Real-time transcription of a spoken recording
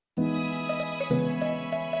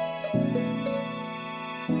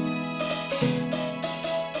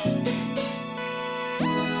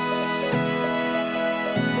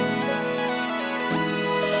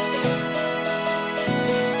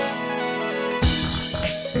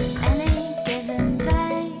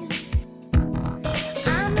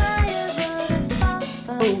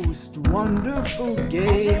wonderful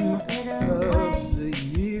game of the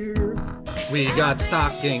year. We got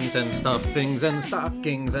stockings and stuffings and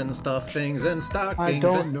stockings and stuffings and stockings. I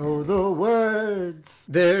don't know the words.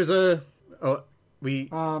 There's a... Oh, we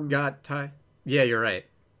got tie. Yeah, you're right.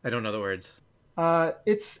 I don't know the words.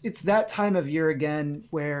 It's that time of year again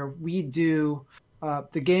where we do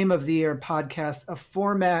the Game of the Year podcast, a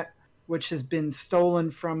format which has been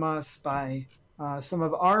stolen from us by some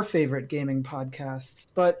of our favorite gaming podcasts,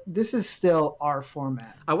 but this is still our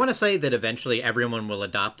format. I want to say that eventually everyone will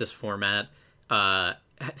adopt this format,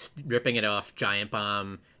 ripping it off Giant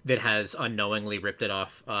Bomb that has unknowingly ripped it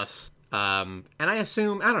off us. And I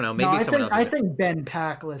assume, I don't know, maybe someone else. I think Ben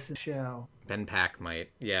Pack listens to the show. Ben Pack might,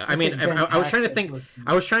 yeah. I mean, I was trying to think.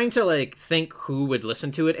 I was trying to think who would listen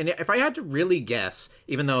to it, and if I had to really guess,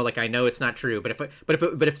 even though I know it's not true, but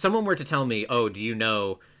if someone were to tell me, oh, do you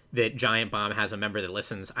know that Giant Bomb has a member that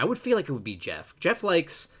listens, I would feel like it would be Jeff. Jeff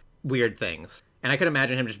likes weird things, and I could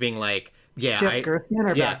imagine him just being like, yeah, Jeff Gerstmann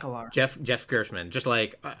or Bacalar? Jeff Gerstmann, just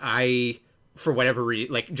for whatever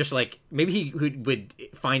reason, maybe he would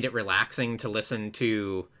find it relaxing to listen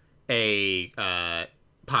to a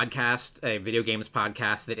podcast, a video games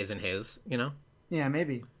podcast that isn't his, you know? Yeah,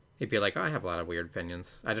 maybe. He'd be like, oh, I have a lot of weird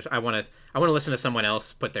opinions. I want to listen to someone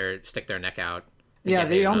else stick their neck out. Yeah,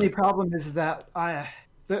 the only problem is that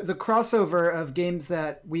the crossover of games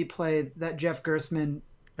that we played that Jeff Gerstmann.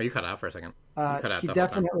 Oh, you cut out for a second. He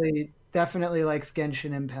definitely likes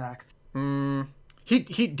Genshin Impact. He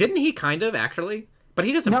didn't he kind of actually, but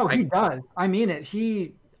he doesn't. No, he does. I mean it.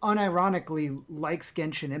 He unironically likes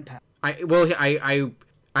Genshin Impact. I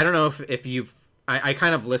don't know if you've. I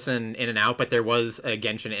kind of listen in and out, but there was a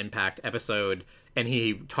Genshin Impact episode, and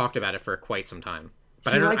he talked about it for quite some time.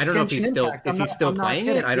 But I don't know if he's still still playing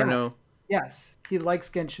it. I don't know. Yes, he likes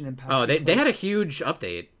Genshin Impact. Oh, they had a huge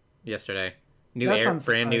update yesterday.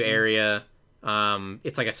 Brand new area.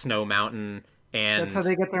 It's like a snow mountain, and that's how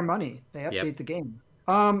they get their money. They update the game.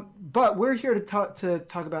 But we're here to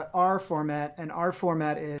talk about our format, and our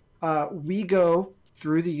format is we go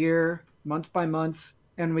through the year month by month,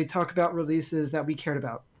 and we talk about releases that we cared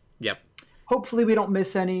about. Yep. Hopefully we don't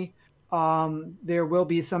miss any. There will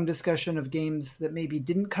be some discussion of games that maybe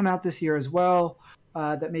didn't come out this year as well,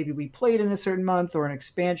 that maybe we played in a certain month, or an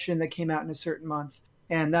expansion that came out in a certain month.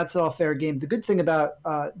 And that's all fair game. The good thing about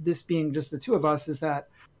this being just the two of us is that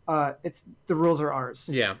the rules are ours.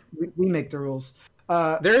 Yeah. We make the rules.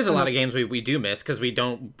 There is a lot of games we do miss because we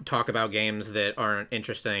don't talk about games that aren't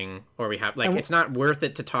interesting, or we have it's not worth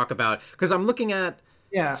it to talk about, because I'm looking at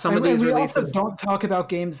some of these releases. We also don't talk about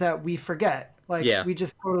games that we forget. We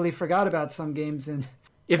just totally forgot about some games. And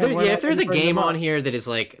if there's a game on here that is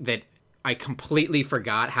that I completely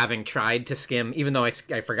forgot, having tried to skim, even though I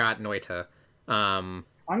forgot Noita. I'm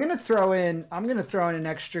gonna throw in an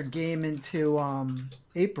extra game into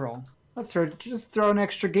April. I'll throw an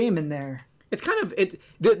extra game in there. It's kind of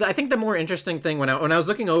I think the more interesting thing when I was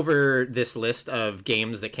looking over this list of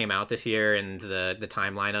games that came out this year and the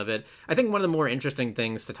timeline of it, I think one of the more interesting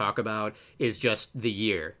things to talk about is just the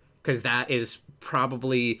year, because that is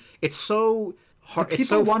probably it's so hard.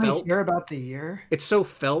 People want to hear about the year. It's so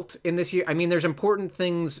felt in this year. I mean, there's important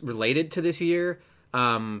things related to this year.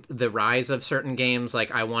 The rise of certain games.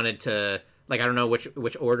 I wanted to I don't know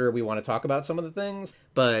which order we want to talk about some of the things,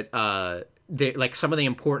 but some of the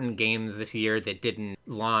important games this year that didn't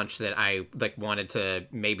launch that I wanted to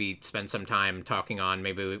maybe spend some time talking on,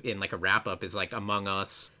 maybe in a wrap up, is Among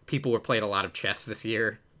Us. People were playing a lot of chess this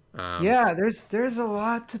year. Yeah, there's a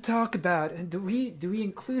lot to talk about. And do we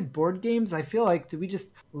include board games? I feel like, do we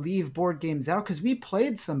just leave board games out? Because we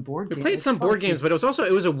played some board games. We played some board games, but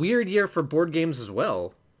it was a weird year for board games as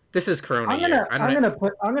well. This is Corona year.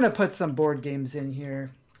 I'm gonna put some board games in here.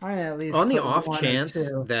 I at least on the off chance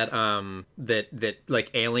that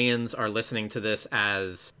aliens are listening to this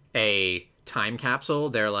as a time capsule.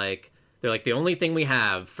 They're like the only thing we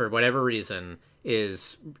have for whatever reason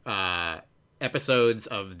is episodes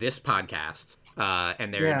of this podcast,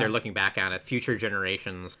 and they're looking back on it, future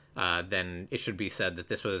generations. Then it should be said that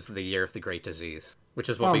this was the year of the Great Disease, which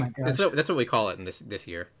is what that's what we call it in this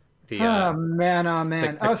year. Oh man!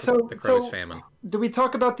 The Crow's famine. Do we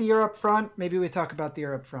talk about the year up front? Maybe we talk about the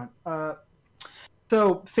year up front.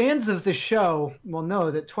 So fans of the show will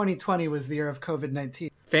know that 2020 was the year of COVID-19.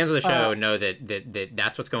 Fans of the show know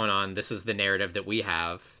that's what's going on. This is the narrative that we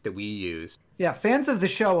have, that we use. Yeah, fans of the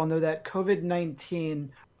show will know that COVID-19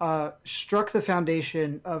 struck the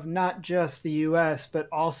foundation of not just the U.S. but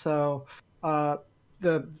also the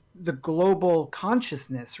global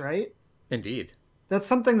consciousness, right? Indeed. That's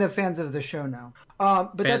something that fans of the show know.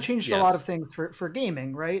 But that changed a lot of things for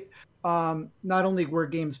gaming, right? not only were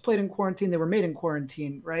games played in quarantine, they were made in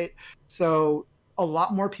quarantine, right? So a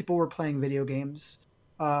lot more people were playing video games.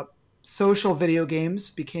 Social video games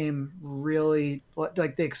became really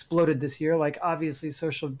like they exploded this year. Like obviously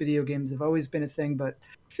social video games have always been a thing, but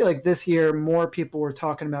I feel like this year more people were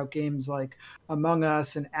talking about games like Among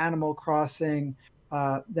Us and Animal Crossing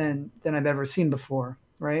than I've ever seen before,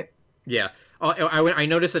 right? Yeah. I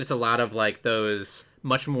noticed that it's a lot of like those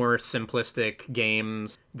much more simplistic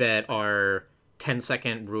games that are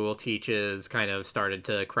 10-second rule teaches kind of started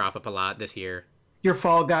to crop up a lot this year. Your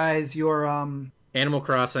Fall Guys, your Animal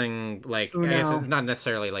Crossing, like Uno. I guess it's not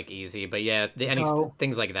necessarily like easy, but yeah,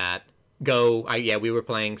 things like that. Go, we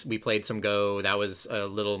played some Go. That was a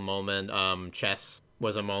little moment. Chess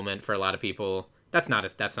was a moment for a lot of people. That's not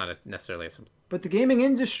necessarily a simple. But the gaming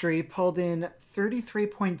industry pulled in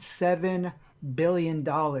 $33.7 billion.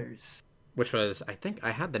 Which was, I think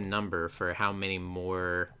I had the number for how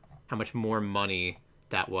much more money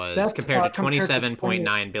that was compared to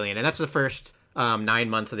 27.9 billion. And that's the first 9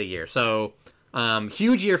 months of the year. So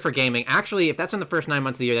huge year for gaming. Actually, if that's in the first 9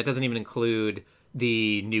 months of the year, that doesn't even include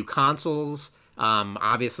the new consoles.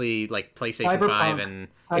 Obviously, like PlayStation 5, and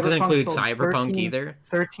it doesn't include Cyberpunk either.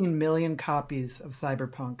 13 million copies of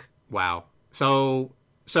Cyberpunk. Wow.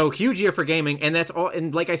 So huge year for gaming, and that's all.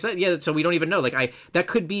 And like I said, yeah. So we don't even know. Like that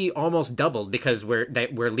could be almost doubled because we're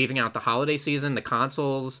leaving out the holiday season, the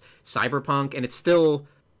consoles, Cyberpunk, and it's still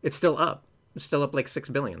up. It's still up like 6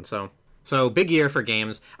 billion. So big year for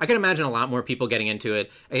games. I can imagine a lot more people getting into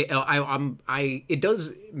it. It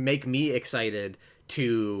does make me excited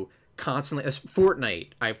to constantly. Fortnite,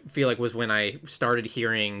 I feel like, was when I started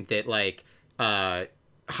hearing that like high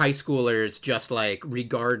schoolers, just like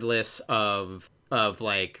regardless of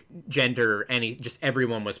like gender, just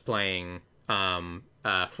everyone was playing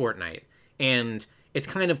Fortnite. And it's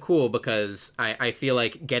kind of cool because I feel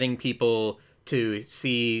like getting people to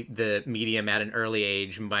see the medium at an early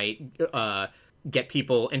age might get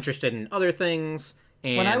people interested in other things.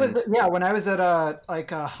 And when I was at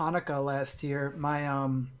Hanukkah last year, my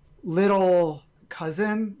little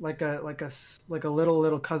cousin, like a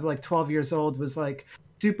little cousin, like 12 years old, was like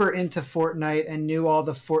super into Fortnite and knew all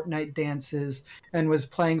the Fortnite dances and was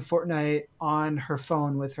playing Fortnite on her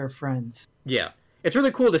phone with her friends. Yeah, it's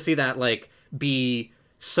really cool to see that like be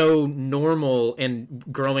so normal, and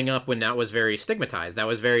growing up when that was very stigmatized. That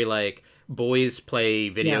was very like boys play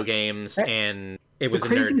video games, and it was the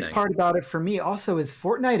craziest part about it for me also is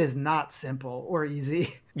Fortnite is not simple or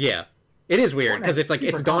easy. Yeah, it is weird because it's like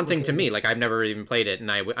it's daunting to me. Like I've never even played it,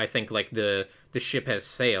 and I think like the ship has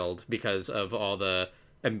sailed because of all the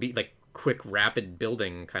like quick rapid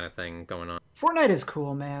building kind of thing going on. Fortnite is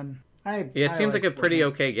cool, man. It seems like a pretty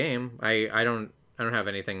okay game. I don't have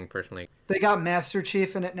anything personally. They got Master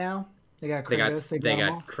Chief in it now. They got Kratos. They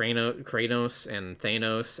got Kratos and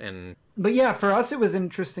Thanos and. But yeah, for us it was an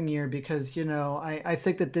interesting year because I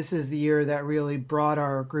think that this is the year that really brought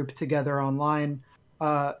our group together online.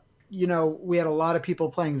 We had a lot of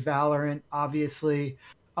people playing Valorant, obviously,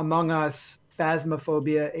 Among Us,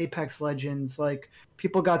 Phasmophobia, Apex Legends. Like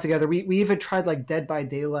people got together. We even tried like Dead by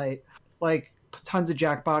Daylight, like tons of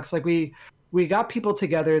Jackbox. Like we got people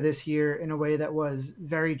together this year in a way that was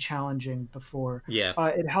very challenging before. Yeah.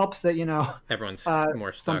 It helps that, everyone's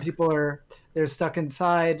more stuck. Some people they're stuck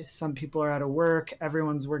inside. Some people are out of work.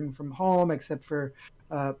 Everyone's working from home except for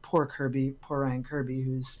poor Ryan Kirby,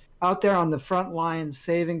 who's out there on the front lines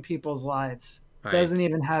saving people's lives. Doesn't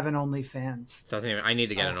even have an OnlyFans. I need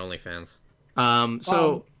to get an OnlyFans.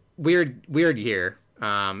 Weird year.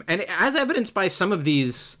 And as evidenced by some of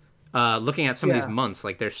these looking at some of these months,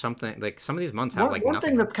 like there's something like some of these months have like one nothing.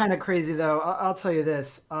 Thing that's kind of crazy though, I'll tell you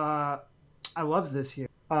this. I love this year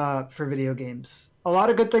for video games. A lot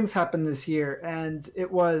of good things happened this year, and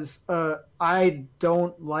it was I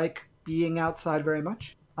don't like being outside very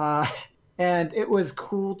much, and it was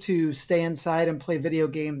cool to stay inside and play video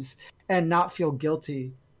games and not feel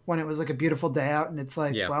guilty when it was like a beautiful day out, and it's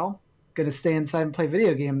like, well, gonna stay inside and play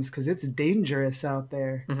video games because it's dangerous out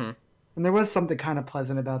there. Mm-hmm. And there was something kind of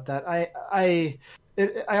pleasant about that. I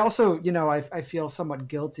also, I feel somewhat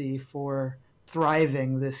guilty for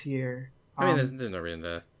thriving this year. I mean, there's no reason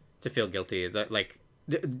to feel guilty. That like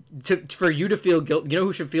for you to feel guilty. You know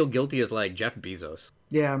who should feel guilty is like Jeff Bezos.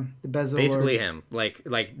 Yeah, the Bezos. Basically him. Like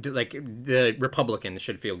the Republicans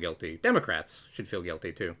should feel guilty. Democrats should feel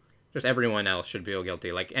guilty too. Just everyone else should feel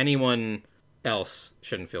guilty. Like anyone else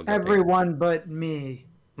shouldn't feel guilty. Everyone but me.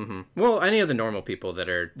 Mm-hmm. Well, any of the normal people that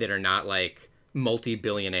are not like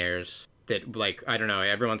multi-billionaires that like, I don't know,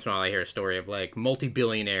 every once in a while I hear a story of like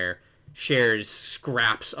multi-billionaire shares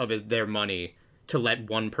scraps of their money to let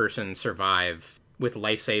one person survive with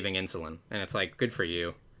life-saving insulin, and it's like, good for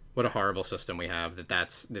you. What a horrible system we have that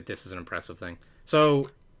this is an impressive thing. So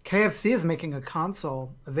KFC is making a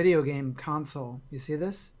console, a video game console. You see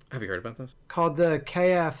this? have you heard about this? Called the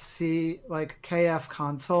KFC, like KF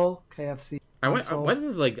console, KFC. I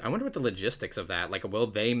wonder what the logistics of that. Like,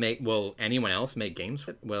 will anyone else make games?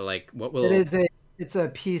 Will what will? It's a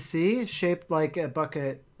PC shaped like a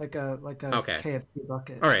bucket, like a Okay. KFC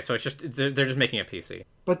bucket. All right, so they're just making a PC.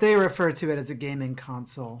 But they refer to it as a gaming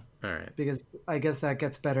console. All right. Because I guess that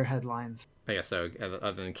gets better headlines. I guess so,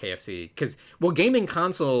 other than KFC, because gaming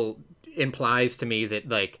console implies to me that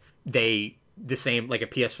like the same like a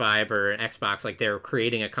PS5 or an Xbox, like they're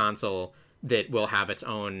creating a console that will have its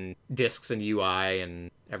own discs and UI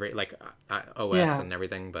and OS and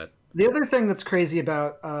everything. But the other thing that's crazy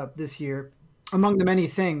about this year, among the many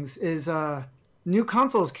things, is new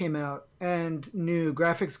consoles came out and new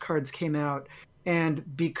graphics cards came out, and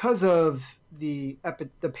because of the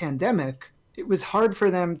pandemic, it was hard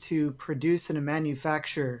for them to produce and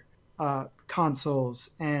manufacture consoles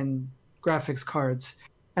and graphics cards.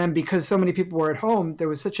 And because so many people were at home, there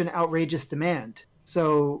was such an outrageous demand.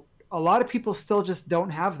 So a lot of people still just don't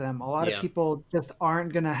have them. A lot of people just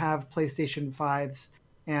aren't going to have PlayStation 5s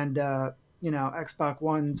and Xbox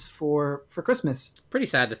Ones for Christmas. Pretty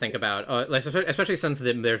sad to think about, especially since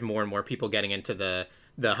there's more and more people getting into the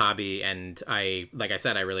hobby. And I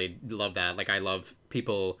really love that. Like, I love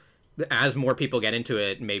people. As more people get into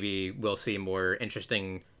it, maybe we'll see more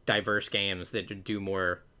interesting, diverse games that do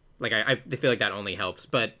more. Like, I feel like that only helps.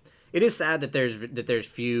 But it is sad that there's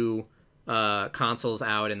few consoles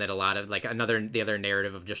out, and that a lot of the other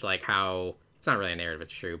narrative of just like how it's not really a narrative,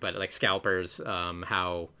 it's true, but like scalpers,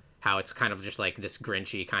 how it's kind of just like this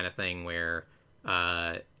Grinchy kind of thing where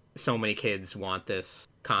so many kids want this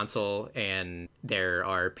console, and there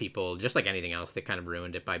are people, just like anything else, that kind of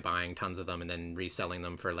ruined it by buying tons of them and then reselling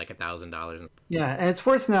them for like $1,000. Yeah, and it's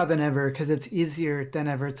worse now than ever because it's easier than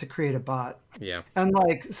ever to create a bot. Yeah. And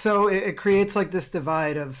so it creates like this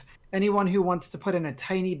divide of anyone who wants to put in a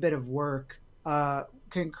tiny bit of work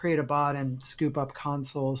can create a bot and scoop up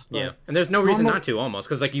consoles. But and there's no reason not to, almost,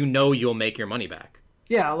 because you'll make your money back.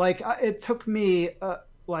 Yeah, like it took me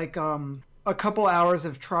a couple hours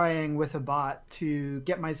of trying with a bot to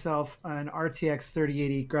get myself an RTX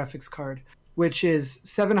 3080 graphics card, which is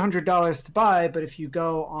 $700 to buy, but if you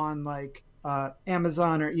go on like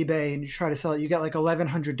Amazon or eBay and you try to sell it, you get like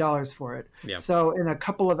 $1,100 for it. Yeah. So in a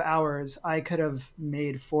couple of hours, I could have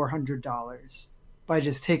made $400 by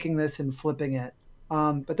just taking this and flipping it.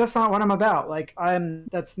 But that's not what I'm about. Like,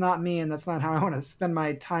 that's not me, and that's not how I want to spend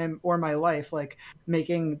my time or my life, like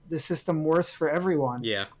making the system worse for everyone.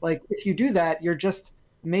 Yeah. Like, if you do that, you're just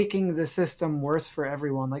making the system worse for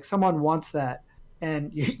everyone. Like, someone wants that,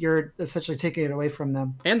 and you're essentially taking it away from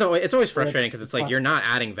them. And though it's always frustrating because it's like you're not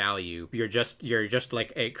adding value. You're just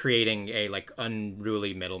like creating a like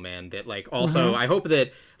unruly middleman that like also I hope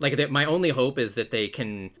that my only hope is that they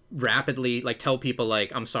can rapidly like tell people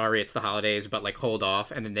like, I'm sorry, it's the holidays, but like hold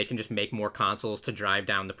off, and then they can just make more consoles to drive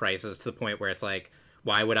down the prices to the point where it's like,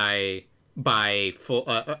 why would I buy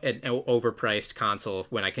an overpriced console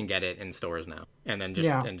when I can get it in stores now, and then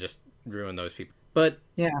just ruin those people. But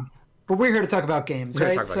yeah. But we're here to talk about games,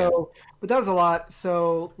 right? But that was a lot.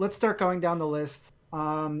 So let's start going down the list,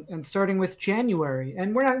 and starting with January.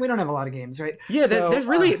 And we don't have a lot of games, right? Yeah, there's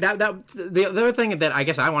really the other thing that I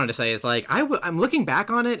guess I wanted to say is like I'm looking back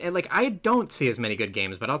on it, and like I don't see as many good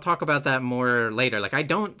games, but I'll talk about that more later. Like I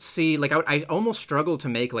don't see like I almost struggle to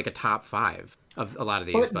make like a top 5 of a lot of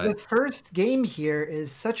these. But the first game here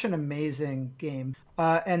is such an amazing game,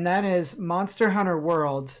 and that is Monster Hunter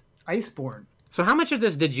World: Iceborne. So how much of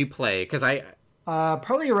this did you play? Because I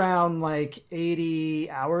probably around like 80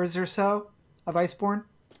 hours or so of Iceborne.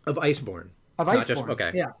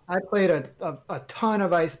 Okay. Yeah, I played a ton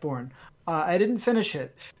of Iceborne. I didn't finish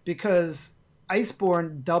it because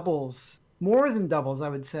Iceborne more than doubles, I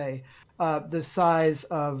would say, the size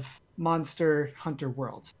of Monster Hunter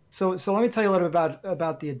World. So let me tell you a little bit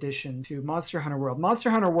about the addition to Monster Hunter World. Monster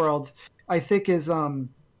Hunter World, I think, is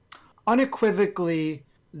unequivocally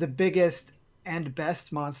the biggest and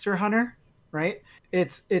best Monster Hunter, right?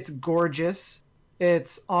 It's gorgeous.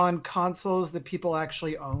 It's on consoles that people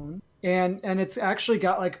actually own, and it's actually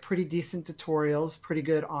got like pretty decent tutorials, pretty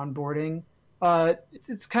good onboarding.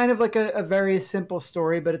 It's kind of like a very simple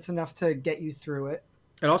story, but it's enough to get you through it.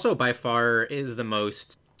 It also by far is the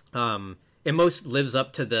most it most lives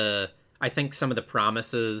up to I think some of the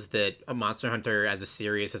promises that Monster Hunter as a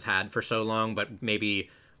series has had for so long, but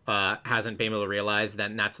maybe hasn't been able to realize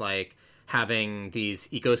that. And that's like having these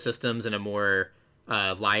ecosystems in a more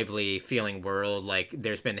lively feeling world. Like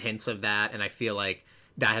there's been hints of that, and I feel like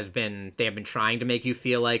they have been trying to make you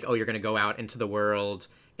feel like, oh, you're going to go out into the world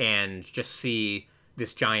and just see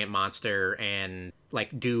this giant monster and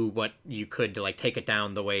like do what you could to like take it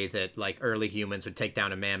down the way that like early humans would take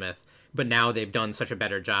down a mammoth. But now they've done such a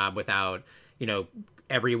better job without,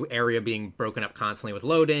 every area being broken up constantly with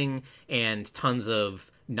loading and tons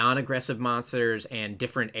of non-aggressive monsters and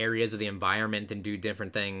different areas of the environment and do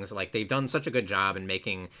different things. Like they've done such a good job in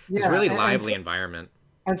making this really lively environment.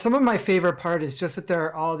 And some of my favorite part is just that there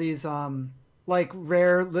are all these like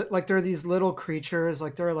rare, like there are these little creatures,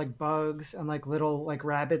 like there are like bugs and like little like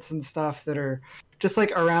rabbits and stuff that are just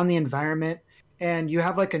like around the environment, and you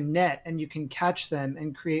have like a net and you can catch them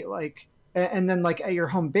and create like, and then like at your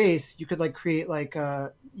home base you could like create like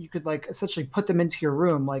you could like essentially put them into your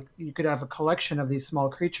room. Like you could have a collection of these small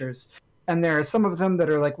creatures, and there are some of them that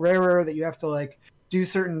are like rarer that you have to like do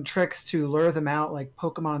certain tricks to lure them out, like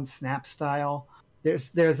Pokemon Snap style.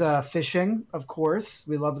 There's fishing, of course.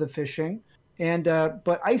 We love the fishing. And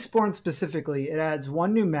but Iceborne specifically, it adds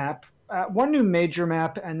one new map, one new major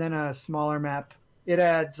map, and then a smaller map. It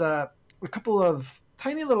adds a couple of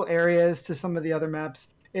tiny little areas to some of the other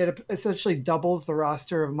maps. It essentially doubles the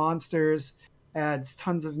roster of monsters, adds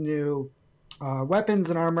tons of new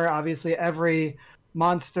weapons and armor. Obviously, every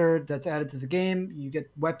monster that's added to the game, you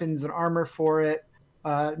get weapons and armor for it.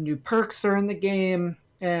 New perks are in the game,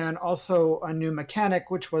 and also a new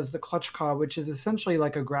mechanic, which was the clutch claw, which is essentially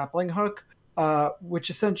like a grappling hook.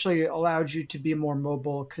 Which essentially allowed you to be more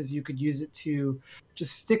mobile because you could use it to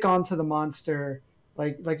just stick onto the monster,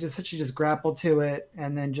 like essentially just grapple to it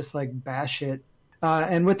and then just like bash it.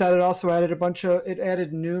 And with that, it also added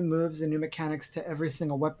added new moves and new mechanics to every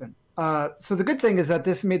single weapon. So the good thing is that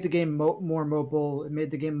this made the game more mobile. It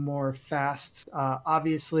made the game more fast.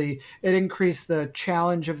 Obviously, it increased the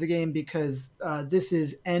challenge of the game because this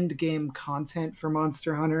is end game content for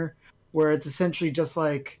Monster Hunter, where it's essentially just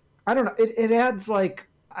like, I don't know. It adds like,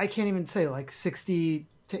 I can't even say like 60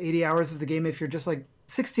 to 80 hours of the game if you're just like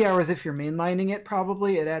 60 hours if you're mainlining it.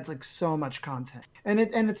 Probably it adds like so much content, and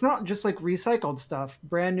it's not just like recycled stuff.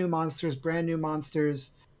 Brand new monsters,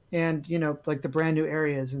 and like the brand new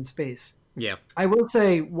areas in space. Yeah, I will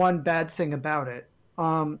say one bad thing about it.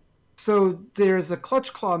 So there's a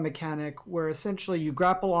clutch claw mechanic where essentially you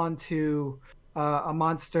grapple onto a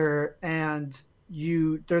monster and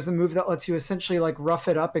there's a move that lets you essentially like rough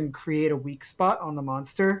it up and create a weak spot on the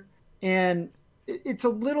monster. And it's a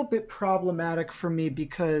little bit problematic for me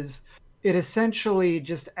because it essentially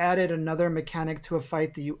just added another mechanic to a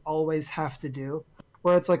fight that you always have to do,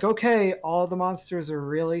 where it's like, okay, all the monsters are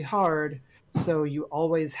really hard, so you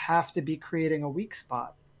always have to be creating a weak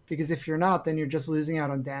spot, because if you're not, then you're just losing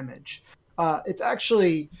out on damage. It's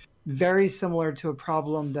actually very similar to a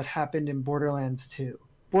problem that happened in Borderlands 2.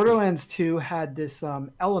 Borderlands 2 had this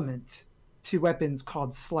element to weapons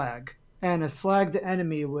called slag, and a slagged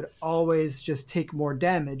enemy would always just take more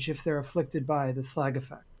damage if they're afflicted by the slag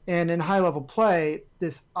effect. And in high-level play,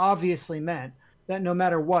 this obviously meant that no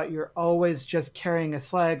matter what, you're always just carrying a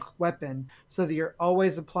slag weapon, so that you're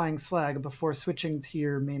always applying slag before switching to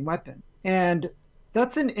your main weapon. And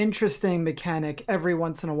that's an interesting mechanic every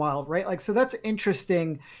once in a while, right? Like, so that's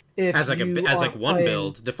interesting if as like one playing,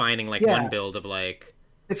 build, defining like one build of like,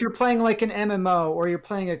 if you're playing like an MMO or you're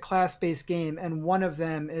playing a class-based game and one of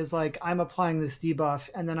them is like, I'm applying this debuff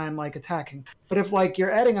and then I'm like attacking. But if like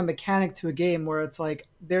you're adding a mechanic to a game where it's like,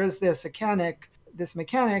 there's this mechanic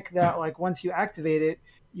that like once you activate it,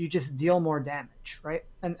 you just deal more damage, right?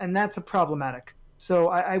 And that's a problematic. So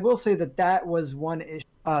I will say that was one issue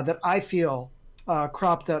that I feel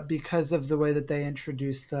cropped up because of the way that they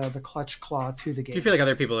introduced the clutch claw to the game. Do you feel like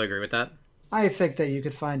other people agree with that? I think that you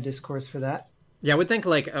could find discourse for that. Yeah, I would think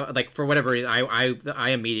like for whatever reason, I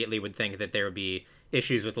immediately would think that there would be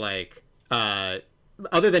issues with like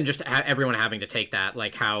other than just everyone having to take that,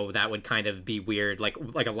 like how that would kind of be weird. Like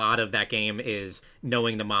a lot of that game is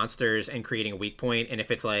knowing the monsters and creating a weak point, and if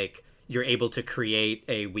it's like you're able to create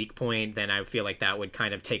a weak point, then I feel like that would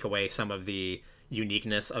kind of take away some of the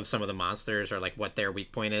uniqueness of some of the monsters or like what their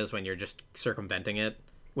weak point is when you're just circumventing it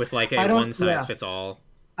with like a one size fits all.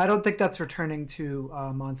 I don't think that's returning to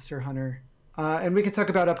Monster Hunter. And we could talk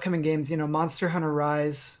about upcoming games. Monster Hunter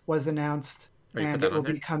Rise was announced, and it will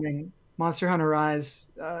be coming. Monster Hunter Rise,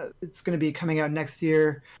 it's going to be coming out next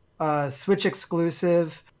year. Switch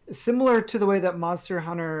exclusive, similar to the way that Monster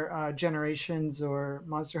Hunter Generations or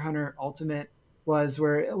Monster Hunter Ultimate was,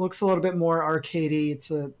 where it looks a little bit more arcadey.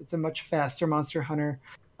 It's a much faster Monster Hunter.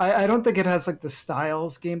 I don't think it has like the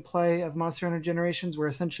styles gameplay of Monster Hunter Generations, where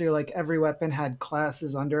essentially like every weapon had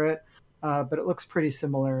classes under it. But it looks pretty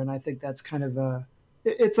similar, and I think that's kind of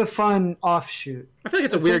it's a fun offshoot. I feel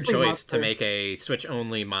like it's a weird choice to make a Switch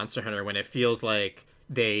only Monster Hunter when it feels like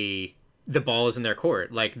the ball is in their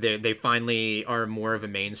court. Like they finally are more of a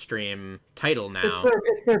mainstream title now.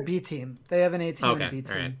 It's their B team. They have an A team and a B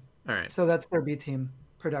team. All right. So that's their B team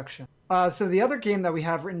production. So the other game that we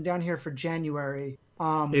have written down here for January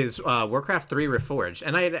is Warcraft 3 Reforged,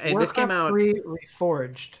 and this came out 3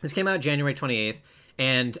 Reforged. This came out January 28th,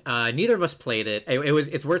 and neither of us played it.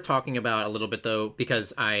 It's worth talking about a little bit though,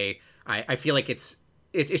 because I feel like it's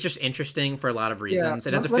just interesting for a lot of reasons.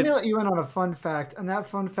 Yeah. Let me let you in on a fun fact, and that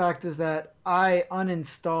fun fact is that I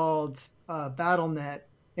uninstalled Battle.net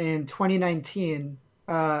in 2019.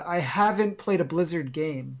 I haven't played a Blizzard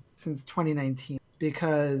game since 2019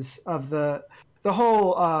 because of the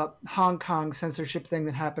whole Hong Kong censorship thing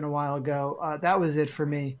that happened a while ago. That was it for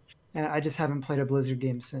me. And I just haven't played a Blizzard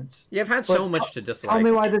game since. Yeah, I've had so much to dislike. Tell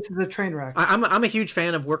me why this is a train wreck. I'm a huge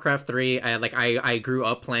fan of Warcraft 3. I grew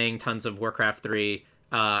up playing tons of Warcraft 3.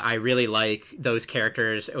 I really like those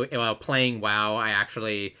characters. Playing WoW, I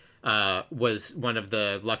actually was one of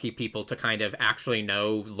the lucky people to kind of actually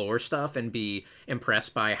know lore stuff and be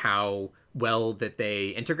impressed by how well that they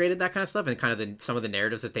integrated that kind of stuff and kind of some of the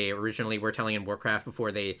narratives that they originally were telling in Warcraft before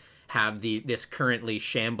they have this currently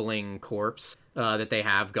shambling corpse that they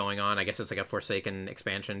have going on. I guess it's like a Forsaken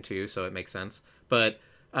expansion too, so it makes sense. But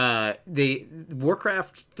the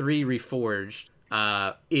Warcraft 3 Reforged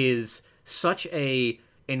is such a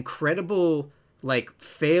incredible like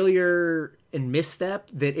failure and misstep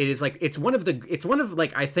that it is like it's one of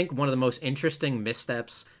I think one of the most interesting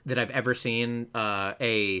missteps that I've ever seen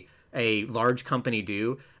a large company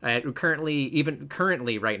do.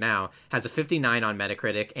 Currently right now has a 59 on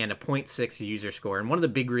Metacritic and a 0.6 user score. And one of the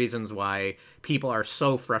big reasons why people are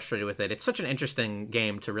so frustrated with it, it's such an interesting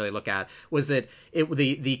game to really look at, was that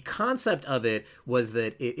the concept of it was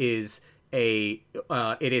that it is a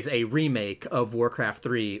remake of Warcraft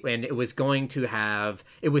 3, and it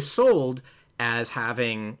was sold as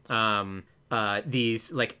having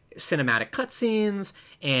these like cinematic cutscenes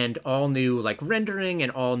and all new like rendering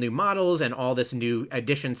and all new models and all this new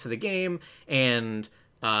additions to the game, and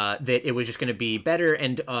that it was just going to be better,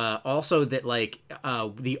 and also that like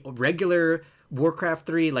the regular Warcraft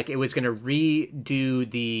 3, like it was going to redo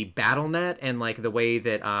the Battle.net and like the way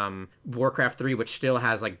that Warcraft 3, which still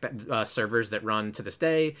has like servers that run to this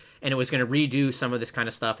day, and it was going to redo some of this kind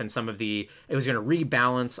of stuff, and it was going to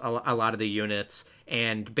rebalance a lot of the units,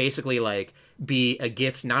 and basically like be a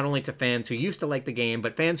gift not only to fans who used to like the game,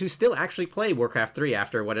 but fans who still actually play Warcraft 3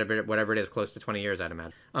 after whatever it is, close to 20 years, I'd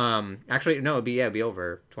imagine. Actually, no, it'd be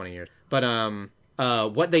over 20 years. But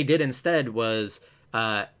what they did instead was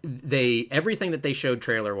everything that they showed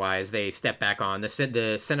trailer wise, they stepped back on. The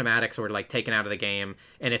cinematics were like taken out of the game,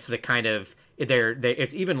 and it's the kind of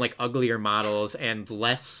it's even like uglier models and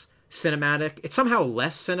less cinematic. It's somehow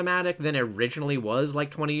less cinematic than it originally was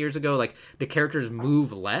like 20 years ago. Like the characters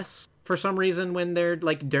move less for some reason when they're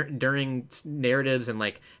like during narratives, and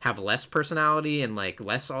like have less personality and like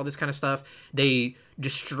less all this kind of stuff. They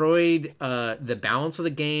destroyed the balance of the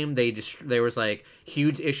game. There was like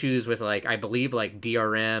huge issues with like, I believe like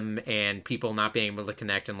DRM and people not being able to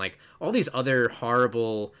connect, and like all these other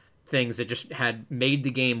horrible things that just had made the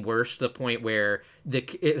game worse, to the point where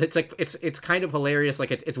it's kind of hilarious.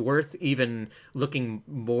 Like it's worth even looking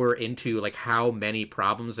more into like how many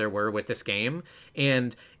problems there were with this game.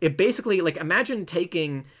 And it basically, like, imagine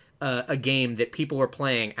taking a game that people were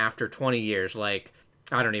playing after 20 years, like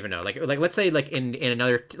I don't even know, like let's say like in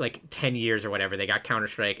another like 10 years or whatever, they got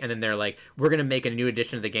Counter-Strike, and then they're like, we're gonna make a new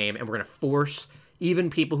edition of the game, and we're gonna force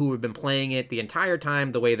even people who have been playing it the entire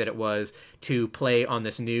time the way that it was to play on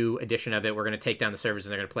this new edition of it. We're going to take down the servers,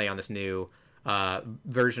 and they're going to play on this new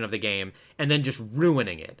version of the game, and then just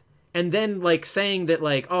ruining it. And then like saying that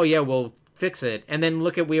like, oh yeah, we'll fix it. And then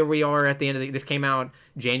look at where we are at the end of this came out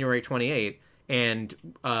January 28th, and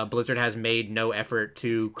Blizzard has made no effort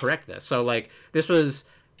to correct this. So like this was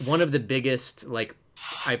one of the biggest, like,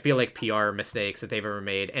 I feel like PR mistakes that they've ever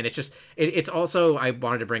made. And it's just it's also, I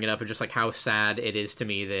wanted to bring it up, and just like how sad it is to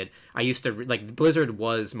me that I used to like Blizzard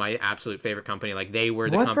was my absolute favorite company. Like they were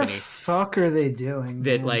the company. What the fuck are they doing,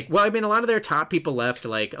 that man? Like, well, I mean, a lot of their top people left,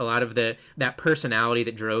 like a lot of that personality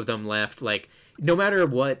that drove them left. Like no matter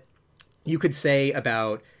what you could say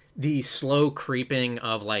about the slow creeping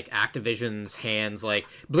of like Activision's hands, like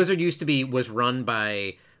Blizzard was run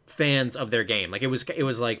by fans of their game. Like it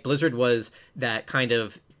was like Blizzard was that kind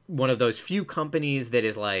of one of those few companies that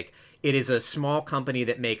is like, it is a small company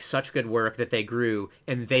that makes such good work that they grew,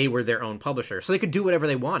 and they were their own publisher, so they could do whatever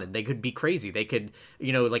they wanted. They could be crazy, they could,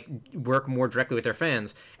 like work more directly with their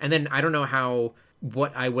fans. And then I don't know how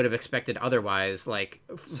what I would have expected otherwise. Like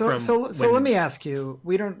so let me ask you.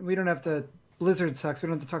 We don't have to. Blizzard sucks. We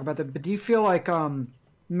don't have to talk about that. But do you feel like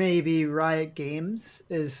maybe Riot Games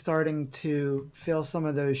is starting to fill some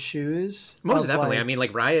of those shoes? Most definitely. I mean,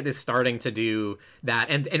 like Riot is starting to do that,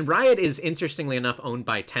 and Riot is interestingly enough owned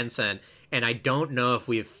by Tencent, and I don't know if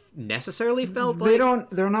we've necessarily felt like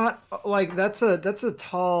they're not like that's a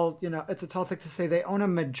tall it's a tall thing to say. They own a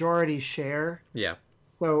majority share. Yeah.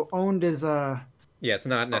 So owned is a yeah. It's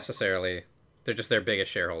not necessarily they're just their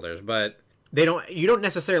biggest shareholders, but you don't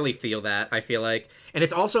necessarily feel that. I feel like, and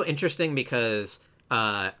it's also interesting because.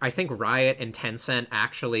 I think Riot and Tencent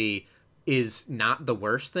actually is not the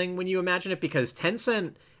worst thing when you imagine it, because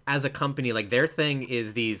Tencent as a company, like their thing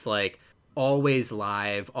is these like always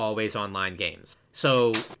live, always online games.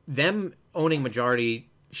 So them owning majority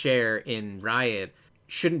share in Riot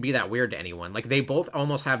shouldn't be that weird to anyone. Like they both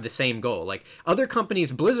almost have the same goal. Like other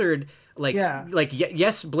companies, Blizzard,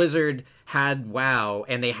 yes, Blizzard had WoW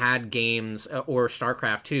and they had games or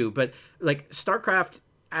StarCraft too, but like StarCraft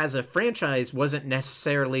as a franchise wasn't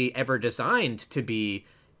necessarily ever designed to be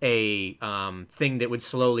a thing that would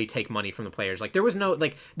slowly take money from the players. Like there was no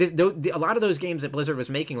like a lot of those games that Blizzard was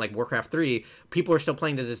making, like Warcraft 3, people are still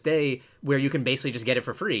playing to this day, where you can basically just get it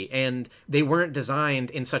for free, and they weren't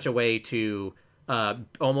designed in such a way to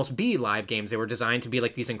almost be live games. They were designed to be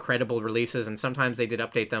like these incredible releases, and sometimes they did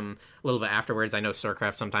update them a little bit afterwards. I know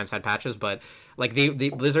StarCraft sometimes had patches, but like the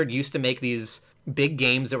Blizzard used to make these big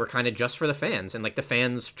games that were kind of just for the fans, and like the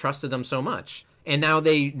fans trusted them so much. And now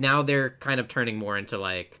they're kind of turning more into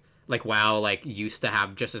like WoW like used to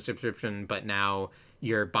have just a subscription, but now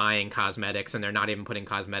you're buying cosmetics, and they're not even putting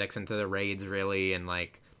cosmetics into the raids really, and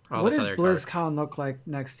like all what this does other BlizzCon look like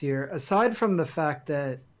next year, aside from the fact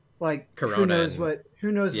that like Corona who knows and,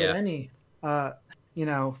 what any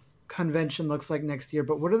convention looks like next year.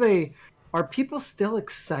 But are people still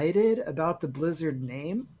excited about the Blizzard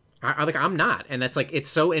name? I'm not, and that's like it's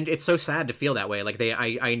so sad to feel that way. Like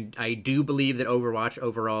I do believe that Overwatch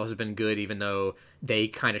overall has been good, even though they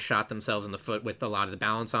kind of shot themselves in the foot with a lot of the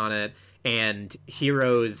balance on it. And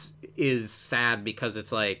Heroes is sad because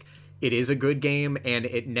it's like it is a good game, and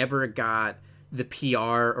it never got the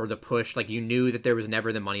PR or the push. Like you knew that there was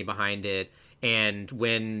never the money behind it. And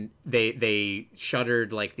when they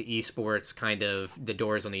shuttered like the esports, kind of the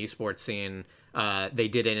doors on the esports scene, they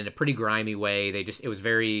did it in a pretty grimy way. It was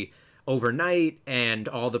very overnight, and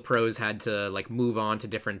all the pros had to like move on to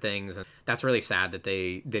different things. And that's really sad that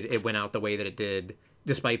it went out the way that it did,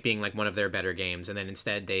 despite being like one of their better games. And then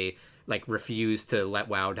instead they like refused to let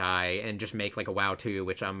WoW die and just make like a WoW 2,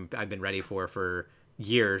 which I've been ready for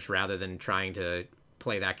years, rather than trying to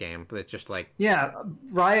play that game. But it's just like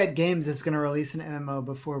Riot Games is going to release an MMO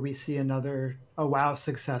before we see a WoW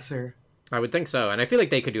successher. I would think so, and I feel like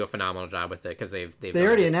they could do a phenomenal job with it, because they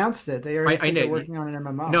already announced it. They already said they're working on an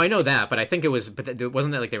MMO. No, I know that, but I think it wasn't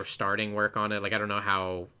it like they were starting work on it. Like I don't know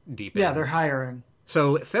how deep. Yeah, they're hiring.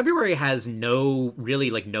 So February has no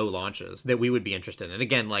launches that we would be interested in. And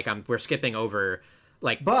again, like we're skipping over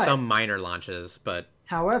some minor launches, but.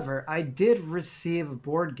 However, I did receive a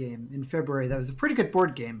board game in February that was a pretty good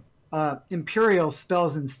board game. Imperial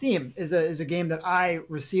Spells and Steam is a game that I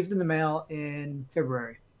received in the mail in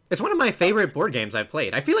February. It's one of my favorite board games I've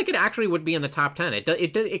played. I feel like it actually would be in the top 10.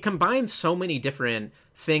 It combines so many different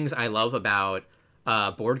things I love about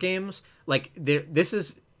board games. Like this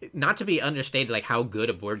is not to be understated, like how good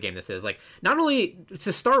a board game this is. Like not only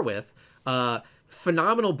to start with,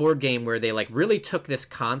 phenomenal board game where they like really took this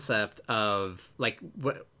concept of like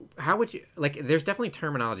how would you like? There's definitely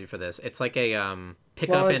terminology for this. It's like a pick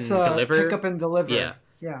up and deliver.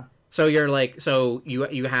 Yeah. So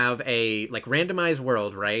you have a like randomized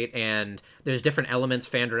world, right? And there's different elements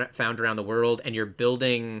found around the world, and you're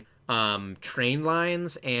building train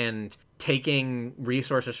lines and taking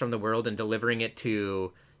resources from the world and delivering it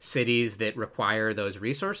to cities that require those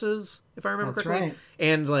resources, if I remember correctly. Right.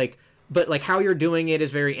 And but like how you're doing it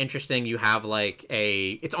is very interesting. You have like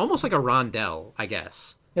it's almost like a rondel, I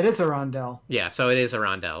guess. It is a rondel. Yeah, so it is a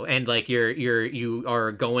rondel, and like you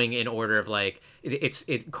are going in order of like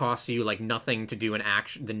it costs you like nothing to do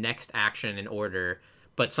the next action in order,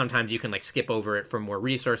 but sometimes you can like skip over it for more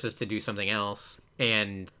resources to do something else,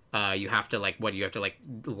 and you have to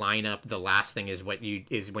line up the last thing is when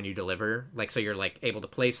you deliver, like so you're like able to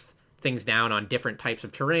place things down on different types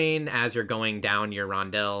of terrain as you're going down your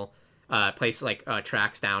rondel. Place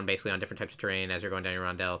tracks down basically on different types of terrain as you're going down your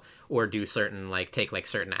rondel, or do certain take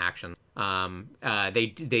certain actions.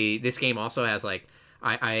 This game also has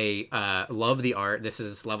I love the art. This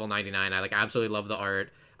is level 99. I absolutely love the art.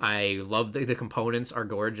 I love the components are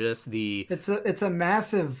gorgeous. It's a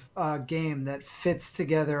massive game that fits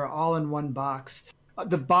together all in one box.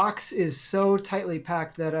 The box is so tightly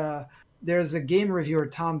packed that there's a game reviewer,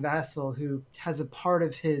 Tom Vassell, who has a part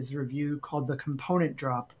of his review called the component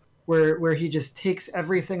drop, where he just takes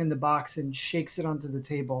everything in the box and shakes it onto the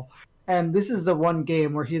table. And this is the one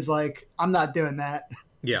game where he's like, I'm not doing that.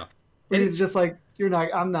 Yeah. And he's just like,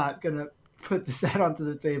 I'm not going to put this out onto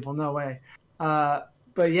the table. No way.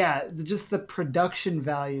 But yeah, just the production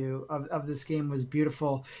value of this game was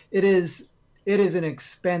beautiful. It is an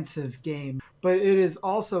expensive game, but it is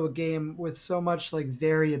also a game with so much like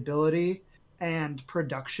variability and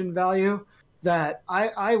production value that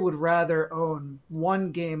I would rather own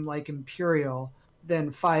one game like Imperial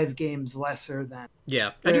than 5 games lesser than.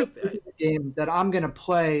 Yeah. It's a game that I'm going to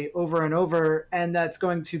play over and over, and that's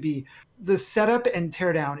going to be the setup and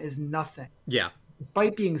teardown is nothing. Yeah.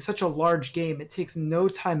 Despite being such a large game, it takes no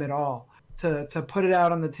time at all to put it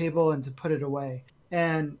out on the table and to put it away.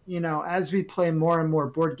 And, as we play more and more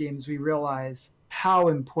board games, we realize how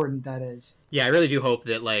important that is. Yeah, I really do hope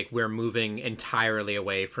that like we're moving entirely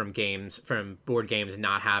away from board games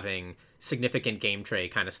not having significant game tray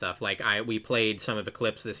kind of stuff. Like we played some of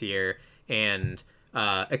Eclipse this year, and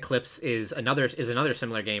Eclipse is another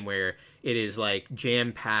similar game where it is like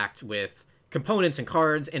jam packed with components and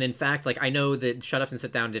cards. And in fact, like I know that Shut Up and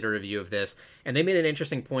Sit Down did a review of this, and they made an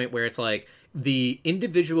interesting point where it's like the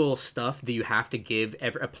individual stuff that you have to give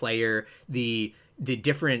a player, the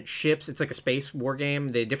different ships, it's like a space war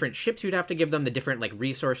game, the different ships you'd have to give them, the different like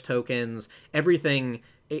resource tokens, everything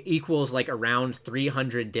equals like around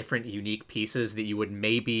 300 different unique pieces that you would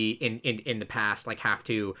maybe in the past like have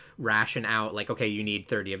to ration out, like, okay, you need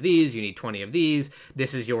 30 of these, you need 20 of these,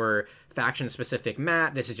 this is your faction specific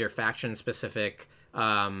mat, this is your faction specific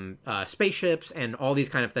spaceships, and all these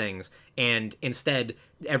kind of things. And instead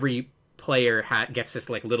every player gets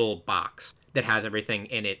this like little box that has everything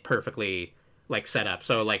in it perfectly like set up.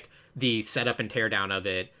 So like the setup and teardown of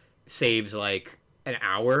it saves like an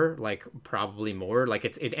hour, like probably more. Like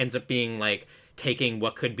it ends up being like taking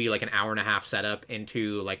what could be like an hour and a half setup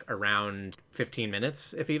into like around 15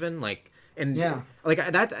 minutes, if even. Like, and yeah, like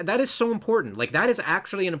that is so important. Like that is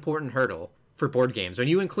actually an important hurdle for board games. When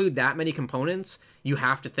you include that many components, you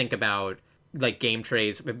have to think about like game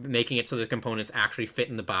trays, making it so the components actually fit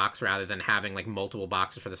in the box rather than having like multiple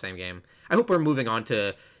boxes for the same game. I hope we're moving on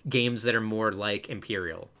to games that are more like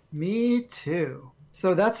Imperial. Me too.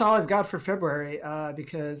 So that's all I've got for February,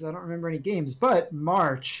 because I don't remember any games, but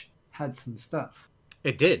March had some stuff.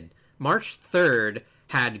 It did. March 3rd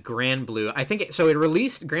had Grand Blue. I think it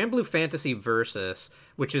released Grand Blue Fantasy Versus,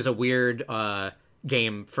 which is a weird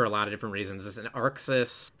game for a lot of different reasons. It's an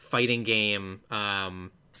Arxis fighting game.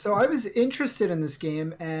 So I was interested in this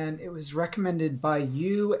game, and it was recommended by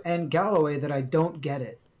you and Galloway that I don't get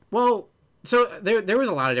it. Well, so there was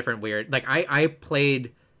a lot of different weird... Like,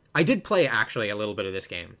 I did play, actually, a little bit of this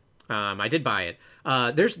game. I did buy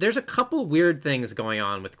it. There's a couple weird things going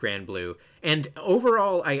on with Grand Blue, and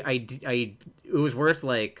overall, it was worth,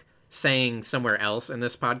 like, saying somewhere else in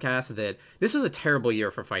this podcast that this is a terrible year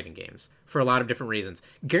for fighting games, for a lot of different reasons.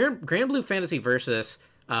 Grand Blue Fantasy Versus...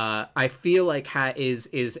 I feel like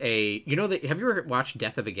is a, you know, that, have you ever watched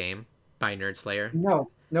Death of a Game by Nerdslayer? No.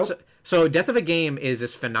 Nope. So Death of a Game is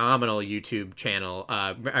this phenomenal YouTube channel.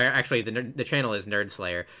 Actually, the channel is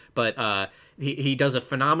Nerdslayer, but he does a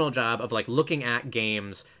phenomenal job of like looking at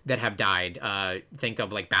games that have died. Think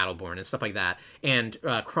of like Battleborn and stuff like that, and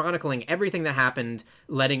chronicling everything that happened,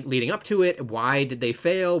 leading up to it. Why did they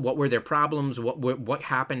fail? What were their problems? What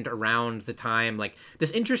happened around the time? Like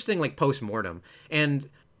this interesting like post-mortem. And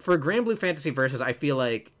for Grand Blue Fantasy Versus, I feel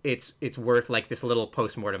like it's worth like this little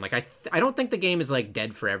post-mortem. Like I don't think the game is like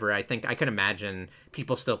dead forever. I think I can imagine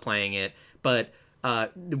people still playing it, but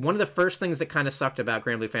one of the first things that kind of sucked about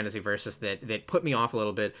Grand Blue Fantasy Versus that put me off a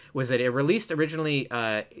little bit was that it released originally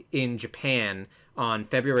in Japan on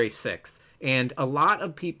February 6th. And a lot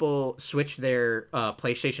of people switched their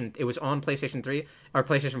PlayStation. It was on PlayStation 3 or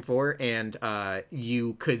PlayStation 4, and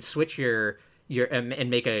you could switch your and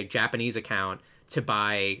make a Japanese account to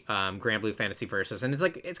buy Grand Blue Fantasy Versus, and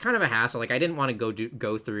it's kind of a hassle. Like I didn't want to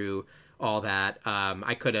go through all that.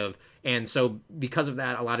 I could have, and so because of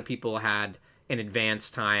that, a lot of people had an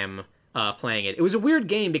advanced time playing it. It was a weird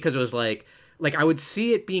game because it was like I would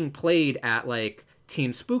see it being played at like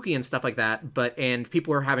Team Spooky and stuff like that, and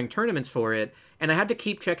people were having tournaments for it, and I had to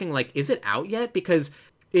keep checking like, is it out yet? Because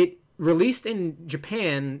it released in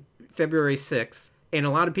Japan February 6th, and a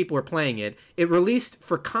lot of people were playing it. It released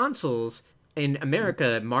for consoles in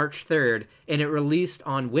America March 3rd, and it released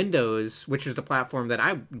on Windows, which is the platform that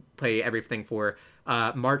I play everything for,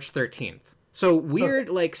 March 13th. So weird,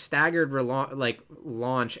 like staggered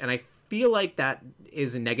launch, and I feel like that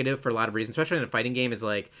is a negative for a lot of reasons, especially in a fighting game. Is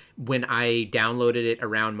like when I downloaded it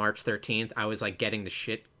around March 13th, I was like getting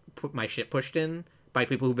my shit pushed in by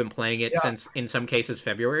people who've been playing it since, in some cases,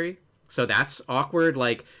 February. So that's awkward.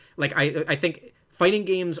 Like I think fighting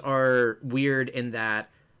games are weird in that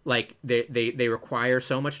like they require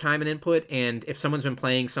so much time and input, and if someone's been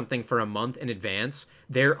playing something for a month in advance,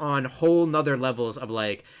 they're on whole nother levels of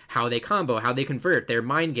like how they combo, how they convert, their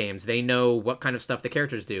mind games, they know what kind of stuff the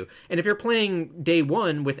characters do. And if you're playing day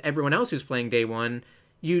one with everyone else who's playing day one,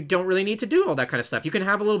 you don't really need to do all that kind of stuff. You can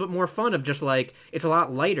have a little bit more fun of just like, it's a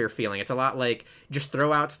lot lighter feeling. It's a lot like just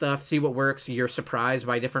throw out stuff, see what works. You're surprised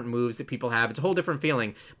by different moves that people have. It's a whole different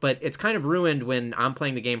feeling, but it's kind of ruined when I'm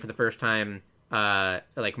playing the game for the first time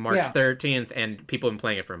like March 13th, and people have been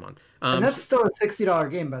playing it for a month. And that's still a $60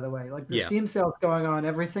 game, by the way. Like the Steam sale's going on,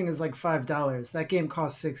 everything is like $5. That game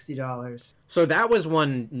costs $60. So that was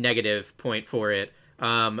one negative point for it.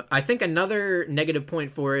 I think another negative point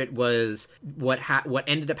for it was what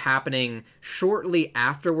ended up happening shortly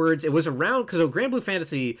afterwards. It was around, because Grand Blue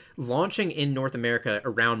Fantasy launching in North America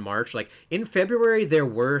around March. Like in February, there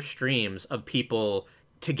were streams of people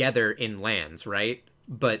together in LANs, right?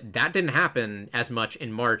 But that didn't happen as much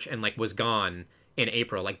in March, and like was gone in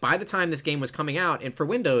April. Like by the time this game was coming out, and for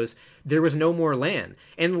Windows, there was no more LAN.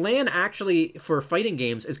 And LAN actually for fighting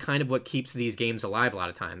games is kind of what keeps these games alive a lot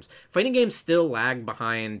of times. Fighting games still lag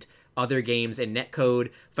behind other games in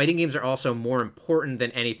netcode. Fighting games are also more important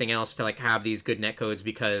than anything else to like have these good netcodes,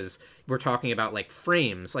 because we're talking about like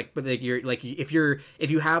frames. Like, but like you're like if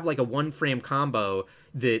you have like a one frame combo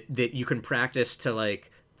that you can practice to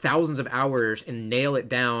like thousands of hours and nail it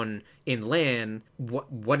down in LAN,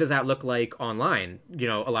 what does that look like online? You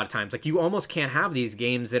know, a lot of times, like you almost can't have these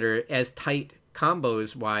games that are as tight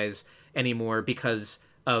combos wise anymore because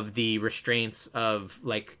of the restraints of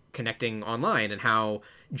like connecting online, and how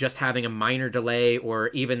just having a minor delay or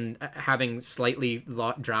even having slightly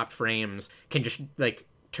dropped frames can just like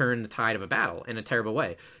turn the tide of a battle in a terrible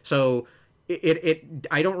way. So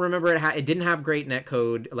I don't remember it didn't have great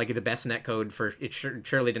netcode, like the best netcode for it.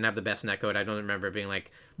 Surely didn't have the best netcode. I don't remember it being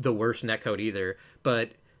like the worst netcode either.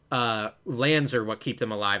 But LANs are what keep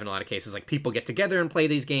them alive in a lot of cases. Like people get together and play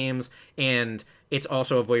these games, and it's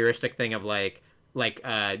also a voyeuristic thing of like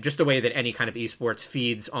just the way that any kind of esports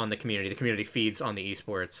feeds on the community feeds on the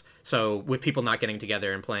esports. So with people not getting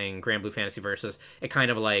together and playing Grand Blue Fantasy Versus, it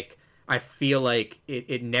kind of like, I feel like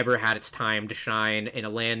it never had its time to shine in a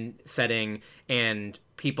LAN setting, and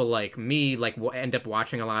people like me like end up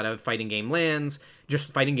watching a lot of fighting game LANs.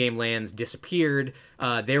 Just fighting game LANs disappeared.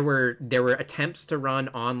 There were attempts to run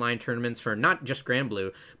online tournaments for not just Grand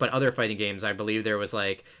Blue, but other fighting games. I believe there was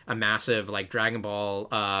like a massive like Dragon Ball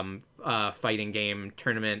fighting game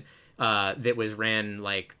tournament that was ran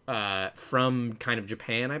like from kind of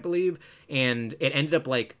Japan, I believe, and it ended up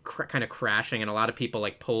like kind of crashing, and a lot of people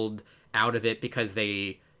like pulled out of it because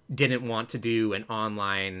they didn't want to do an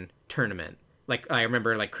online tournament. Like I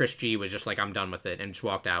remember like Chris G was just like, I'm done with it, and just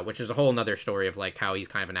walked out, which is a whole nother story of like how he's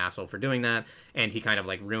kind of an asshole for doing that, and he kind of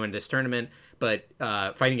like ruined this tournament. But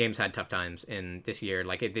fighting games had tough times in this year,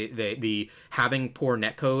 like the having poor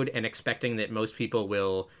netcode and expecting that most people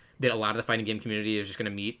that a lot of the fighting game community is just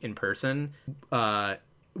going to meet in person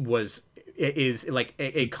is like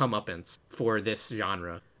a comeuppance for this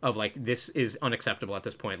genre of like, this is unacceptable at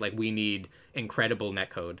this point. Like we need incredible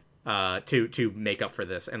netcode to make up for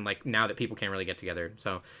this, and like now that people can't really get together.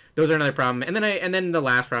 So those are another problem. And then the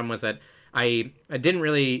last problem was that I didn't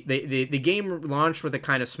really the game launched with a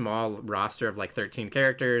kind of small roster of like 13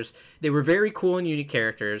 characters. They were very cool and unique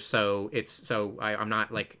characters, so I'm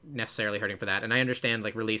not like necessarily hurting for that. And I understand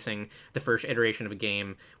like releasing the first iteration of a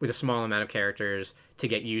game with a small amount of characters to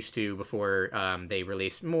get used to before they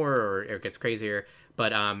release more or it gets crazier.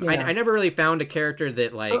 But I never really found a character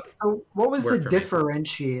that like. So what was the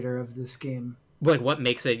differentiator of this game? Like what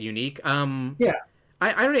makes it unique? Yeah,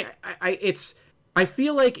 I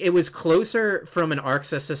feel like it was closer from an Arc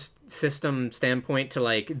system standpoint to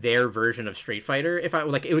like their version of Street Fighter. If I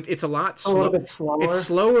like, it's a little bit slower. It's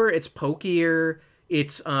slower. It's pokier.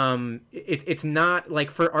 It's not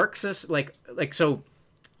like for Arc Sys like so.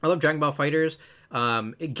 I love Dragon Ball FighterZ.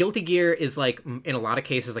 Guilty Gear is like in a lot of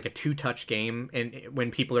cases like a two-touch game, and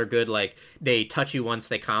when people are good, like they touch you once,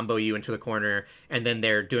 they combo you into the corner, and then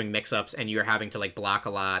they're doing mix-ups, and you're having to like block a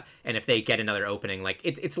lot. And if they get another opening, like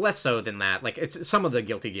it's less so than that. Like it's some of the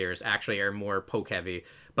Guilty Gears actually are more poke heavy.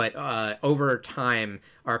 But over time,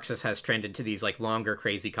 ArcSys has trended to these like longer,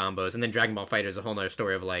 crazy combos, and then Dragon Ball Fighter is a whole nother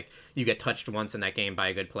story of like you get touched once in that game by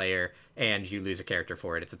a good player, and you lose a character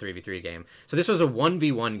for it. It's a 3v3 game. So this was a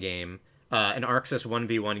 1v1 game, an ArcSys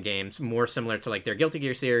 1v1 game, more similar to like their Guilty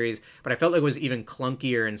Gear series, but I felt like it was even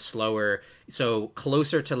clunkier and slower, so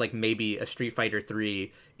closer to like maybe a Street Fighter 3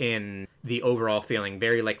 in the overall feeling.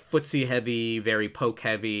 Very like footsie heavy, very poke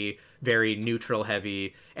heavy, very neutral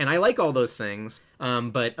heavy, and I like all those things.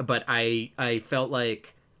 But I felt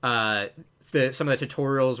like some of the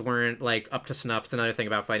tutorials weren't like up to snuff. It's another thing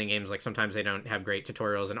about fighting games, like sometimes they don't have great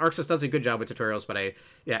tutorials, and ArcSys does a good job with tutorials, but I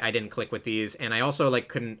didn't click with these. And I also like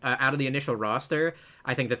couldn't out of the initial roster,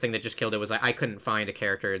 I think the thing that just killed it was I couldn't find a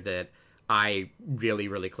character that I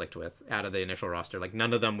really clicked with out of the initial roster. Like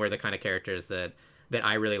none of them were the kind of characters that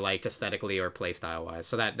I really liked aesthetically or play style wise,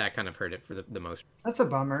 so that kind of hurt it for the most. That's a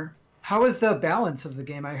bummer. How was the balance of the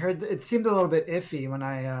game? I heard it seemed a little bit iffy when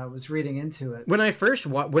I was reading into it. When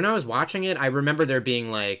I was watching it, I remember there being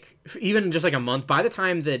like even just like a month by the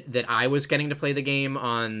time that I was getting to play the game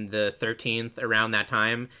on the 13th, around that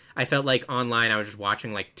time, I felt like online I was just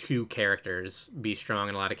watching like two characters be strong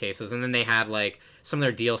in a lot of cases, and then they had like some of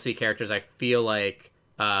their DLC characters I feel like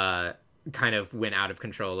kind of went out of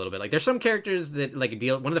control a little bit. Like there's some characters that like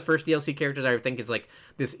one of the first DLC characters I think is like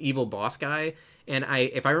this evil boss guy, and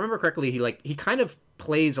if I remember correctly, he kind of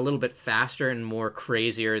plays a little bit faster and more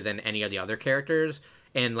crazier than any of the other characters,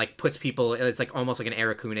 and like puts people, it's like almost like an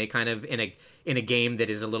Arakune kind of in a game that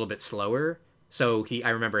is a little bit slower. So I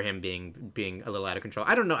remember him being a little out of control.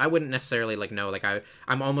 I don't know, I wouldn't necessarily like know, like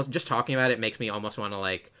I'm almost just talking about it makes me almost want to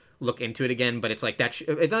like look into it again, but it's like that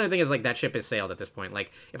another thing is like that ship has sailed at this point.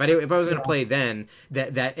 Like if I was going to play then,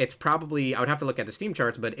 that it's probably, I would have to look at the Steam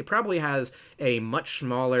charts, but it probably has a much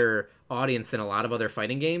smaller audience than a lot of other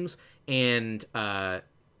fighting games, and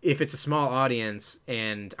if it's a small audience,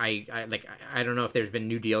 and I don't know if there's been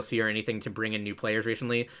new DLC or anything to bring in new players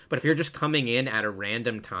recently, but if you're just coming in at a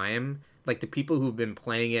random time, like the people who've been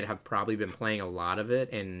playing it have probably been playing a lot of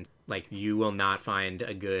it, and like you will not find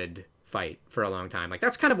a good fight for a long time. Like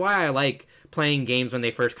that's kind of why I like playing games when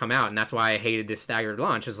they first come out, and that's why I hated this staggered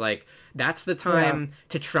launch, is like that's the time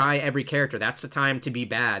to try every character, that's the time to be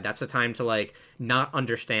bad, that's the time to like not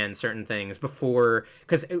understand certain things before,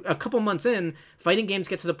 because a couple months in, fighting games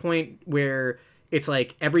get to the point where it's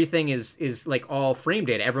like everything is like all frame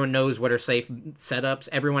data, everyone knows what are safe setups,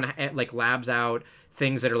 everyone like labs out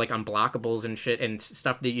things that are like unblockables and shit, and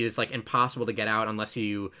stuff that is like impossible to get out unless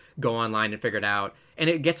you go online and figure it out. And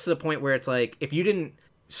it gets to the point where it's like if you didn't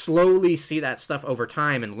slowly see that stuff over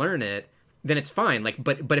time and learn it, then it's fine. Like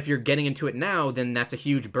but if you're getting into it now, then that's a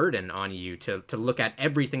huge burden on you to look at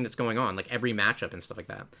everything that's going on, like every matchup and stuff like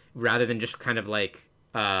that, rather than just kind of like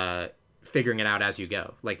figuring it out as you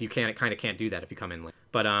go. Like you can't do that if you come in late.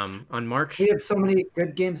 But on March, we have so many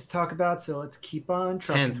good games to talk about, so let's keep on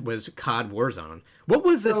trucking. 10th was COD Warzone. What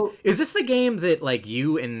was this? Is this the game that like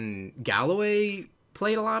you and Galloway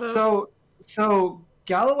played a lot of? So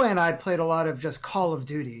Galloway and I played a lot of just Call of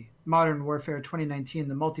Duty Modern Warfare 2019,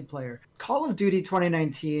 the multiplayer. Call of Duty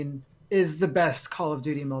 2019 is the best Call of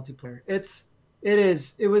Duty multiplayer.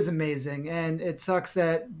 It was amazing, and it sucks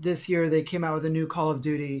that this year they came out with a new Call of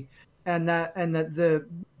Duty, and that the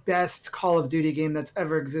best Call of Duty game that's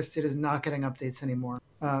ever existed is not getting updates anymore.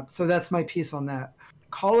 So that's my piece on that.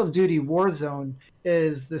 Call of Duty Warzone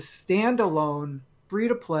is the standalone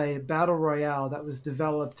free-to-play battle royale that was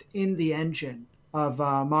developed in the engine of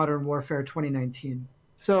Modern Warfare 2019.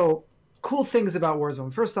 So cool things about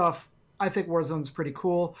Warzone. First off, I think Warzone's pretty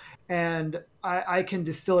cool, and I can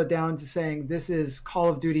distill it down to saying this is Call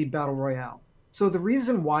of Duty Battle Royale. So the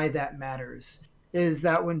reason why that matters is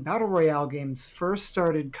that when Battle Royale games first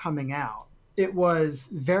started coming out, it was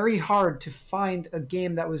very hard to find a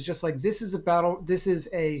game that was just like, this is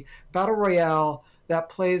a battle royale that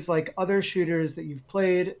plays like other shooters that you've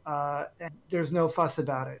played, and there's no fuss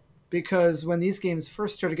about it. Because when these games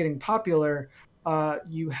first started getting popular,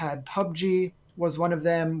 you had PUBG was one of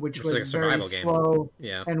them, which was like very slow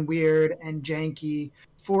and weird and janky.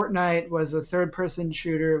 Fortnite was a third-person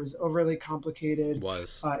shooter. It was overly complicated. It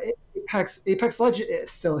was. Apex Legends, it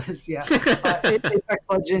still is, yeah. Apex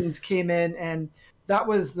Legends came in, and that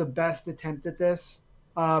was the best attempt at this,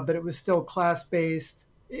 but it was still class-based.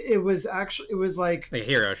 It was like a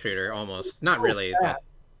hero shooter almost. Not really. Fast,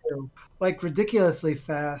 like ridiculously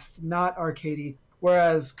fast, not arcadey.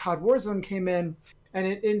 Whereas COD Warzone came in and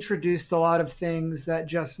it introduced a lot of things that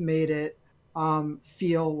just made it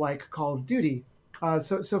feel like Call of Duty.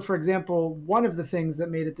 So for example, one of the things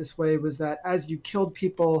that made it this way was that as you killed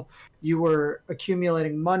people, you were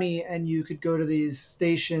accumulating money, and you could go to these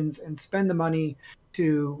stations and spend the money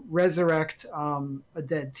to resurrect a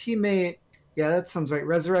dead teammate. Yeah, that sounds right.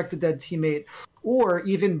 Resurrect a dead teammate, or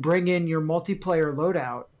even bring in your multiplayer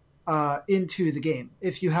loadout into the game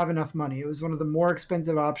if you have enough money. It was one of the more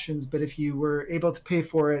expensive options, but if you were able to pay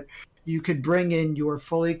for it, you could bring in your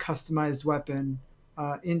fully customized weapon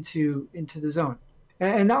into the zone.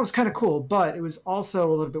 And that was kind of cool, but it was also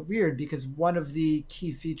a little bit weird because one of the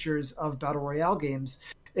key features of Battle Royale games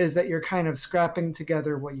is that you're kind of scrapping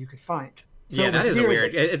together what you could find. So yeah, that is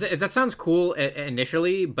weird. That sounds cool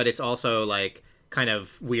initially, but it's also like kind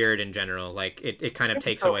of weird in general. Like it kind of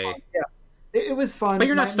takes away. Yeah. It was fun. But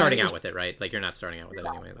you're not starting out with it, right? Like you're not starting out with it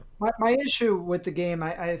anyway, though. My issue with the game,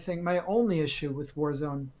 I think my only issue with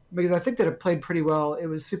Warzone, because I think that it played pretty well. It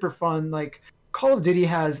was super fun. Like Call of Duty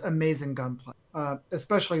has amazing gunplay,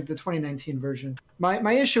 especially the 2019 version.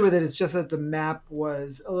 My issue with it is just that the map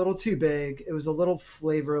was a little too big. It was a little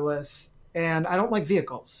flavorless, and I don't like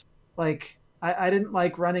vehicles. Like I didn't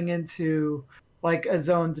like running into like a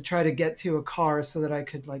zone to try to get to a car so that I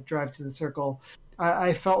could like drive to the circle.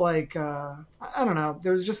 I felt like I don't know.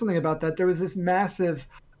 There was just something about that. There was this massive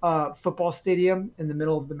football stadium in the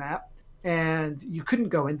middle of the map, and you couldn't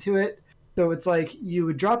go into it. So it's like you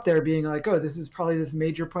would drop there being like, oh, this is probably this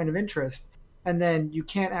major point of interest, and then you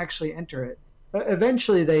can't actually enter it.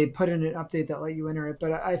 Eventually, they put in an update that let you enter it,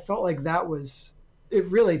 but I felt like it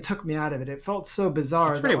really took me out of it. It felt so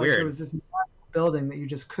bizarre. It's pretty weird. There was this building that you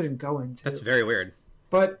just couldn't go into. That's very weird.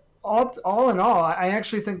 But all in all, I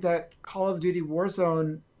actually think that Call of Duty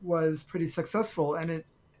Warzone was pretty successful, and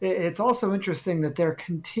it's also interesting that they're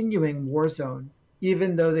continuing Warzone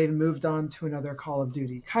even though they've moved on to another Call of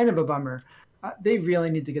Duty. Kind of a bummer. They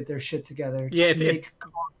really need to get their shit together. Yeah, make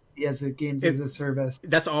Call of Duty as a games as a service.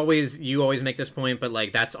 That's always, you always make this point, but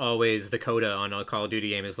like that's always the coda on a Call of Duty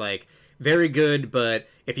game is like very good, but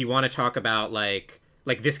if you want to talk about like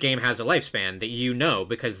this game has a lifespan that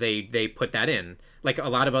because they put that in. Like a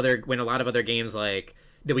lot of other games like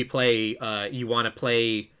that we play, you want to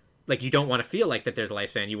play like you don't want to feel like that there's a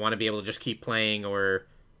lifespan. You want to be able to just keep playing or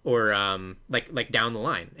like down the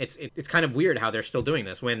line. It's kind of weird how they're still doing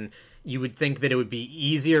this when you would think that it would be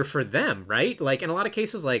easier for them, right? Like in a lot of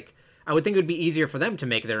cases, like I would think it would be easier for them to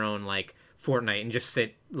make their own like Fortnite and just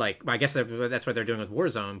sit like, I guess that's what they're doing with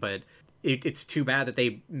Warzone, but it's too bad that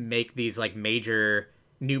they make these like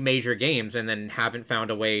new major games and then haven't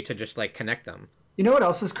found a way to just like connect them. You know what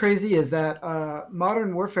else is crazy is that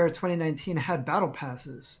Modern Warfare 2019 had battle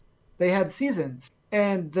passes. They had seasons,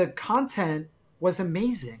 and the content was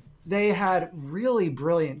amazing. They had really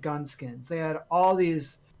brilliant gun skins. They had all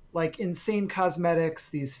these like insane cosmetics,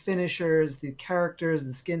 these finishers, the characters,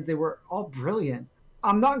 the skins. They were all brilliant.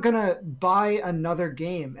 I'm not gonna buy another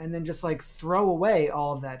game and then just like throw away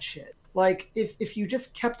all of that shit. Like if you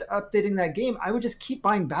just kept updating that game, I would just keep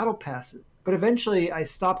buying battle passes. But eventually I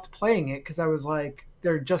stopped playing it because I was like,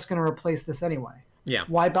 they're just gonna replace this anyway. Yeah.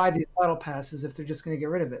 Why buy these battle passes if they're just gonna get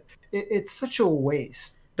rid of it? It's such a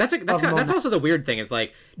waste. That's also the weird thing is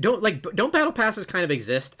like don't battle passes kind of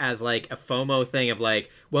exist as like a FOMO thing of like,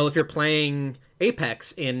 well, if you're playing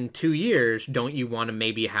Apex in 2 years, don't you want to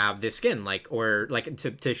maybe have this skin like or like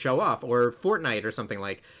to show off, or Fortnite or something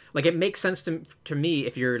like it makes sense to me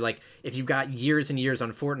if you've got years and years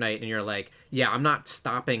on Fortnite and you're like, yeah, I'm not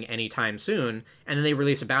stopping anytime soon, and then they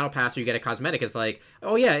release a battle pass or you get a cosmetic. It's like,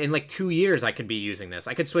 oh yeah, in like 2 years I could be using this.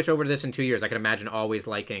 I could switch over to this in 2 years. I could imagine always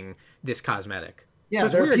liking this cosmetic. Yeah, so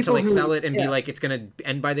it's weird to like sell it and be like it's going to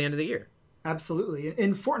end by the end of the year. Absolutely.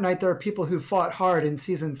 In Fortnite, there are people who fought hard in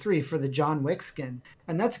Season 3 for the John Wick skin,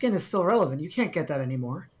 and that skin is still relevant. You can't get that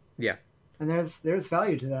anymore. Yeah. And there's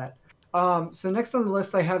value to that. So next on the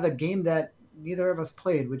list, I have a game that neither of us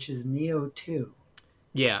played, which is Nioh 2.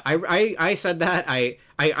 Yeah, I said that. I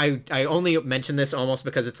only mentioned this almost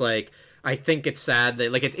because it's like, I think it's sad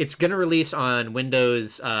that like it's going to release on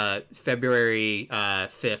Windows February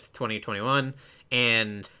 5th, 2021.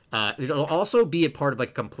 And it'll also be a part of like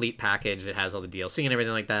a complete package that has all the DLC and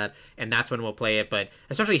everything like that, and that's when we'll play it. But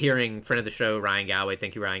especially hearing friend of the show Ryan Galway,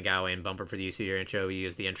 thank you Ryan Galway, and Bumper for the UC intro. We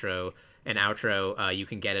use the intro and outro. You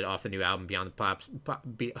can get it off the new album Beyond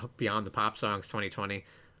the Pop Songs 2020.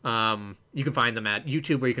 You can find them at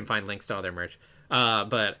YouTube, where you can find links to all their merch.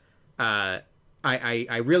 But I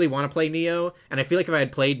really want to play Nioh, and I feel like if I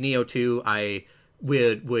had played Nioh 2, I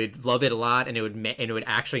would love it a lot, and it would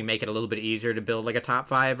actually make it a little bit easier to build like a top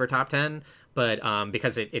 5 or top 10. but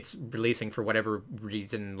because it's releasing for whatever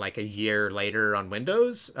reason like a year later on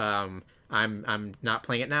Windows, I'm not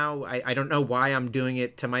playing it now. I don't know why I'm doing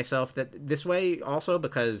it to myself this way also,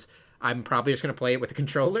 because I'm probably just going to play it with a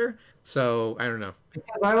controller. So I don't know.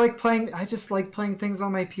 Because I just like playing things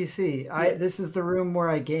on my PC. This is the room where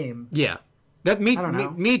I game. Yeah.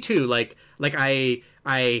 Me too. Like I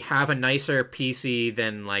have a nicer PC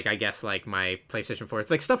than like I guess like my PlayStation 4.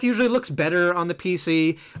 Like stuff usually looks better on the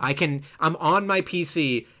PC. I'm on my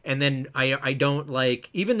PC and then I don't like,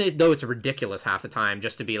 even though it's ridiculous half the time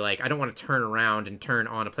just to be like I don't want to turn around and turn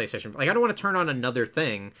on a PlayStation. Like I don't want to turn on another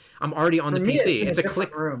thing. I'm already on the PC. It's a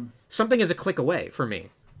click room. Something is a click away for me.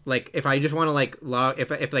 Like if I just want to like log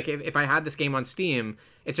if I had this game on Steam,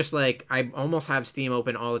 it's just like I almost have Steam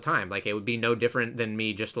open all the time. Like it would be no different than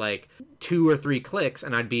me just like 2 or 3 clicks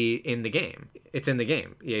and I'd be in the game. It's in the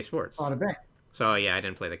game, EA Sports. So yeah, I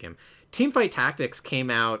didn't play that game. Teamfight Tactics came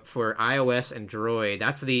out for iOS and Droid.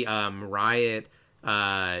 That's the Riot.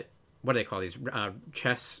 What do they call these?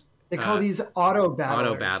 Chess. They call these auto battlers.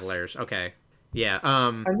 Auto battlers. Okay. Yeah.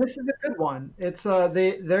 And this is a good one. It's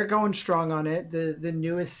they're going strong on it. The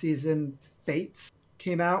newest season, Fates,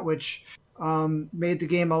 came out, which made the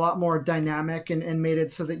game a lot more dynamic and made it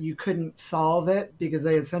so that you couldn't solve it, because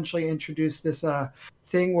they essentially introduced this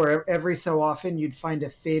thing where every so often you'd find a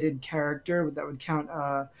fated character that would count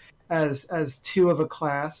as 2 of a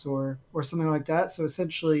class or something like that. So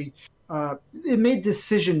essentially, it made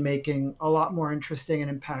decision making a lot more interesting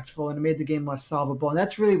and impactful, and it made the game less solvable. And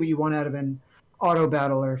that's really what you want out of an auto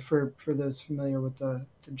battler for those familiar with the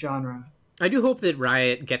genre. I do hope that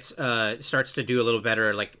Riot starts to do a little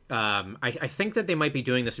better. Like, I think that they might be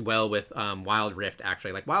doing this well with Wild Rift.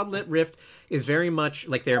 Actually, like Wild Rift is very much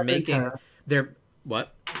like they're making their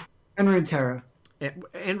what? And Runeterra.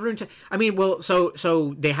 And Runeterra. I mean, well,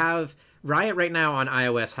 so they have Riot right now on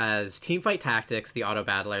iOS has Teamfight Tactics, the auto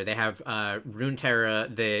battler. They have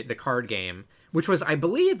Runeterra, the card game, which was, I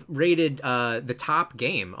believe, rated the top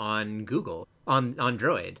game on Google on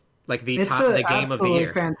Droid. Like the game of the year.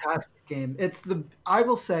 It's a fantastic game. I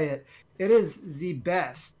will say it. It is the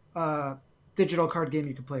best digital card game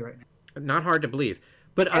you can play right now. Not hard to believe,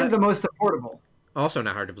 but and the most affordable. Also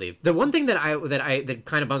not hard to believe. The one thing that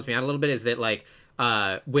kind of bums me out a little bit is that like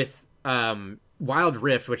with Wild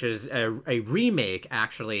Rift, which is a remake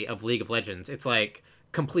actually of League of Legends, it's like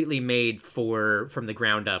completely made from the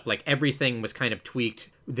ground up. Like everything was kind of tweaked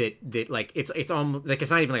that like it's almost like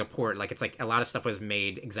it's not even like a port. Like it's like a lot of stuff was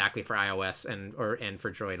made exactly for iOS and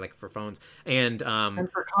for Droid, like for phones and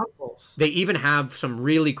for consoles. They even have some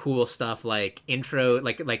really cool stuff like intro,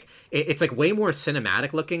 like it's like way more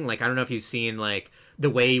cinematic looking. Like I don't know if you've seen like the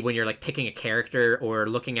way when you're like picking a character or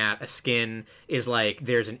looking at a skin is like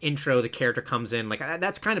there's an intro, the character comes in, like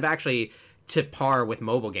that's kind of actually to par with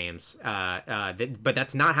mobile games, but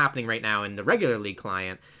that's not happening right now in the regular League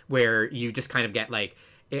client, where you just kind of get like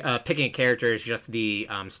picking a character is just the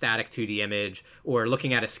static 2D image, or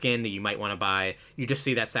looking at a skin that you might want to buy, you just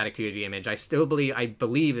see that static 2D image. I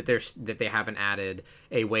believe that they haven't added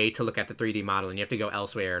a way to look at the 3D model, and you have to go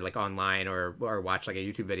elsewhere, like online or watch like a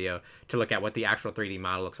YouTube video to look at what the actual 3D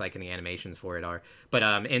model looks like and the animations for it are. But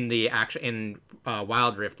in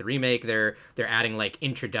Wild Rift, the remake, they're adding like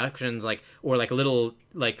introductions, like or like little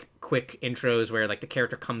like quick intros where like the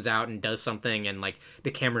character comes out and does something, and like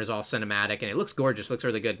the camera is all cinematic and it looks gorgeous, looks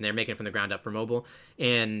really good, and they're making it from the ground up for mobile.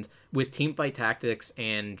 And with Teamfight Tactics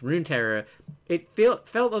and Runeterra, it felt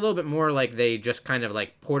a little bit more like they just kind of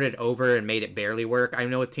like ported over and made it barely work. I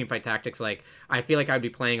know with Teamfight Tactics, like I feel like I'd be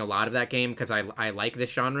playing a lot of that game because I like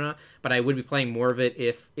this genre, but I would be playing more of it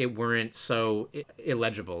if it weren't so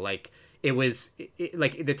illegible. Like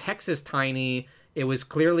like the text is tiny. It was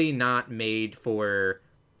clearly not made for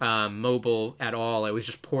mobile at all. It was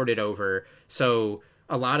just ported over. So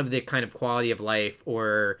a lot of the kind of quality of life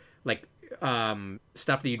or like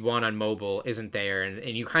stuff that you'd want on mobile isn't there.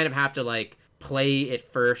 And you kind of have to like play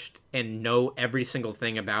it first and know every single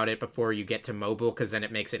thing about it before you get to mobile, because then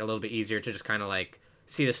it makes it a little bit easier to just kind of like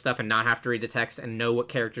see the stuff and not have to read the text and know what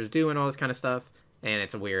characters do and all this kind of stuff. And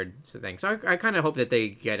it's a weird thing. So I kind of hope that they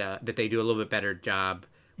do a little bit better job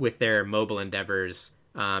with their mobile endeavors,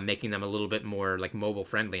 making them a little bit more like mobile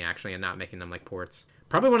friendly actually, and not making them like ports.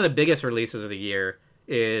 Probably one of the biggest releases of the year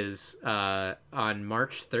is on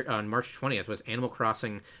March 20th was Animal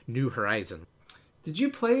Crossing New Horizons. Did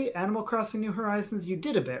you play Animal Crossing New Horizons? You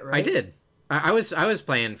did a bit, right? I did. I was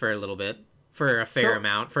playing for a little bit, for a fair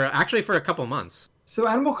amount, for a couple months. So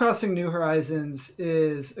Animal Crossing New Horizons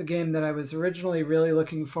is a game that I was originally really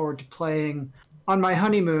looking forward to playing on my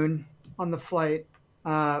honeymoon on the flight.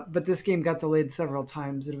 But this game got delayed several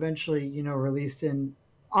times. It eventually, released in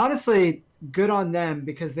honestly, good on them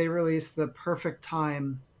because they released the perfect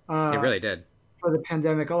time They really did. for the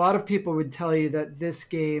pandemic. A lot of people would tell you that this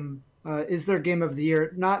game is their game of the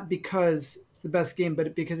year, not because it's the best game,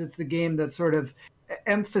 but because it's the game that sort of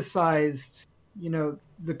emphasized,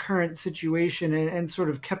 the current situation and sort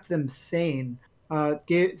of kept them sane.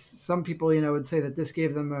 Some people, would say that this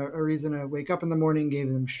gave them a reason to wake up in the morning,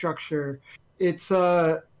 gave them structure. It's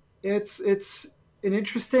an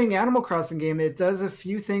interesting Animal Crossing game. It does a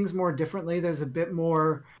few things more differently. There's a bit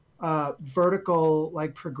more vertical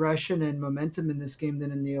like progression and momentum in this game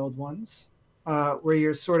than in the old ones, where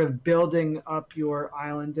you're sort of building up your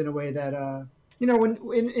island in a way that when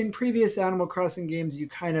in previous Animal Crossing games you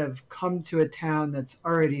kind of come to a town that's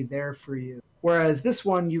already there for you. Whereas this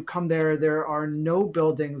one, you come there are no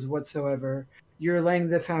buildings whatsoever. You're laying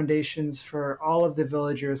the foundations for all of the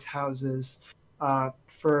villagers' houses,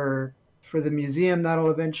 for the museum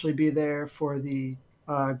that'll eventually be there, for the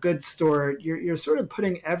goods store. You're sort of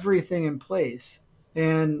putting everything in place.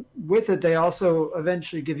 And with it, they also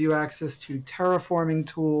eventually give you access to terraforming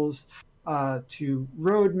tools, to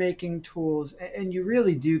road making tools, and you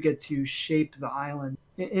really do get to shape the island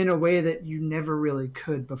in a way that you never really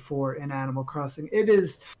could before in Animal Crossing. It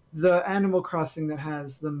is the Animal Crossing that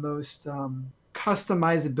has the most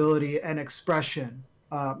customizability and expression,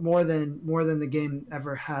 more than the game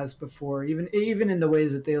ever has before. Even in the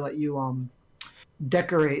ways that they let you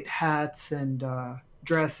decorate hats and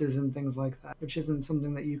dresses and things like that, which isn't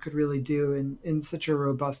something that you could really do in such a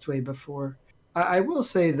robust way before. I will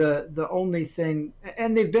say the only thing,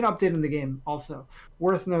 and they've been updating the game also.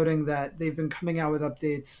 Worth noting that they've been coming out with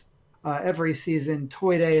updates every season.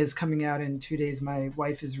 Toy Day is coming out in 2 days. My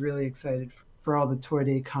wife is really excited for all the Toy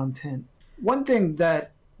Day content. One thing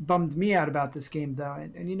that bummed me out about this game, though,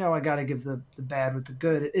 and I got to give the bad with the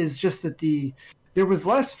good, is just that there was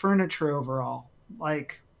less furniture overall.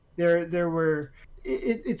 Like there were.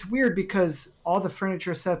 It's weird because all the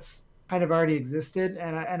furniture sets kind of already existed,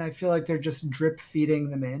 and I feel like they're just drip feeding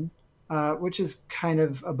them in, which is kind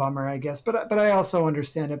of a bummer, I guess. But I also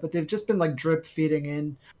understand it. But they've just been like drip feeding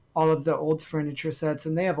in all of the old furniture sets,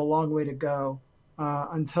 and they have a long way to go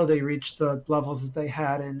until they reach the levels that they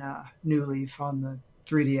had in New Leaf on the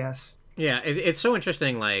 3DS. Yeah, it's so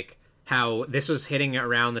interesting, like how this was hitting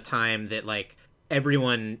around the time that like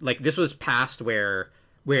everyone, like this was past where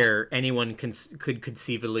anyone could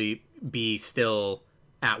conceivably be still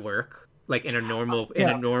at work, like in a normal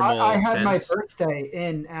I had sense. My birthday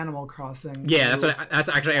in Animal Crossing. Yeah, that's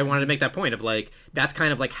actually, I wanted to make that point of like that's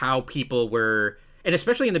kind of like how people were, and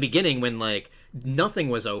especially in the beginning when like nothing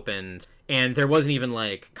was opened and there wasn't even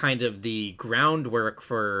like kind of the groundwork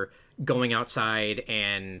for going outside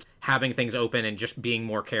and having things open and just being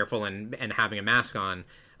more careful and having a mask on.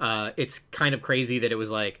 It's kind of crazy that it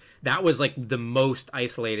was like that was like the most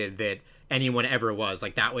isolated that anyone ever was.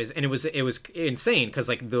 Like that was, and it was insane because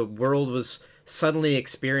like the world was suddenly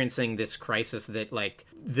experiencing this crisis that like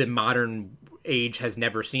the modern age has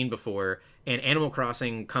never seen before. And Animal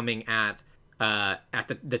Crossing coming at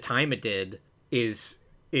the time it did is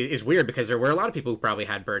weird because there were a lot of people who probably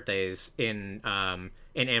had birthdays in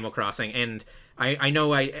Animal Crossing, and I know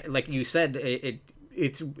like you said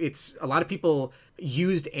it's a lot of people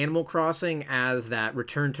used Animal Crossing as that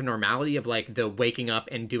return to normality of like the waking up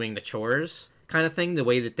and doing the chores kind of thing, the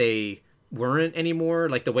way that they weren't anymore,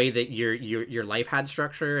 like the way that your life had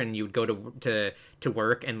structure and you'd go to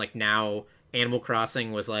work, and like now Animal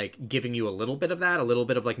Crossing was like giving you a little bit of that, a little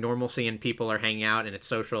bit of like normalcy, and people are hanging out and it's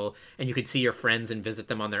social and you could see your friends and visit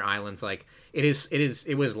them on their islands. Like it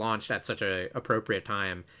was launched at such a appropriate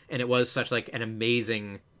time, and it was such like an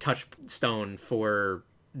amazing touchstone for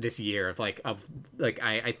this year of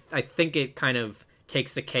I think it kind of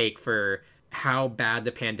takes the cake for how bad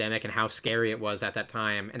the pandemic and how scary it was at that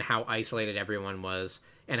time and how isolated everyone was,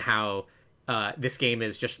 and how this game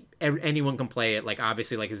is just anyone can play it, like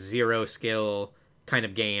obviously like a zero skill kind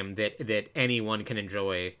of game that anyone can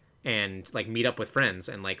enjoy and like meet up with friends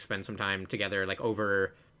and like spend some time together like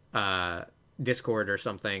over Discord or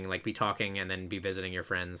something, like be talking and then be visiting your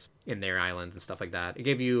friends in their islands and stuff like that. It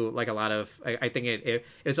gave you like a lot of I think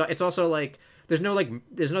it's also like there's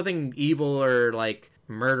nothing evil or like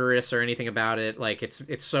murderous or anything about it. Like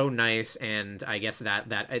it's so nice, and I guess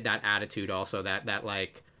that attitude also that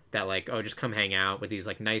like oh, just come hang out with these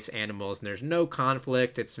like nice animals and there's no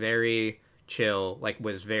conflict, it's very chill, like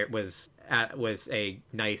was a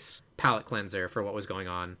nice palate cleanser for what was going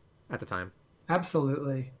on at the time.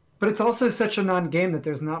 Absolutely. But it's also such a non-game that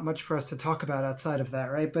there's not much for us to talk about outside of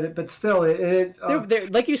that, right? But still, it is.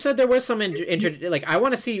 Like you said, there was some like I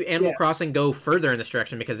want to see Animal Crossing go further in this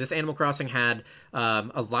direction, because this Animal Crossing had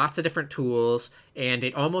lots of different tools, and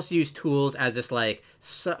it almost used tools as this like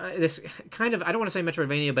this kind of, I don't want to say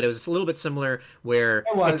Metroidvania, but it was a little bit similar where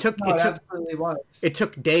it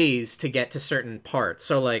took days to get to certain parts.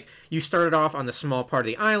 So like you started off on the small part of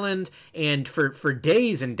the island, and for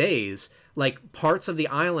days and days, like parts of the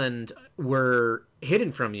island were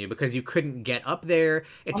hidden from you because you couldn't get up there.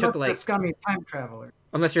 Took like a scummy time traveler.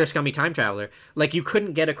 Unless you're a scummy time traveler, like you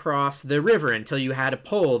couldn't get across the river until you had a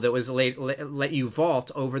pole that was let you vault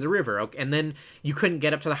over the river, and then you couldn't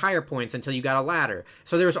get up to the higher points until you got a ladder.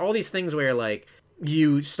 So there was all these things where like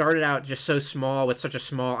you started out just so small with such a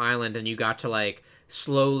small island, and you got to like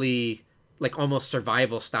slowly, like almost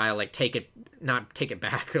survival style, like not take it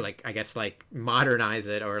back, or like I guess like modernize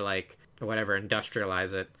it, or like whatever,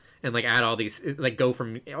 industrialize it, and like add all these, like go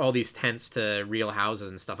from all these tents to real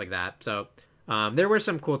houses and stuff like that. So there were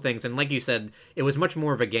some cool things, and like you said, it was much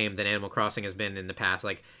more of a game than Animal Crossing has been in the past.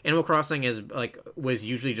 Like Animal Crossing was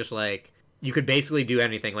usually just like you could basically do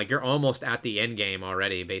anything. Like you're almost at the end game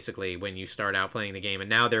already, basically, when you start out playing the game. And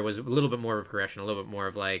now there was a little bit more of a progression, a little bit more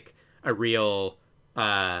of like a real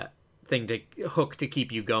thing to hook to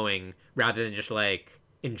keep you going, rather than just like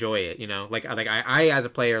enjoy it, you know. Like I as a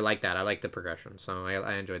player like that. I like the progression, so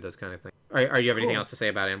I enjoyed those kind of things. Are you have anything else to say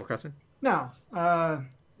about Animal Crossing? No,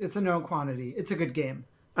 it's a known quantity. It's a good game.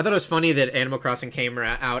 I thought it was funny that Animal Crossing came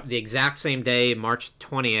out the exact same day, March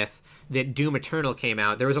 20th, that Doom Eternal came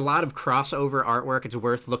out. There was a lot of crossover artwork. It's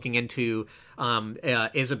worth looking into.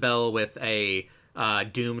 Isabelle with a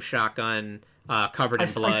Doom shotgun covered in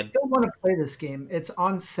blood. I still want to play this game. It's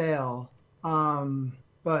on sale,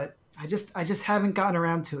 but I just haven't gotten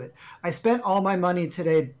around to it. I spent all my money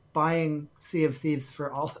today buying Sea of Thieves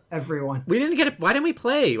for everyone. We didn't get it. Why didn't we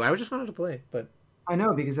play? I just wanted to play, but I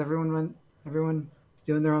know, because everyone's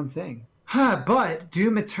doing their own thing. But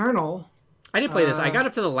Doom Eternal, I didn't play this. I got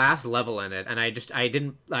up to the last level in it, and I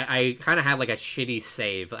kind of had like a shitty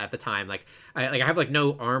save at the time. Like I have like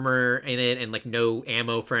no armor in it, and like no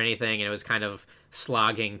ammo for anything, and it was kind of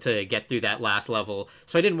slogging to get through that last level.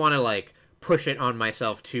 So I didn't want to like push it on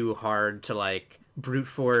myself too hard to like brute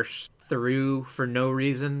force through for no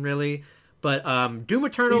reason really. But Doom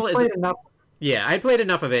Eternal is enough. Yeah, I played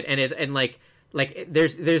enough of it, and like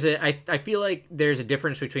there's I feel like there's a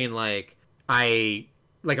difference between like a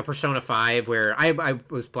Persona 5 where I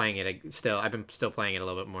was playing it still. I've been still playing it a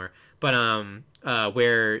little bit more. But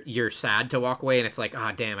where you're sad to walk away and it's like,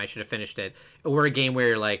 ah, damn, I should have finished it. Or a game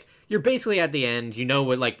where you're basically at the end, you know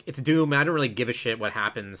what, like it's Doom. I don't really give a shit what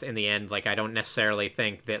happens in the end. Like I don't necessarily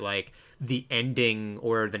think that like the ending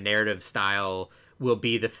or the narrative style will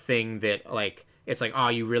be the thing that like it's like, oh,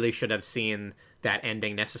 you really should have seen that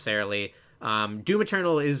ending necessarily. Doom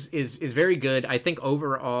Eternal is very good. I think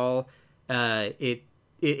overall it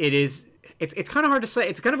is. It's kind of hard to say.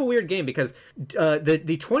 It's kind of a weird game because the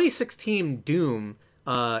 2016 Doom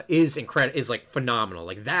is incredible. Is like phenomenal.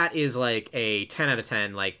 Like that is like a 10 out of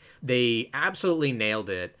 10. Like they absolutely nailed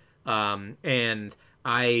it. And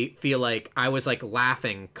I feel like I was like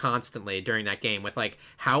laughing constantly during that game with like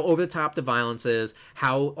how over the top the violence is,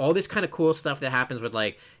 how all this kind of cool stuff that happens with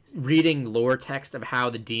like reading lore text of how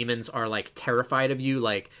the demons are like terrified of you.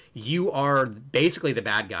 Like you are basically the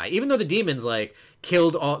bad guy, even though the demons like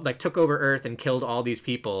killed all, like took over Earth and killed all these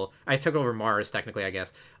people. I took over Mars technically, I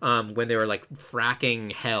guess, when they were like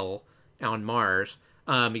fracking hell on Mars.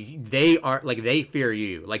 They are like, they fear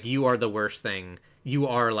you. Like you are the worst thing. You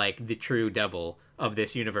are like the true devil of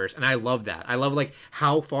this universe. And I love that. I love like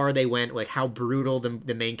how far they went, like how brutal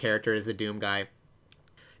the main character is, the Doom guy. It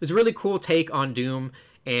was a really cool take on Doom,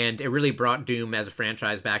 and it really brought Doom as a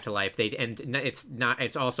franchise back to life.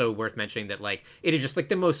 It's also worth mentioning that like it is just like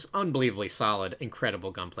the most unbelievably solid,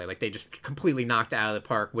 incredible gunplay. Like they just completely knocked it out of the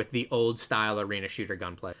park with the old style arena shooter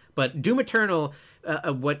gunplay. But Doom Eternal,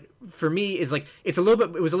 what for me is like it was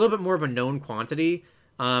a little bit more of a known quantity.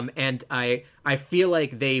 And I feel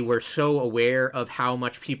like they were so aware of how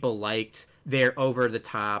much people liked their over the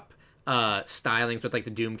top stylings with like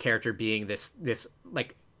the Doom character being this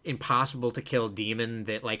like impossible to kill demon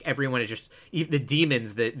that like everyone is just, the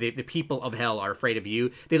demons, the people of hell are afraid of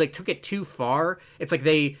you. They like took it too far. It's like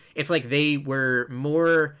they were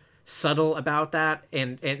more subtle about that,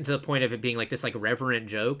 and to the point of it being like this like reverent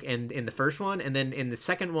joke, and in the first one, and then in the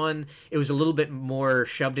second one it was a little bit more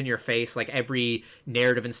shoved in your face, like every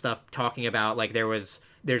narrative and stuff talking about like there was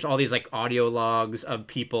there's all these like audio logs of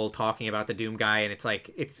people talking about the Doom guy, and it's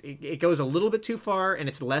like it goes a little bit too far, and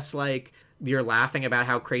it's less like you're laughing about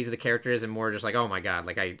how crazy the character is and more just like, oh my god,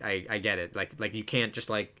 like I get it, like you can't just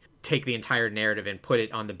like take the entire narrative and put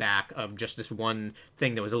it on the back of just this one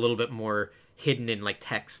thing that was a little bit more hidden in like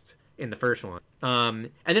text in the first one.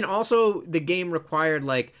 And then also the game required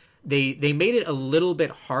like they made it a little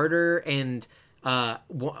bit harder, and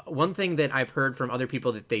one thing that I've heard from other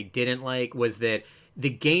people that they didn't like was that the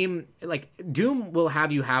game, like Doom will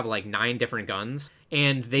have you have like 9 different guns,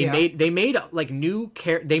 and they made like new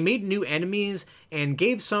new enemies and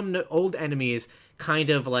gave some old enemies kind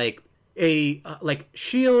of like like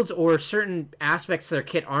shields or certain aspects to their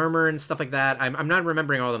kit armor and stuff like that. I'm not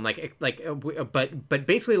remembering all of them, but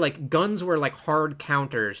basically like guns were like hard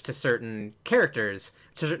counters to certain characters,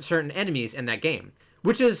 to certain enemies in that game,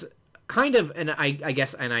 which is kind of an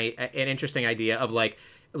interesting idea of like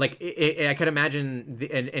I could imagine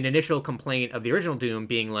an initial complaint of the original Doom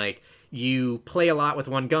being like, you play a lot with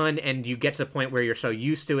one gun and you get to the point where you're so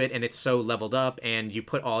used to it and it's so leveled up, and you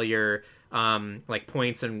put all your like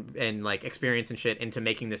points and like experience and shit into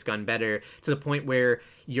making this gun better, to the point where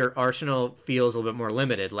your arsenal feels a little bit more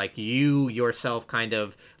limited. Like you yourself kind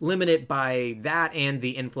of limited by that and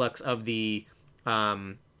the influx of the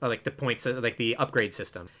like the points, like the upgrade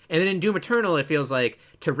system. And then in Doom Eternal, it feels like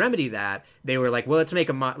to remedy that, they were like, well, let's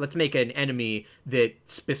make an enemy that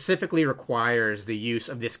specifically requires the use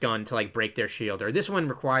of this gun to like break their shield, or this one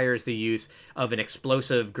requires the use of an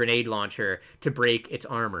explosive grenade launcher to break its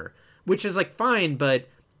armor, which is like fine, but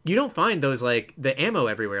you don't find those like the ammo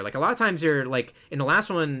everywhere. Like a lot of times you're like in the last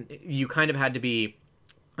one, you kind of had to be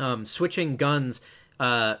switching guns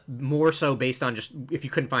more so based on just if you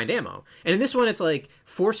couldn't find ammo. And in this one, it's like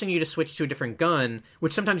forcing you to switch to a different gun,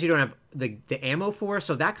 which sometimes you don't have the ammo for.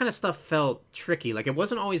 So that kind of stuff felt tricky. Like it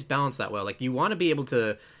wasn't always balanced that well. Like you want to be able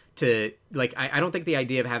to like, I don't think the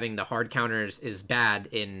idea of having the hard counters is bad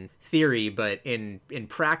in theory, but in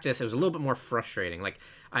practice, it was a little bit more frustrating. Like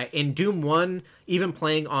in Doom 1, even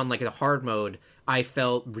playing on like the hard mode, I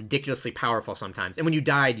felt ridiculously powerful sometimes. And when you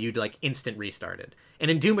died, you'd like instant restarted. And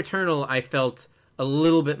in Doom Eternal, I felt a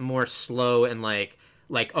little bit more slow and like,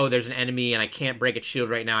 oh, there's an enemy and I can't break its shield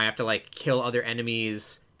right now. I have to like kill other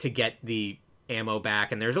enemies to get the ammo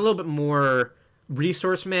back. And there's a little bit more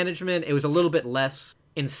resource management. It was a little bit less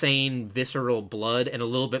insane, visceral blood, and a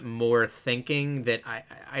little bit more thinking that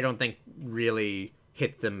I don't think really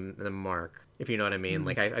hit the mark, if you know what I mean.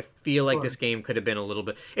 Like I feel like this game could have been a little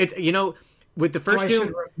bit. It's, you know, with the first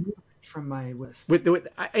Doom from my list.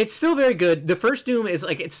 It's still very good. The first Doom is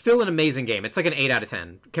like, it's still an amazing game. It's like an 8 out of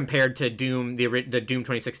 10 compared to Doom, the Doom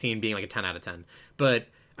 2016 being like a 10 out of 10. But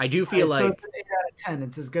I do feel like, so it's an 8 out of 10.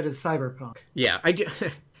 It's as good as Cyberpunk. Yeah,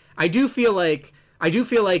 I do feel like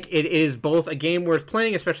it is both a game worth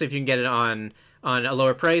playing, especially if you can get it on a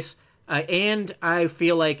lower price. And I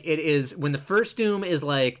feel like it is, when the first Doom is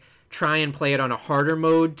like, try and play it on a harder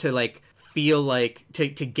mode to like feel like to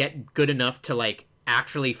get good enough to like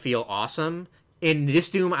actually feel awesome. In this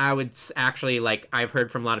Doom, I would actually, like, I've heard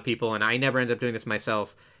from a lot of people, and I never end up doing this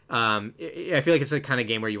myself, I feel like it's the kind of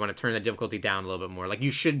game where you want to turn the difficulty down a little bit more. Like,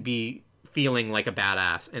 you should be feeling like a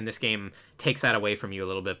badass, and this game takes that away from you a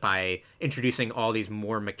little bit by introducing all these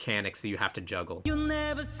more mechanics that you have to juggle. You'll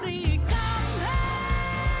never see it come.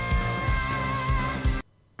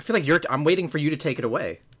 I feel like I'm waiting for you to take it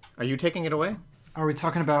away. Are you taking it away? Are we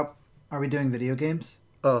doing video games?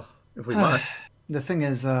 Oh, if we must. The thing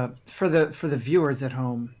is, for the viewers at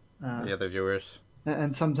home. The viewers.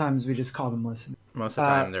 And sometimes we just call them listeners. Most of the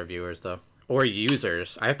time they're viewers, though. Or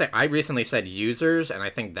users. I recently said users, and I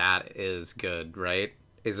think that is good, right?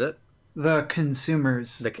 Is it? The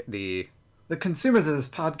consumers. The consumers of this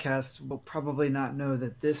podcast will probably not know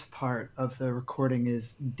that this part of the recording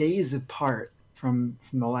is days apart from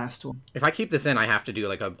the last one. If I keep this in, I have to do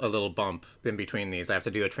like a little bump in between these. I have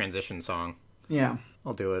to do a transition song. Yeah.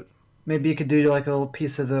 I'll do it. Maybe you could do like a little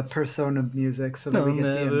piece of the Persona music so that we get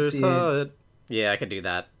the MC. Yeah, I could do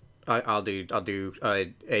that. I'll do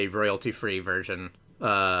a royalty-free version,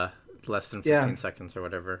 less than 15 seconds or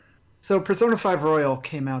whatever. So Persona 5 Royal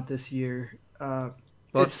came out this year.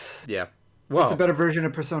 It's a better version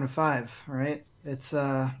of Persona 5, right? It's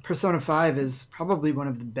Persona 5 is probably one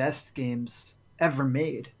of the best games ever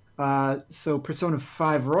made. So Persona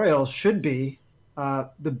 5 Royal should be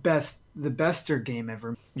the bester game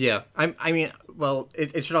ever. Yeah, I mean, well,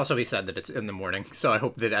 it should also be said that it's in the morning, so I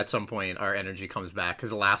hope that at some point our energy comes back, because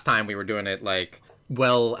the last time we were doing it like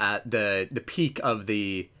well at the peak of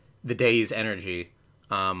the day's energy,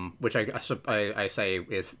 which I say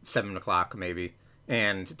is 7 o'clock maybe,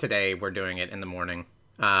 and today we're doing it in the morning.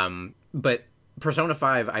 But Persona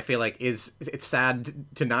 5, I feel like it's sad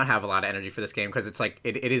to not have a lot of energy for this game because it's like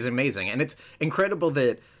it is amazing, and it's incredible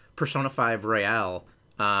that Persona 5 Royale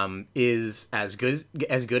is as good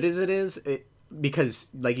as it is. Because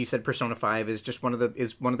like you said, Persona 5 is just one of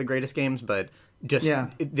the greatest games, but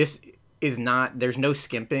this is not, there's no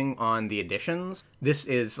skimping on the additions. This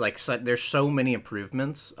is like there's so many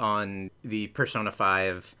improvements on the Persona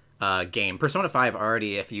 5 game. Persona 5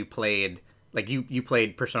 already, if you played, like you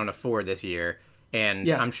played Persona 4 this year, and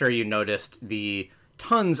yes. I'm sure you noticed the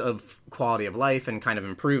tons of quality of life and kind of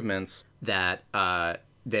improvements that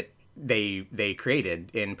they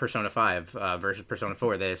created in Persona 5 versus Persona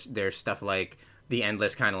 4. There's stuff like the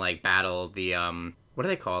endless kind of like battle, the what do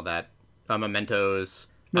they call that? Mementos.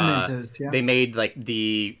 Yeah. They made like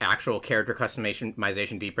the actual character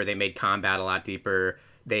customization deeper. They made combat a lot deeper.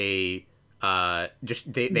 They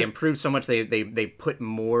improved so much. They put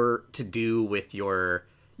more to do with your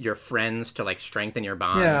friends to like strengthen your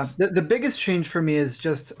bonds. Yeah, the biggest change for me is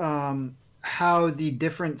just how the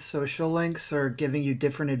different social links are giving you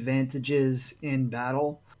different advantages in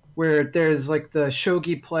battle. Where there's like the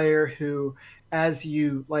shogi player who, as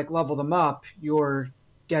you like level them up, you're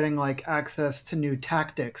getting like access to new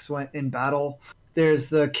tactics when in battle. There's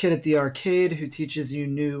the kid at the arcade who teaches you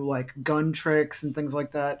new like gun tricks and things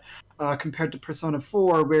like that, compared to Persona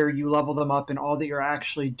 4 where you level them up and all that you're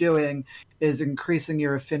actually doing is increasing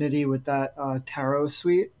your affinity with that tarot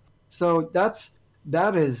suite. So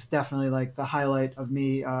that is definitely like the highlight of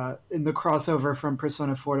me in the crossover from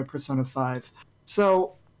Persona 4 to Persona 5.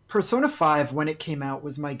 So Persona 5, when it came out,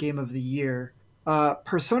 was my game of the year.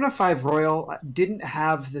 Persona 5 Royal didn't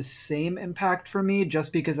have the same impact for me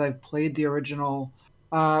just because I've played the original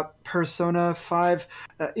Persona 5.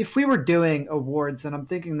 If we were doing awards, and I'm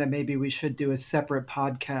thinking that maybe we should do a separate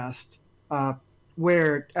podcast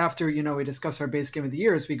where after, we discuss our base game of the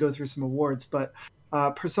years, we go through some awards. But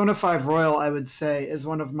Persona 5 Royal, I would say, is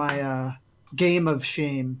one of my game of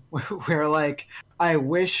shame where like I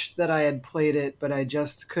wish that I had played it, but I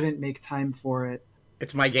just couldn't make time for it.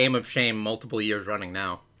 It's my game of shame multiple years running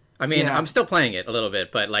now. I mean, I'm still playing it a little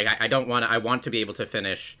bit, but like I want to be able to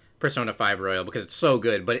finish Persona 5 Royal because it's so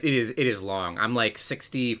good, but it is long. I'm like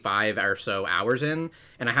 65 or so hours in,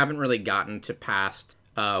 and I haven't really gotten to past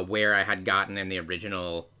where I had gotten in the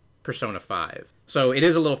original Persona 5. So it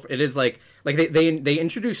is like they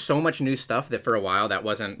introduced so much new stuff that for a while that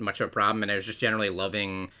wasn't much of a problem, and I was just generally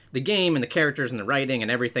loving the game and the characters and the writing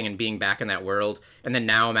and everything and being back in that world. And then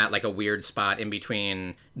now I'm at like a weird spot in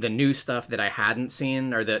between the new stuff that I hadn't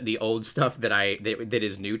seen or the old stuff that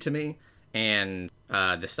is new to me and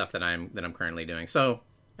the stuff that I'm currently doing. So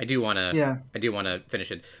I do want to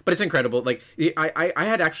finish it, but it's incredible. Like I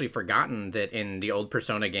had actually forgotten that in the old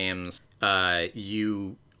Persona games,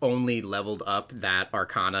 you only leveled up that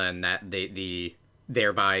Arcana and that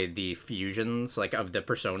thereby the fusions like of the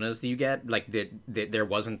personas that you get. Like there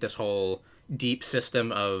wasn't this whole deep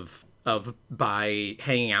system of by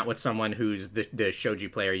hanging out with someone who's the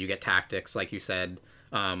shogi player, you get tactics, like you said.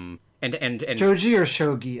 And Joji or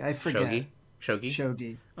shogi, I forget.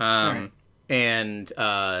 Shogi. Right. And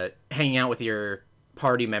hanging out with your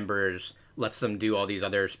party members lets them do all these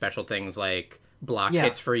other special things like block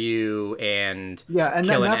hits for you and and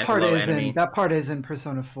then that part is in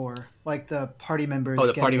Persona 4. Like the party members. Oh,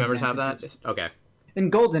 the party members have that? Okay. In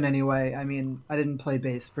Golden anyway. I mean, I didn't play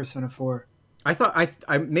base Persona 4. I thought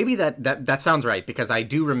I maybe that sounds right because I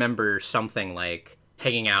do remember something like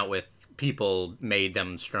hanging out with people made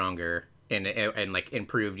them stronger and like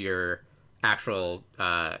improved your actual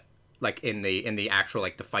like in the actual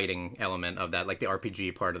like the fighting element of that, like the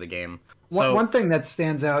RPG part of the game. So, one thing that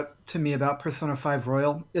stands out to me about Persona 5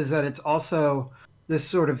 Royal is that it's also this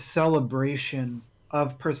sort of celebration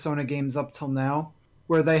of Persona games up till now,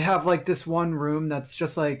 where they have like this one room that's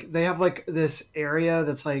just like, they have like this area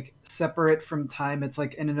that's like separate from time. It's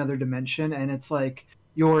like in another dimension, and it's like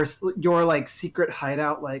your like secret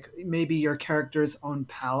hideout, like maybe your character's own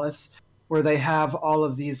palace, where they have all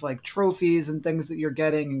of these like trophies and things that you're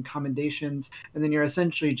getting and commendations, and then you're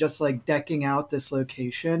essentially just like decking out this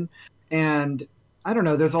location. And I don't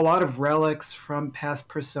know, there's a lot of relics from past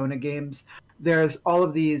Persona games. There's all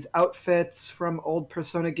of these outfits from old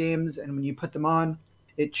Persona games, and when you put them on,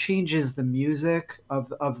 it changes the music of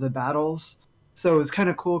the battles. So it was kind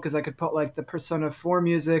of cool because I could put like the Persona 4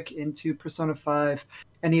 music into Persona 5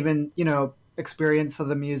 and even, experience of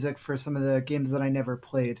the music for some of the games that I never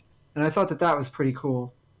played. And I thought that was pretty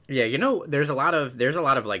cool. Yeah, there's a lot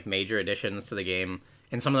of like major additions to the game,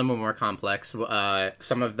 and some of them are more complex.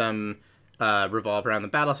 Some of them revolve around the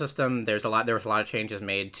battle system. There was a lot of changes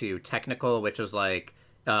made to technical, which was like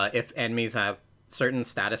if enemies have certain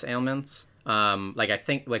status ailments, Like I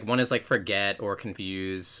think like one is like forget or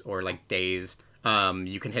confuse or like dazed.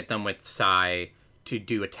 You can hit them with Psy to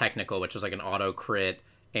do a technical, which is like an auto crit,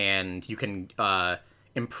 and you can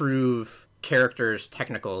improve characters'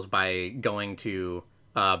 technicals by going to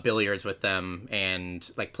billiards with them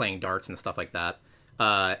and like playing darts and stuff like that.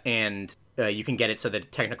 And you can get it so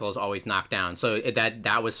that technical is always knocked down. So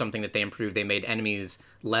that was something that they improved. They made enemies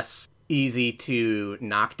less easy to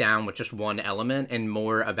knock down with just one element, and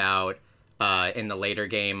more about in the later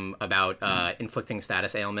game about inflicting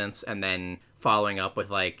status ailments and then following up with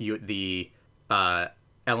like the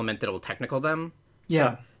element that will technical them.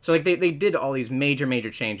 Yeah. So like they did all these major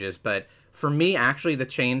changes, but for me, actually, the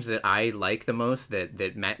change that I like the most,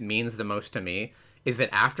 that means the most to me, is that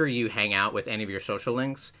after you hang out with any of your social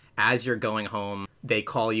links, as you're going home, they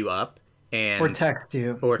call you up and or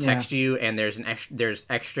text you, and there's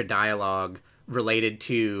extra dialogue related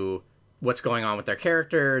to what's going on with their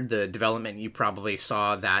character, the development you probably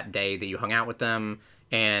saw that day that you hung out with them,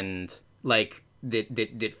 and like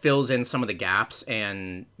that fills in some of the gaps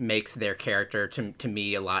and makes their character to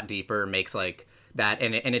me a lot deeper, makes like that,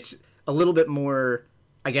 and it's a little bit more,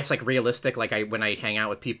 I guess, like realistic. Like when I hang out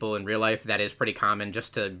with people in real life, that is pretty common,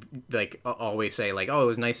 just to like always say like, oh, it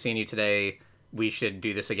was nice seeing you today, we should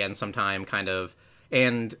do this again sometime, kind of.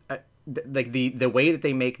 And like the way that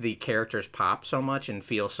they make the characters pop so much and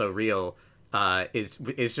feel so real is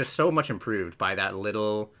just so much improved by that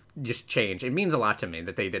little just change. It means a lot to me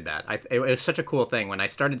that they did that. It was such a cool thing when I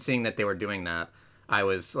started seeing that they were doing that. I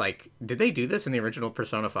was like, did they do this in the original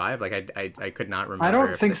Persona 5? Like I could not remember. I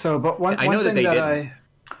don't think so, but one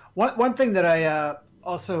thing that I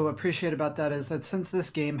also appreciate about that is that since this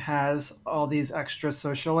game has all these extra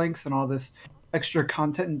social links and all this extra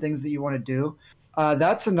content and things that you want to do,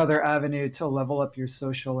 that's another avenue to level up your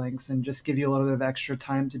social links and just give you a little bit of extra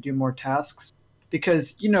time to do more tasks.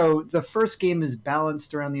 Because, you know, the first game is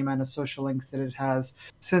balanced around the amount of social links that it has.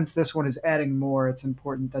 Since this one is adding more, it's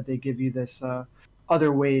important that they give you this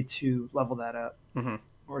other way to level that up,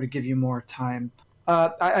 or to give you more time.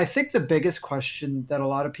 I think the biggest question that a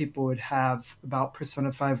lot of people would have about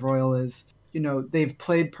Persona 5 Royal is, you know, they've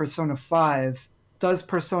played Persona 5. Does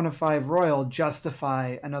Persona 5 Royal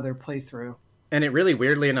justify another playthrough? And it really,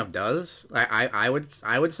 weirdly enough, does. I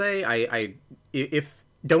would say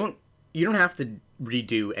you don't have to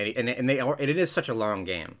redo any, and it is such a long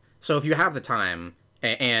game. So if you have the time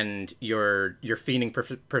and you're feeding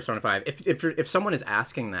Persona 5, if someone is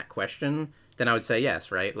asking that question, then I would say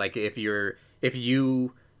yes, right? Like if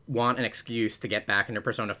you want an excuse to get back into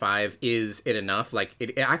Persona 5, is it enough? Like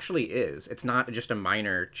it actually is. It's not just a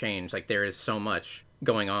minor change. Like there is so much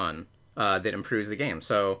going on that improves the game.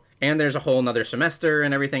 So, and there's a whole nother semester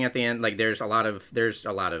and everything at the end. Like there's a lot of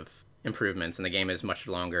improvements, and the game is much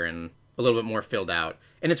longer and a little bit more filled out.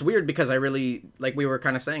 And it's weird because I really, like we were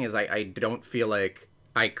kind of saying, is I don't feel like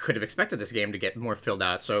I could have expected this game to get more filled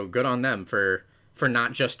out. So good on them for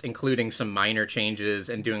not just including some minor changes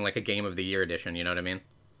and doing like a Game of the Year edition, you know what I mean?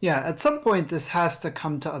 Yeah, at some point this has to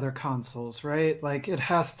come to other consoles, right? Like it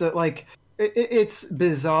has to, like it's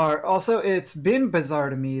bizarre. Also, it's been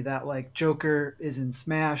bizarre to me that like Joker is in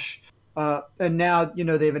Smash. And now, you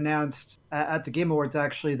know, they've announced at the Game Awards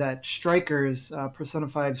actually that Strikers, Persona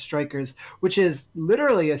 5 Strikers, which is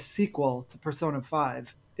literally a sequel to Persona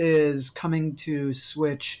 5, is coming to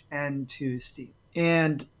Switch and to Steam.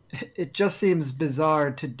 And it just seems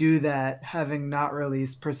bizarre to do that having not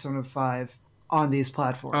released Persona 5 on these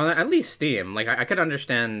platforms. At least Steam. Like I could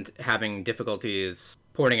understand having difficulties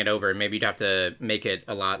porting it over. Maybe you'd have to make it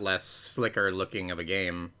a lot less slicker looking of a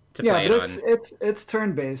game. Yeah, but it's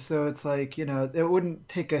turn-based, so it's like, you know, it wouldn't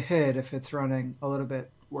take a hit if it's running a little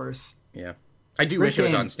bit worse. Yeah. I do wish it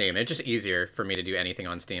was on Steam. It's just easier for me to do anything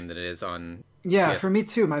on Steam than it is on... Yeah, for me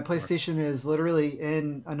too. My PlayStation is literally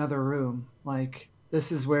in another room. Like,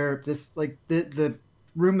 this is where the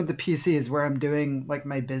room of the PC is where I'm doing, like,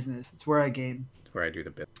 my business. It's where I game. Where I do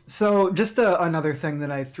the bit. So just another thing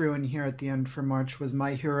that I threw in here at the end for March was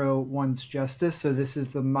My Hero One's Justice. So this is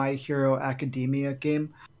the My Hero Academia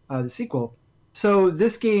game. The sequel. So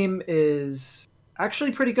this game is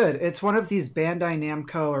actually pretty good. It's one of these Bandai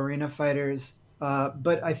Namco arena fighters,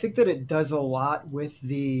 but I think that it does a lot with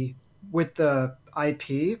the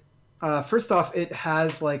IP. First off, it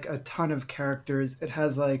has like a ton of characters. It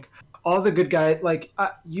has like all the good guys. Like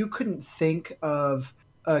you couldn't think of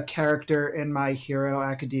a character in My Hero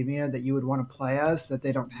Academia that you would want to play as that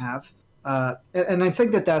they don't have. And I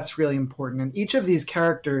think that that's really important. And each of these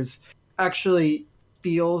characters actually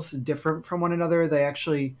feels different from one another. They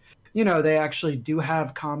actually do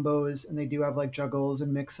have combos, and they do have like juggles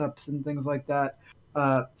and mix-ups and things like that.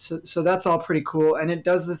 So that's all pretty cool, and it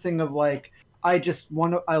does the thing of like I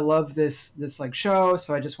love this like show,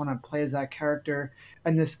 so I just want to play as that character,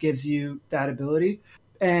 and this gives you that ability.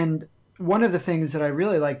 And one of the things that I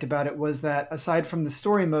really liked about it was that aside from the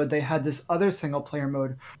story mode, they had this other single player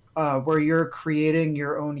mode where you're creating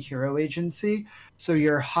your own hero agency. So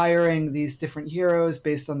you're hiring these different heroes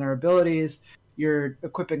based on their abilities. You're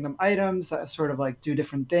equipping them items that sort of like do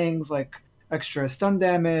different things, like extra stun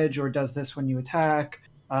damage or does this when you attack.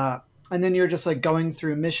 And then you're just like going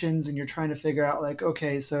through missions and you're trying to figure out like,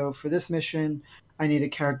 okay, so for this mission, I need a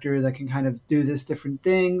character that can kind of do this different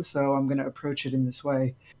thing. So I'm going to approach it in this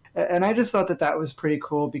way. And I just thought that that was pretty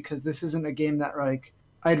cool because this isn't a game that like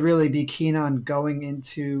I'd really be keen on going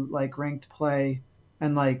into like ranked play.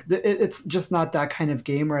 And like, it's just not that kind of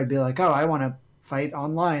game where I'd be like, oh, I want to fight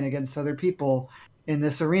online against other people in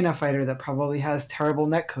this arena fighter that probably has terrible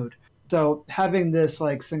netcode. So having this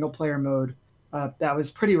like single player mode that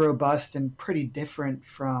was pretty robust and pretty different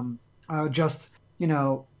from just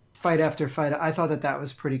fight after fight. I thought that that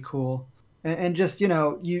was pretty cool, and just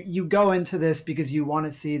you go into this because you want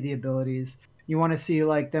to see the abilities, you want to see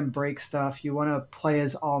like them break stuff, you want to play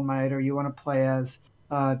as All Might or you want to play as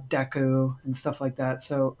Deku and stuff like that.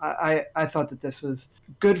 So I thought that this was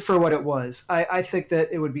good for what it was. I think that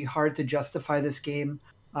it would be hard to justify this game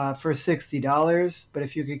for $60, but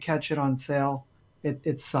if you could catch it on sale,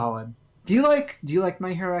 it's solid. Do you like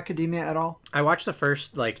My Hero Academia at all? I watched the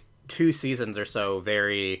first like 2 seasons or so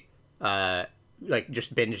very like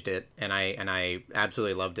just binged it and I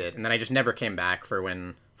absolutely loved it. And then I just never came back for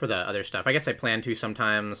the other stuff. I guess I plan to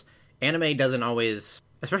sometimes. Anime doesn't always,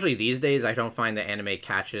 especially these days, I don't find that anime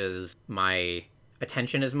catches my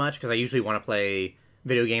attention as much because I usually want to play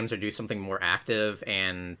video games or do something more active,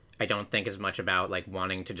 and I don't think as much about like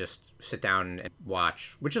wanting to just sit down and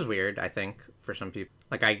watch, which is weird, I think, for some people.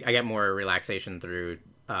 Like I get more relaxation through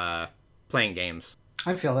playing games.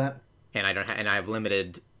 I feel that. And I have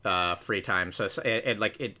limited free time, so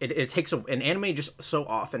it takes an anime just so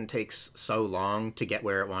often takes so long to get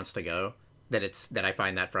where it wants to go that I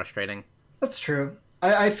find that frustrating. That's true.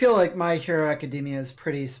 I feel like My Hero Academia is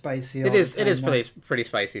pretty spicy. It is pretty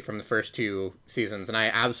spicy from the first 2 seasons, and I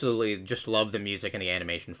absolutely just love the music and the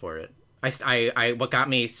animation for it. I what got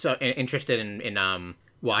me so interested in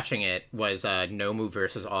watching it was Nomu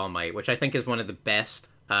versus All Might, which I think is one of the best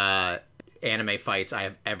anime fights I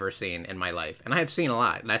have ever seen in my life, and I have seen a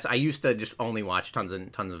lot. I used to just only watch tons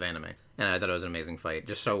and tons of anime, and I thought it was an amazing fight,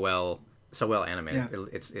 just so well animated. Yeah.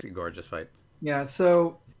 It's a gorgeous fight. Yeah.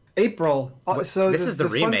 So April. So this is the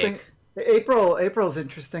remake. April's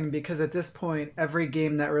interesting because at this point, every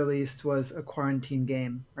game that released was a quarantine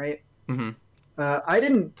game, right? Mm-hmm. I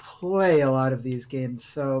didn't play a lot of these games,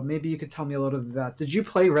 so maybe you could tell me a little bit about. Did you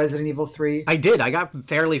play Resident Evil 3? I did. I got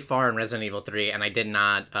fairly far in Resident Evil 3, and I did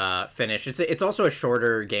not finish. It's also a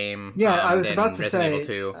shorter game. Yeah, I was about to Resident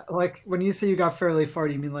say. Evil 2. Like when you say you got fairly far,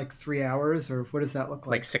 do you mean like 3 hours, or what does that look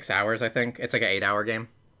like? Like 6 hours, I think. It's like an 8-hour game.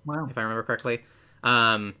 Wow. If I remember correctly.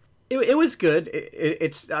 It was good.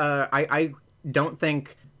 I don't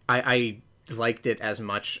think I liked it as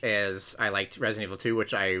much as I liked Resident Evil 2,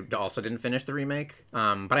 which I also didn't finish the remake.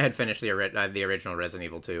 But I had finished the original Resident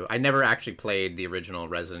Evil 2. I never actually played the original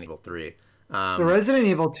Resident Evil 3. The Resident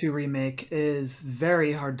Evil 2 remake is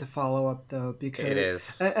very hard to follow up, though, because it is,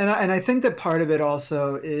 and I think that part of it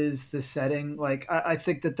also is the setting. Like, I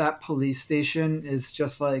think that police station is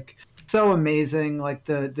just like so amazing. Like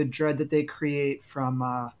the dread that they create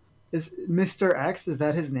from is Mr. X, is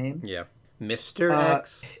that his name? Yeah, Mr.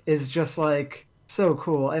 X is just like so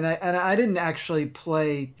cool. And I didn't actually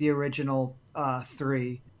play the original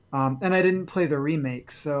 3. And I didn't play the remake.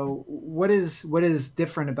 So what is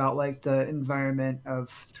different about like the environment of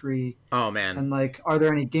 3? Oh man! And like, are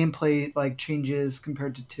there any gameplay like changes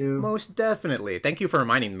compared to 2? Most definitely. Thank you for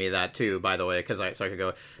reminding me that too. By the way, because so I could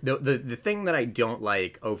go. The thing that I don't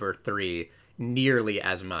like over 3 nearly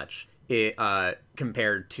as much,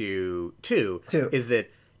 compared to 2, is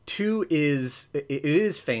that 2 is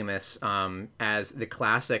famous as the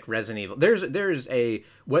classic Resident Evil. There's a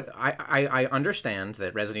what I understand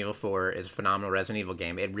that Resident Evil 4 is a phenomenal Resident Evil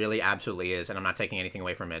game. It really absolutely is, and I'm not taking anything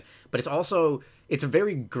away from it. But it's a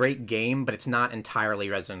very great game, but it's not entirely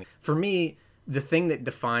Resident Evil. For me, the thing that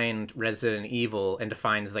defined Resident Evil and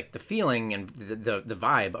defines like the feeling and the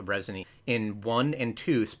vibe of Resident Evil in 1 and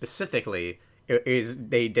 2 specifically is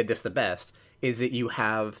they did this the best, is that you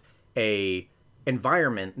have a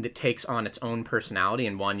environment that takes on its own personality.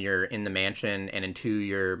 In one, you're in the mansion, and in two,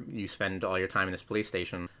 you spend all your time in this police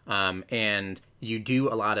station. And you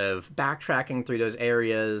do a lot of backtracking through those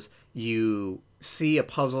areas. You see a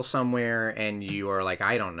puzzle somewhere, and you are like,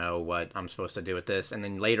 I don't know what I'm supposed to do with this. And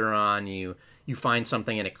then later on, you find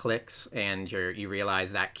something and it clicks, and you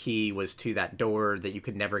realize that key was to that door that you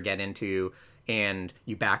could never get into, and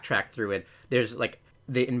you backtrack through it. There's like,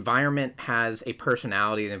 the environment has a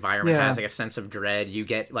personality. The environment has like a sense of dread. You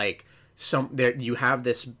get like you have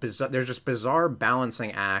this there's this bizarre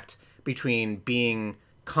balancing act between being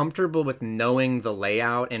comfortable with knowing the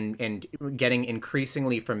layout and getting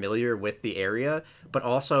increasingly familiar with the area, but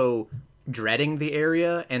also dreading the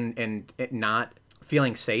area and not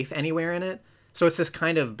feeling safe anywhere in it. So it's this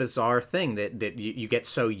kind of bizarre thing that you get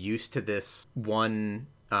so used to this one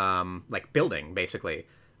like building, basically,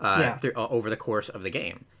 over the course of the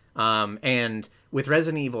game. And with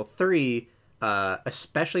Resident Evil 3,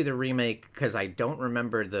 especially the remake, because I don't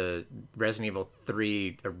remember the Resident Evil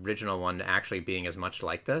 3 original one actually being as much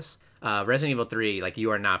like this. Resident Evil 3, like,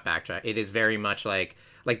 you are not backtrack. It is very much like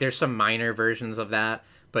there's some minor versions of that,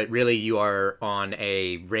 but really you are on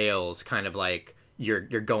a rails, kind of like you're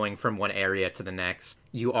going from one area to the next.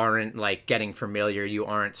 You aren't like getting familiar. You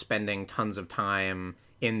aren't spending tons of time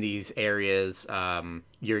in these areas.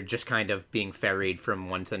 You're just kind of being ferried from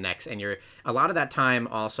one to the next, and you're a lot of that time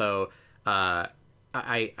also. I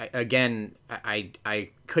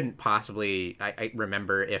couldn't possibly I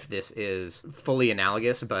remember if this is fully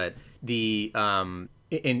analogous, but the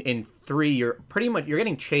in 3 you're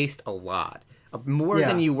getting chased a lot more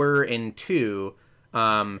than you were in 2,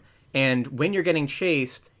 and when you're getting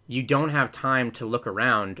chased, you don't have time to look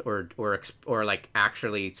around or like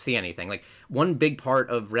actually see anything. Like, one big part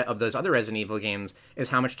of those other Resident Evil games is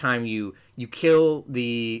how much time you kill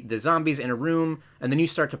the zombies in a room, and then you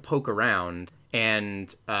start to poke around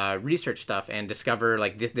and research stuff and discover,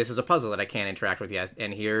 like, this is a puzzle that I can't interact with yet,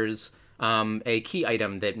 and here's a key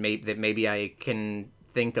item that maybe I can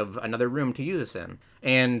think of another room to use this in.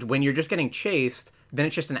 And when you're just getting chased, then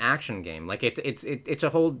it's just an action game. Like, it's a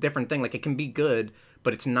whole different thing. Like, it can be good,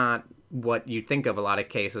 but it's not what you think of a lot of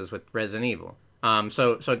cases with Resident Evil.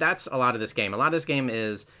 So that's a lot of this game. A lot of this game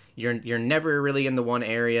is you're never really in the one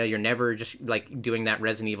area. You're never just like doing that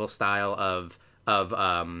Resident Evil style of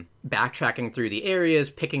backtracking through the areas,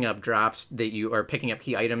 picking up drops picking up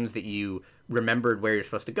key items that you remembered where you're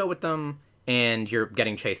supposed to go with them, and you're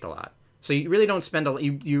getting chased a lot. So you really don't spend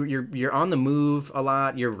you're on the move a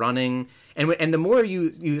lot. You're running, and the more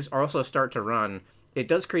you also start to run, it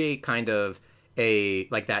does create kind of a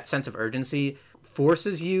like that sense of urgency,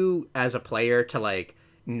 forces you as a player to like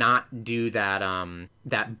not do that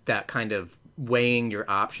that kind of weighing your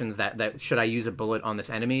options, that should I use a bullet on this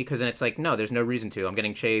enemy, because then it's like, no, there's no reason to. I'm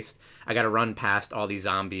getting chased. I got to run past all these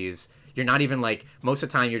zombies. You're not even like, most of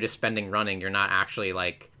the time you're just spending running. You're not actually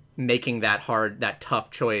like making that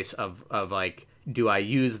tough choice of like, do I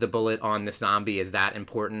use the bullet on this zombie? Is that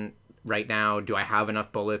important right now? Do I have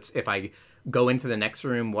enough bullets? If I go into the next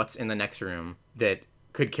room, what's in the next room that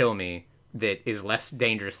could kill me, that is less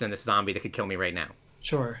dangerous than this zombie that could kill me right now?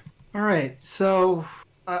 Sure. All right. So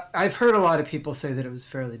I've heard a lot of people say that it was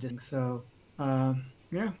fairly distant. So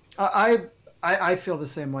yeah, I feel the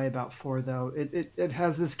same way about 4, though. It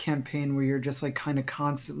has this campaign where you're just like kind of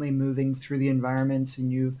constantly moving through the environments,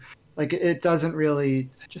 and you like, it doesn't really,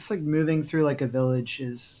 just like moving through like a village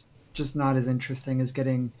is just not as interesting as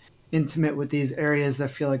getting intimate with these areas that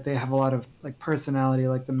feel like they have a lot of like personality,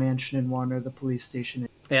 like the mansion in 1 or the police station.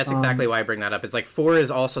 Yeah, that's exactly why I bring that up. It's like 4 is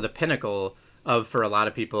also the pinnacle of, for a lot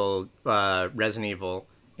of people, Resident Evil,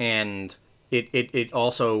 and it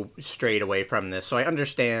also strayed away from this. So I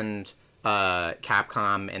understand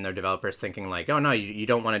Capcom and their developers thinking like, oh no, you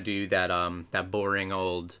don't want to do that boring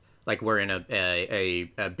old, like, we're in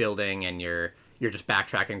a building and you're just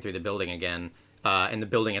backtracking through the building again. And the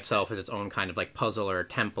building itself is its own kind of like puzzle or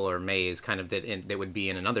temple or maze, kind of that would be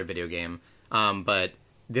in another video game. But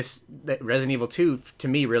that Resident Evil 2 to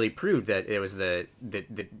me really proved that it was that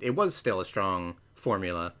it was still a strong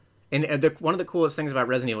formula. And one of the coolest things about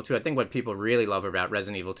Resident Evil 2, I think what people really love about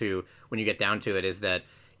Resident Evil 2 when you get down to it, is that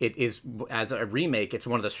it is, as a remake, it's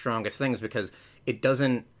one of the strongest things because it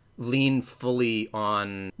doesn't lean fully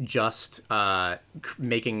on just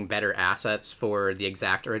making better assets for the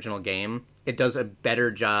exact original game. It does a better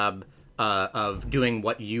job of doing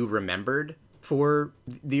what you remembered from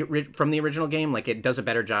the original game. Like, it does a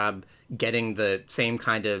better job getting the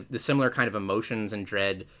similar kind of emotions and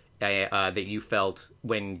dread that you felt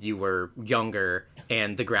when you were younger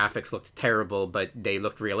and the graphics looked terrible, but they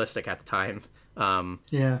looked realistic at the time.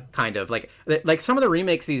 Yeah. Kind of like some of the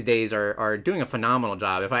remakes these days are doing a phenomenal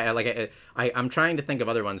job. If I'm trying to think of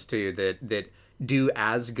other ones too that do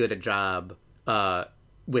as good a job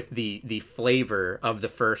with the flavor of the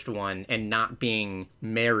first one and not being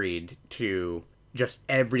married to just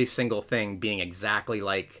every single thing being exactly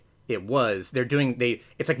like it was.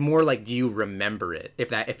 It's like more like you remember it,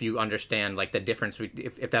 if you understand like the difference,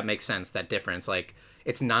 if that makes sense, that difference. Like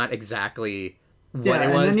it's not exactly what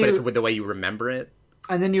it was, but it's with the way you remember it.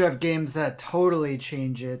 And then you have games that totally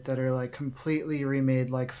change it, that are like completely remade,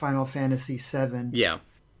 like Final Fantasy VII. Yeah.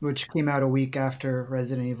 Which came out a week after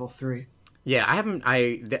Resident Evil 3. Yeah, I haven't.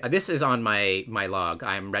 This is on my log.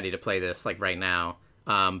 I'm ready to play this like right now.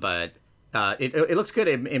 But it looks good.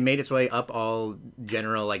 It made its way up all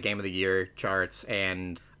general like Game of the Year charts,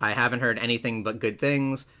 and I haven't heard anything but good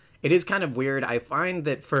things. It is kind of weird. I find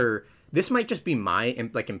that this might just be my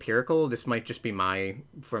like empirical. This might just be my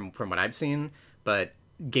from what I've seen. But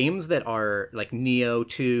games that are like Neo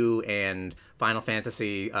 2 and Final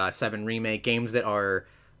Fantasy VII Remake, games that are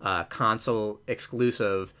console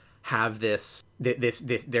exclusive, have this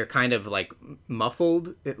they're kind of like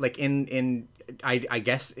muffled, like in I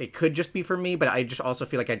guess it could just be for me, but I just also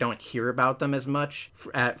feel like I don't hear about them as much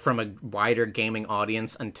from a wider gaming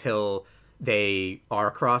audience until they are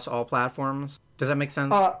across all platforms. Does that make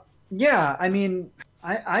sense? Yeah, I mean,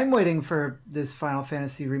 I'm waiting for this Final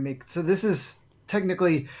Fantasy remake. So this is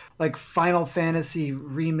technically like Final Fantasy VII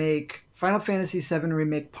Remake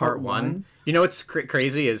Part 1. You know what's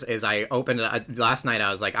crazy is I opened it last night.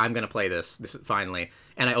 I was like, I'm gonna play this finally,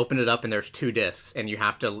 and I opened it up and there's 2 discs, and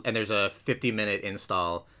there's a 50-minute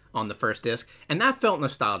install on the first disc, and that felt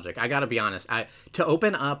nostalgic. I gotta be honest. To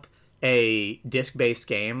open up a disc-based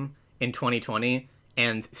game in 2020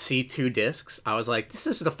 and see 2 discs, I was like, this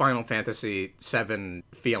is the Final Fantasy VII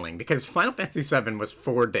feeling, because Final Fantasy VII was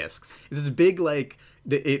 4 discs. It's this big, like,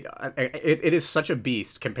 it is such a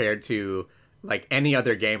beast compared to like any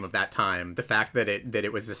other game of that time. The fact that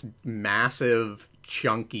it was this massive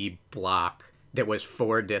chunky block that was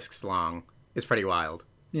 4 discs long is pretty wild.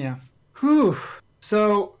 Yeah. Whew.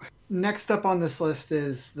 So next up on this list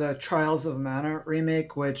is the Trials of Mana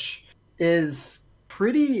remake, which is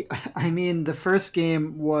pretty, I mean, the first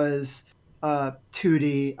game was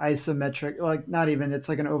 2D isometric, like not even, it's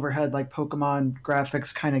like an overhead like Pokemon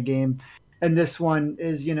graphics kind of game. And this one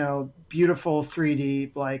is, beautiful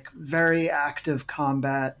 3D, like very active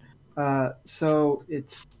combat. So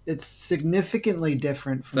it's significantly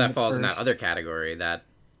different from that falls in that other category.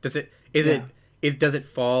 Does it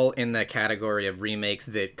fall in the category of remakes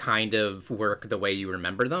that kind of work the way you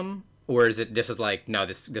remember them? Or is it, this is like, no,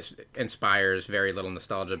 this inspires very little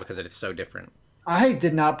nostalgia because it is so different? I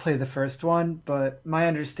did not play the first one, but my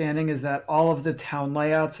understanding is that all of the town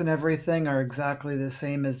layouts and everything are exactly the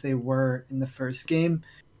same as they were in the first game,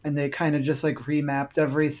 and they kind of just like remapped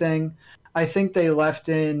everything. I think they left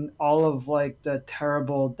in all of like the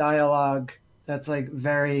terrible dialogue that's like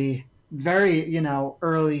very, very,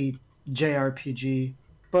 early JRPG.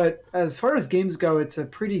 But as far as games go, it's a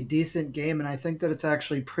pretty decent game, and I think that it's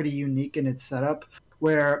actually pretty unique in its setup,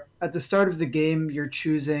 where at the start of the game,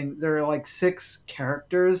 there are like 6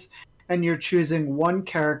 characters, and you're choosing 1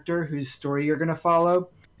 character whose story you're going to follow,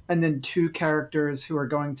 and then 2 characters who are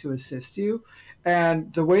going to assist you.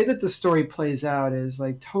 And the way that the story plays out is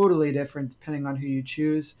like totally different depending on who you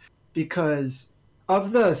choose, because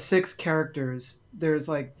of the 6 characters, there's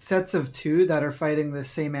like sets of 2 that are fighting the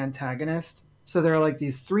same antagonist. So there are like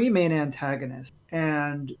these 3 main antagonists,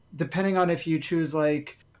 and depending on if you choose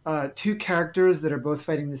like 2 characters that are both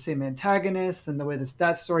fighting the same antagonist, then the way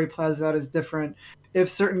that story plays out is different. If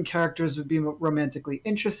certain characters would be romantically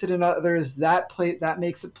interested in others, that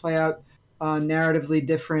makes it play out narratively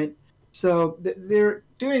different. So they're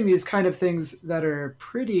doing these kind of things that are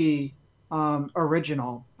pretty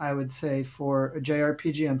original, I would say, for a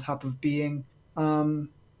JRPG, on top of being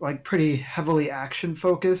like pretty heavily action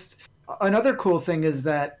focused. Another cool thing is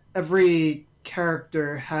that every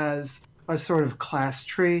character has a sort of class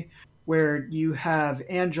tree, where you have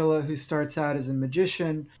Angela, who starts out as a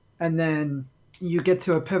magician, and then you get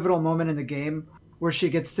to a pivotal moment in the game where she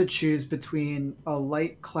gets to choose between a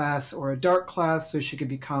light class or a dark class, so she could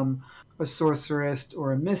become a sorceress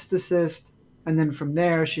or a mysticist, and then from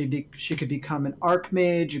there she could become an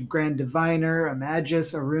archmage, a grand diviner, a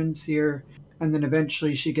magus, a runeseer, and then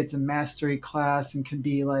eventually she gets a mastery class and can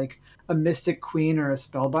be like a mystic queen or a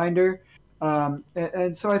spellbinder.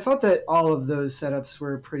 And so I thought that all of those setups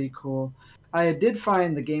were pretty cool. I did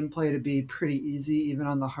find the gameplay to be pretty easy, even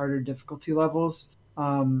on the harder difficulty levels.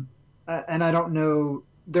 And I don't know.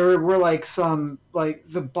 There were like some like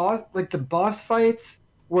the boss fights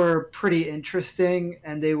were pretty interesting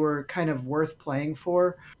and they were kind of worth playing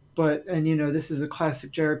for. But and this is a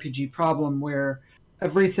classic JRPG problem where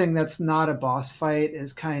everything that's not a boss fight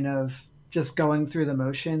is kind of just going through the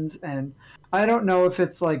motions. And I don't know if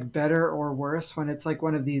it's like better or worse when it's like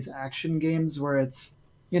one of these action games where it's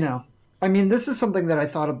you know I mean, this is something that I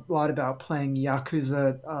thought a lot about playing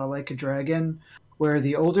Yakuza Like a Dragon, where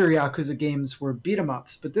the older Yakuza games were beat 'em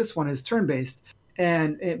ups, but this one is turn based.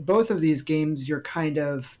 And both of these games, you're kind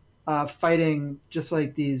of fighting just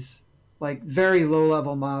like these like very low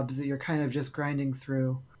level mobs that you're kind of just grinding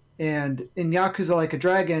through. And in Yakuza Like a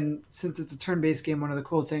Dragon, since it's a turn based game, one of the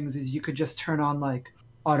cool things is you could just turn on like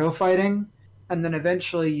auto fighting, and then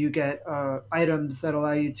eventually you get items that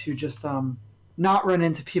allow you to just not run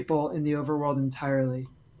into people in the overworld entirely.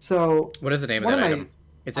 So what is the name of that item?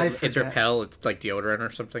 It's repel. It's like deodorant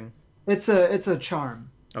or something. It's a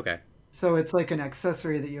charm. Okay. So it's like an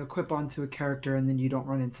accessory that you equip onto a character, and then you don't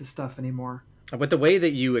run into stuff anymore. But the way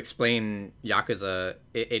that you explain Yakuza,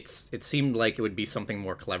 it seemed like it would be something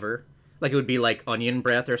more clever. Like it would be like onion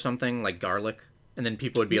breath or something, like garlic, and then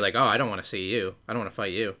people would be like, "Oh, I don't want to see you. I don't want to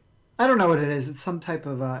fight you." I don't know what it is. It's some type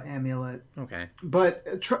of amulet. Okay.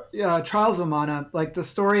 But Trials of Mana, like the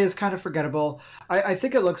story is kind of forgettable. I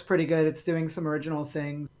think it looks pretty good. It's doing some original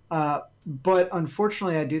things. But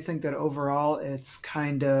unfortunately, I do think that overall it's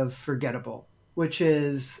kind of forgettable, which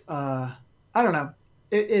is, I don't know.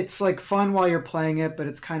 It's like fun while you're playing it, but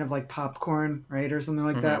it's kind of like popcorn, right? Or something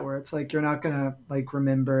like that, where it's like you're not going to like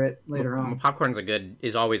remember it later on. Popcorn's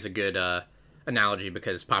is always a good analogy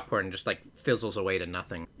because popcorn just like fizzles away to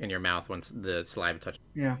nothing in your mouth once the saliva touches.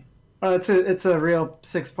 Yeah. It's a real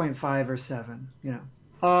 6.5 or 7,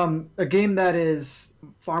 A game that is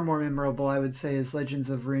far more memorable, I would say, is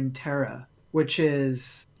Legends of Runeterra, which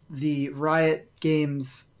is the Riot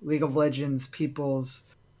Games League of Legends people's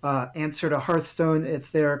answer to Hearthstone. It's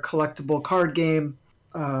their collectible card game.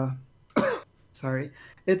 Sorry.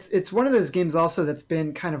 It's one of those games also that's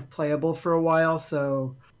been kind of playable for a while,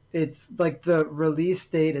 so it's like the release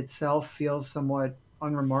date itself feels somewhat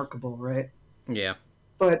unremarkable, right? Yeah.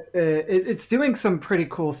 But it's doing some pretty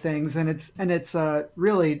cool things, and it's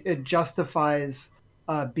really it justifies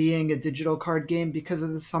being a digital card game because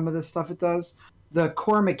of some of the stuff it does. The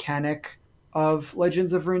core mechanic of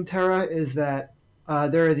Legends of Runeterra is that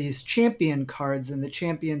there are these champion cards, and the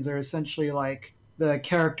champions are essentially like the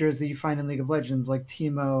characters that you find in League of Legends, like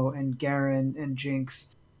Teemo and Garen and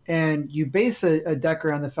Jinx. And you base a deck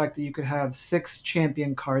around the fact that you could have 6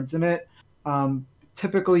 champion cards in it.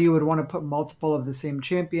 Typically, you would want to put multiple of the same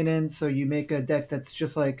champion in, so you make a deck that's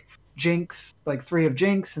just like Jinx, like 3 of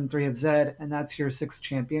Jinx and 3 of Zed, and that's your 6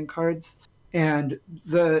 champion cards. And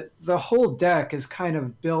the whole deck is kind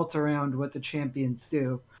of built around what the champions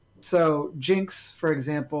do. So Jinx, for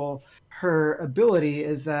example, her ability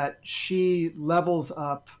is that she levels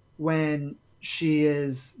up when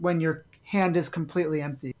your hand is completely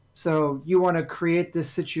empty. So you want to create this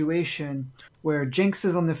situation where Jinx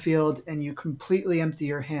is on the field and you completely empty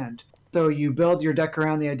your hand. So you build your deck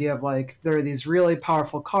around the idea of like there are these really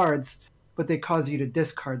powerful cards, but they cause you to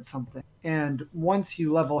discard something. And once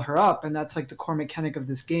you level her up, and that's like the core mechanic of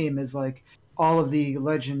this game, is like all of the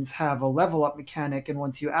legends have a level up mechanic, and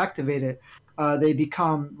once you activate it, they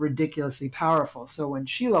become ridiculously powerful. So when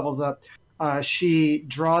she levels up, she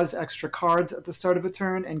draws extra cards at the start of a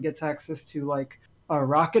turn and gets access to like a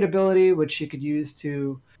rocket ability, which she could use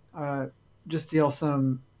to just deal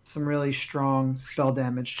some really strong spell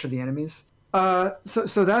damage to the enemies.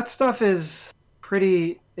 So that stuff is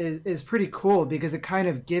pretty cool because it kind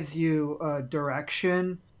of gives you a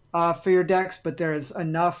direction for your decks, but there's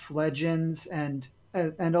enough legends and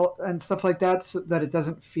stuff like that so that it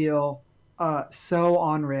doesn't feel so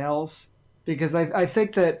on rails. Because I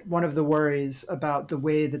think that one of the worries about the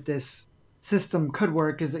way that this system could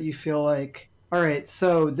work is that you feel like, all right,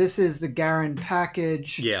 so this is the Garen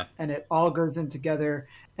package, yeah, and it all goes in together.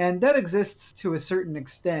 And that exists to a certain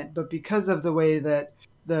extent, but because of the way that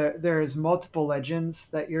there's multiple legends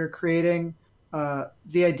that you're creating,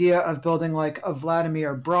 the idea of building like a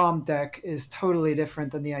Vladimir Braum deck is totally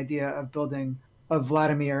different than the idea of building a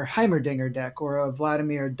Vladimir Heimerdinger deck or a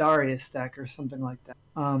Vladimir Darius deck or something like that.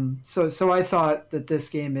 So I thought that this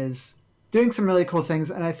game is doing some really cool things,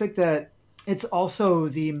 and I think that it's also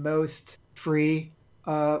the most free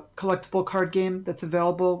collectible card game that's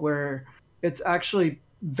available, where it's actually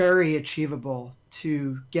very achievable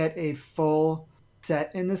to get a full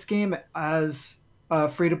set in this game as a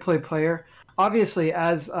free-to-play player. Obviously,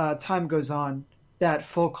 as time goes on, that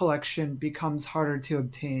full collection becomes harder to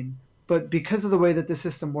obtain. But because of the way that the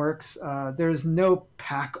system works, there's no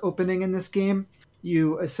pack opening in this game.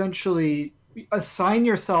 You essentially assign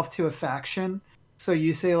yourself to a faction. So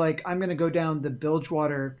you say, like, I'm going to go down the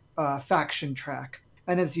Bilgewater faction track.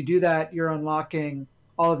 And as you do that, you're unlocking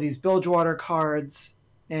all of these Bilgewater cards.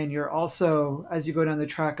 And you're also, as you go down the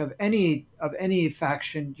track of any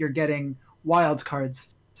faction, you're getting wild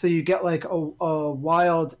cards. So you get like a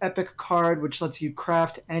wild epic card, which lets you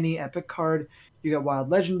craft any epic card. You get wild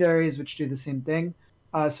legendaries, which do the same thing.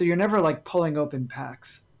 So you're never like pulling open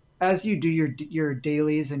packs. As you do your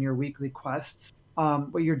dailies and your weekly quests,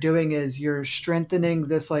 what you're doing is you're strengthening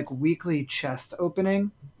this like weekly chest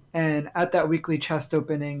opening, and at that weekly chest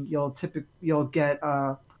opening, you'll get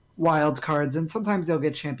wild cards, and sometimes you'll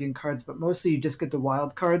get champion cards, but mostly you just get the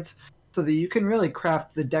wild cards, so that you can really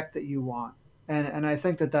craft the deck that you want. And I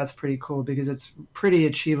think that that's pretty cool because it's pretty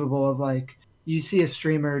achievable. Of like, you see a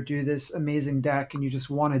streamer do this amazing deck and you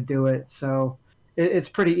just want to do it, so it's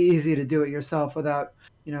pretty easy to do it yourself without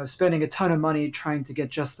spending a ton of money trying to get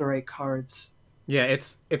just the right cards. Yeah,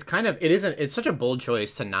 it's kind of it's such a bold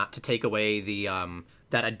choice to take away the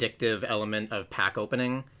that addictive element of pack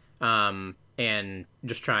opening, and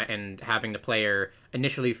just try and having the player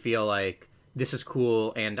initially feel like this is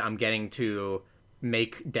cool and I'm getting to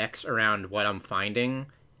make decks around what I'm finding,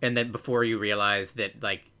 and then before you realize that,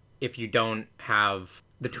 like, if you don't have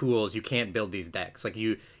the tools, you can't build these decks. Like,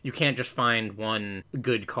 you can't just find one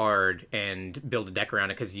good card and build a deck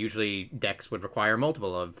around it, because usually decks would require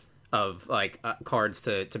multiple of cards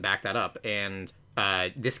to back that up. And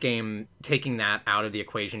this game, taking that out of the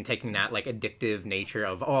equation, taking that like addictive nature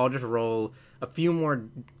of, I'll just roll a few more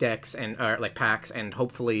decks and like packs, and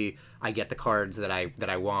hopefully I get the cards that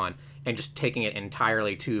I want, and just taking it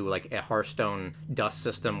entirely to like a Hearthstone dust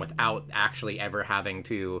system without actually ever having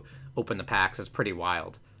to open the packs is pretty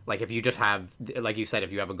wild. Like, if you just have, like you said,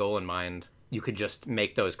 if you have a goal in mind, you could just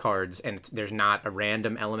make those cards, and there's not a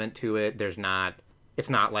random element to it. It's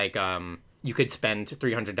not like you could spend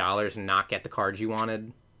 $300 and not get the cards you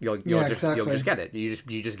wanted. You'll just get it.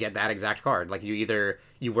 You just get that exact card. Like,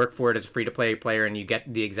 you work for it as a free to play player and you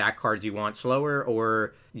get the exact cards you want slower,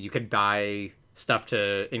 or you could buy stuff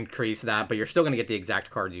to increase that, but you're still going to get the exact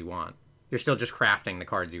cards you want. You're still just crafting the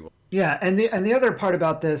cards you want. Yeah, and the other part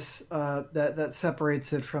about this that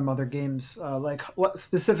separates it from other games, like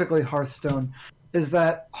specifically Hearthstone, is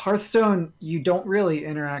that Hearthstone, you don't really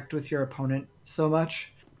interact with your opponent so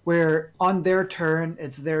much. Where on their turn,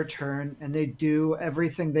 it's their turn, and they do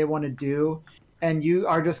everything they want to do, and you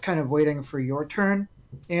are just kind of waiting for your turn.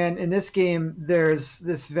 And in this game, there's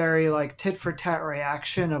this very like tit for tat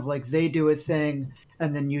reaction of like, they do a thing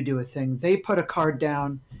and then you do a thing. They put a card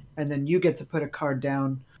down and then you get to put a card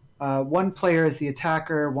down. One player is the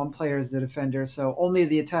attacker, one player is the defender. So only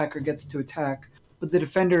the attacker gets to attack, but the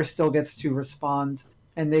defender still gets to respond.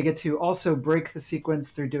 And they get to also break the sequence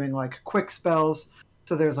through doing like quick spells.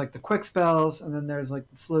 So there's like the quick spells, and then there's like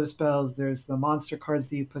the slow spells. There's the monster cards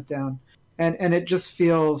that you put down. And it just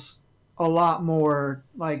feels a lot more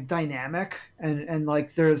like dynamic, and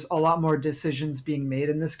like there's a lot more decisions being made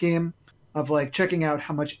in this game of like checking out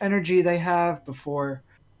how much energy they have before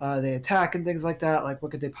they attack and things like that. Like,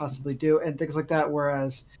 what could they possibly do and things like that.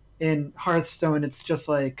 Whereas in Hearthstone, it's just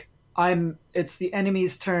like, it's the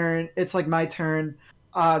enemy's turn. It's like my turn.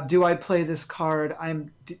 Do I play this card?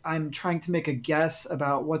 I'm trying to make a guess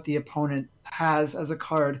about what the opponent has as a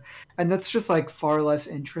card, and that's just like far less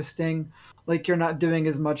interesting. Like, you're not doing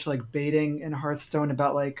as much like baiting in Hearthstone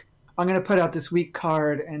about like, I'm going to put out this weak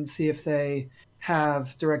card and see if they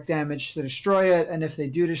have direct damage to destroy it, and if they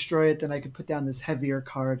do destroy it, then I could put down this heavier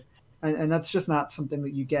card. And that's just not something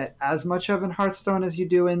that you get as much of in Hearthstone as you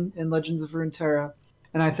do in Legends of Runeterra.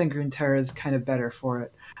 And I think Runeterra is kind of better for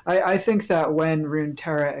it. I think that when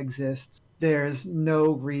Runeterra exists, there's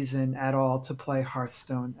no reason at all to play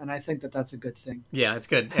Hearthstone, and I think that that's a good thing. Yeah, it's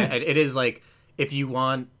good. It is like, if you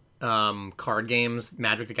want card games,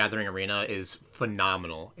 Magic the Gathering Arena is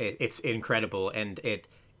phenomenal. It's incredible, and it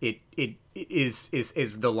is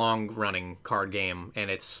the long running card game, and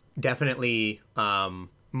it's definitely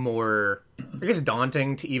more, I guess,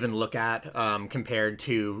 daunting to even look at compared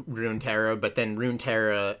to Runeterra. But then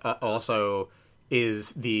Runeterra also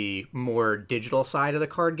is the more digital side of the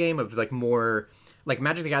card game, of like more like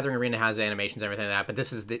Magic the Gathering Arena has animations and everything like that, but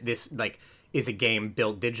this is a game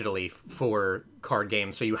built digitally for card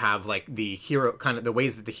games. So you have like the hero, kind of the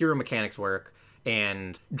ways that the hero mechanics work,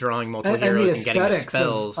 and drawing multiple heroes and getting the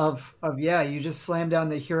spells of yeah, you just slam down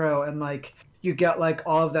the hero and like you get like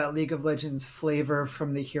all of that League of Legends flavor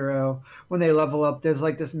from the hero. When they level up, there's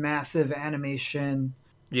like this massive animation.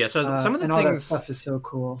 Yeah, so some of the and things, all that stuff is so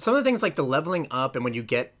cool. Some of the things like the leveling up, and when you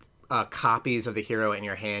get copies of the hero in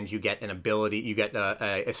your hand, you get an ability, you get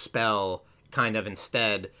a spell kind of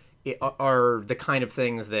instead, are the kind of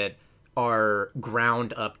things that are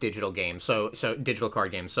ground up digital games. So digital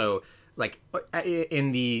card games. So like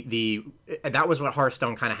in the that was what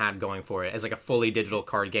Hearthstone kind of had going for it as like a fully digital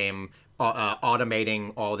card game,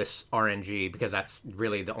 automating all this RNG, because that's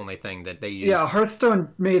really the only thing that they use. Yeah, Hearthstone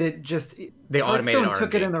made it just they automated Hearthstone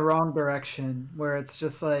took RNG. it in the wrong direction, where it's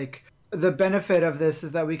just like the benefit of this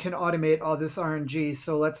is that we can automate all this RNG,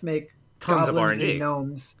 so let's make Tons of goblins RNG. and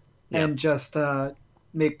gnomes Yeah. and just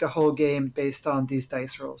make the whole game based on these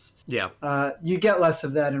dice rolls. Yeah. You get less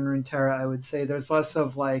of that in Runeterra, I would say. There's less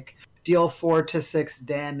of like deal 4 to 6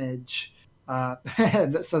 damage.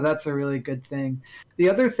 So that's a really good thing. The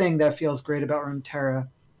other thing that feels great about Runeterra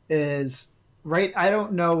is, right, I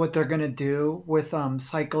don't know what they're going to do with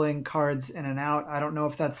cycling cards in and out. I don't know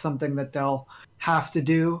if that's something that they'll have to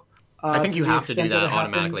do. I think you have to do that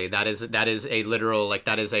automatically. Happens. That is a literal, like,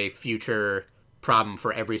 that is a future problem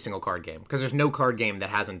for every single card game, because there's no card game that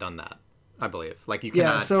hasn't done that, I believe. Like, you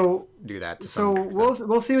cannot do that to some extent.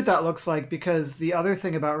 we'll see what that looks like, because the other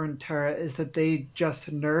thing about Runeterra is that they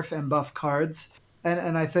just nerf and buff cards,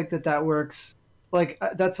 and I think that works. Like,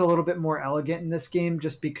 that's a little bit more elegant in this game,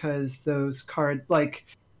 just because those card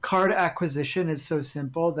acquisition is so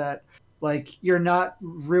simple that, like, you're not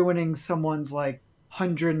ruining someone's like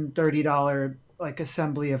 $130 like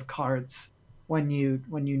assembly of cards when you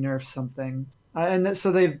nerf something.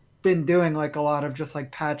 So they've been doing like a lot of just like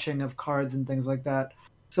patching of cards and things like that.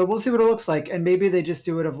 So we'll see what it looks like, and maybe they just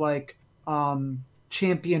do it of like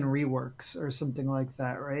champion reworks or something like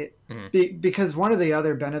that, right? Mm-hmm. Because one of the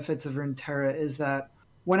other benefits of Runeterra is that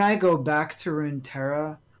when I go back to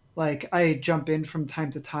Runeterra, like I jump in from time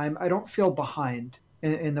to time, I don't feel behind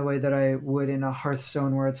in the way that I would in a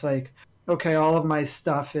Hearthstone, where it's like, okay, all of my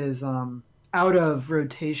stuff is out of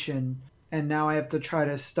rotation, and now I have to try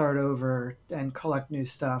to start over and collect new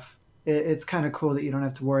stuff. It's kind of cool that you don't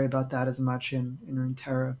have to worry about that as much in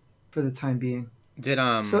Runeterra for the time being.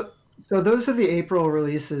 So those are the April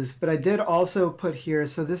releases, but I did also put here,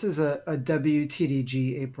 so this is a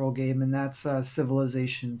WTDG April game, and that's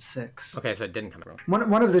Civilization 6. Okay, so it didn't come out.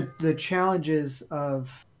 One of the challenges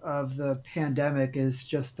of the pandemic is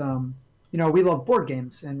just, we love board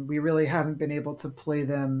games, and we really haven't been able to play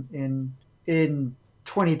them in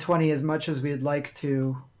 2020 as much as we'd like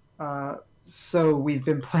to. So we've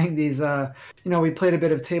been playing these, we played a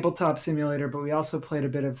bit of Tabletop Simulator, but we also played a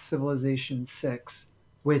bit of Civilization 6,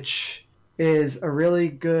 which is a really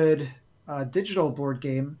good digital board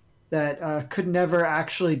game that could never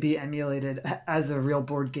actually be emulated as a real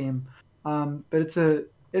board game. But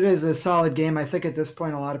it is a solid game. I think at this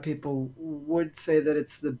point, a lot of people would say that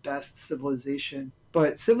it's the best Civilization.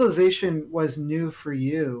 But Civilization was new for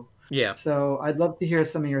you. Yeah. So I'd love to hear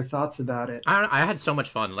some of your thoughts about it. I had so much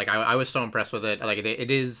fun. Like, I was so impressed with it. Like,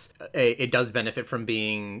 it does benefit from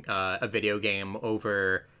being a video game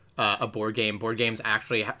over a board game. Board games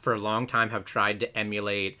actually, for a long time, have tried to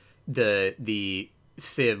emulate the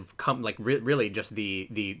Civ, really just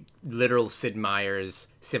the literal Sid Meier's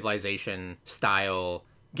Civilization style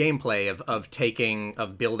gameplay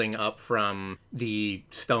of building up from the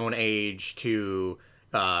Stone Age to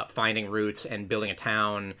finding roots and building a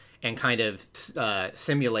town, and kind of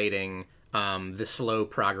simulating the slow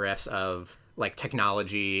progress of like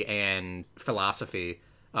technology and philosophy.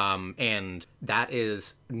 And that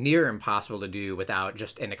is near impossible to do without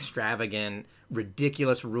just an extravagant,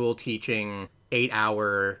 ridiculous rule teaching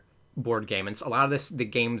 8-hour board game. And a lot of the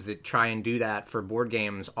games that try and do that for board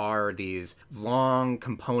games are these long,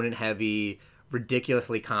 component heavy,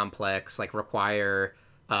 ridiculously complex, like require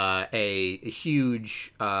a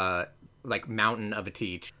huge like mountain of a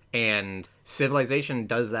teach. And Civilization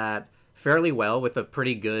does that fairly well with a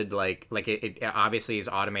pretty good like it obviously is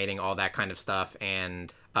automating all that kind of stuff,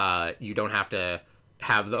 and you don't have to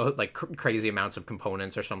have the like crazy amounts of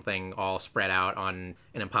components or something all spread out on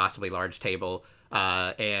an impossibly large table,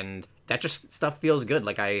 and that just stuff feels good.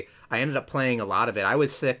 Like I ended up playing a lot of it. I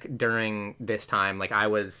was sick during this time. Like I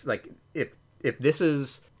was like, if this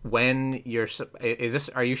is when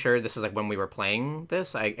are you sure this is like when we were playing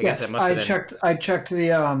this? I guess it must have been. I checked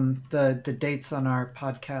the dates on our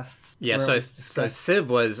podcasts. Yeah, so Civ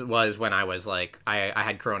was when I was like I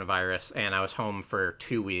had coronavirus and I was home for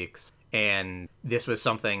 2 weeks, and this was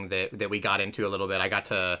something that we got into a little bit. I got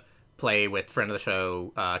to play with friend of the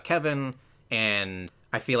show Kevin, and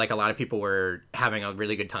I feel like a lot of people were having a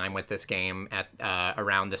really good time with this game at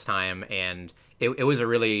around this time, and it was a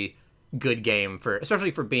really good game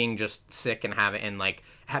especially for being just sick and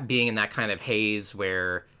being in that kind of haze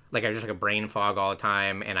where like I was just like a brain fog all the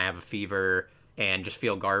time, and I have a fever, and just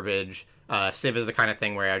feel garbage. Civ is the kind of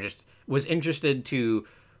thing where I just was interested to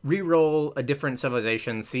re-roll a different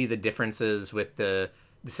civilization, see the differences with the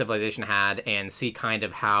civilization had, and see kind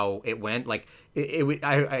of how it went. Like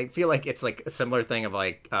I feel like it's like a similar thing of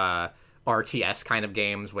like RTS kind of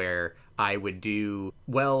games where I would do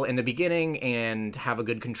well in the beginning and have a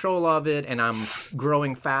good control of it, and I'm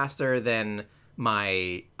growing faster than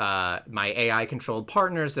my AI controlled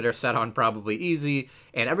partners that are set on probably easy,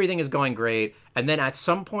 and everything is going great. And then at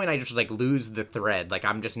some point I just like lose the thread. Like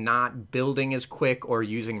I'm just not building as quick or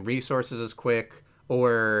using resources as quick,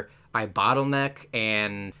 or I bottleneck,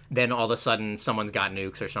 and then all of a sudden someone's got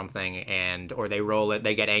nukes or something, and or they roll it,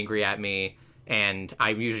 they get angry at me, and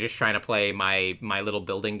I'm usually just trying to play my little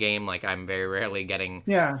building game. Like I'm very rarely getting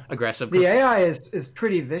aggressive. The AI is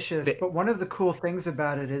pretty vicious, but one of the cool things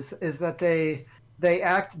about it is that they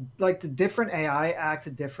act like the different AI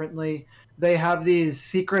act differently. They have these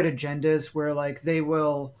secret agendas where like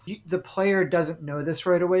the player doesn't know this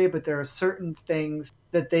right away, but there are certain things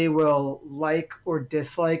that they will like or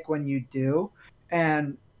dislike when you do.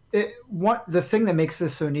 And the thing that makes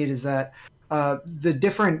this so neat is that the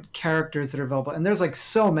different characters that are available, and there's like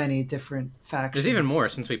so many different factions. There's even more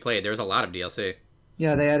since we played. There was a lot of DLC.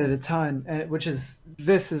 Yeah, they added a ton, and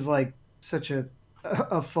this is like such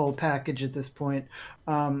a full package at this point.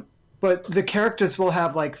 But the characters will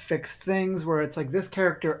have like fixed things where it's like this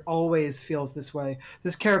character always feels this way.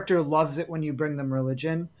 This character loves it when you bring them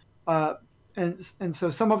religion, and so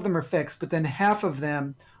some of them are fixed, but then half of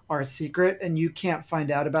them are secret, and you can't find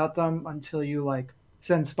out about them until you like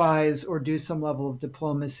send spies or do some level of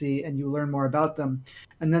diplomacy, and you learn more about them.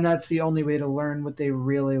 And then that's the only way to learn what they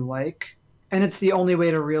really like, and it's the only way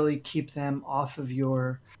to really keep them off of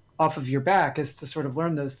your back, is to sort of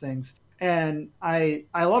learn those things. And I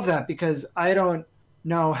love that, because I don't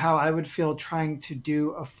know how I would feel trying to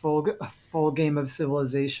do a full game of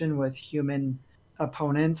Civilization with human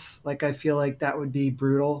opponents. Like I feel like that would be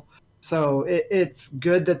brutal. So it's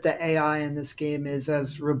good that the AI in this game is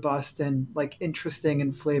as robust and like interesting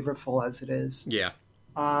and flavorful as it is. Yeah.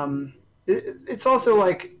 It's also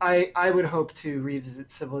like I would hope to revisit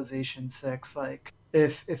Civilization 6. Like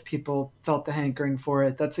if people felt the hankering for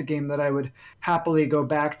it, that's a game that I would happily go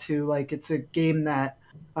back to. Like it's a game that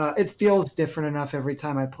it feels different enough every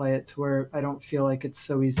time I play it to where I don't feel like it's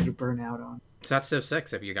so easy to burn out on. So that's Civ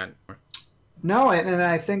 6 if you got more. No, and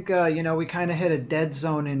I think, we kind of hit a dead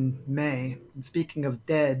zone in May. And speaking of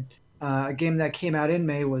dead, a game that came out in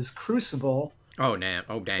May was Crucible. Oh, damn.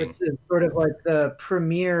 Oh, dang. Which is sort of like the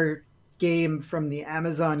premier game from the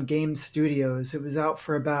Amazon Game Studios. It was out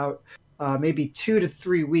for about maybe 2 to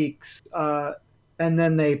 3 weeks. And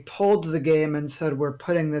then they pulled the game and said, we're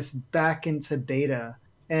putting this back into beta.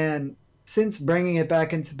 And since bringing it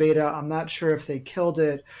back into beta, I'm not sure if they killed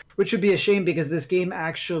it, which would be a shame, because this game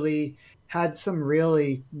actually had some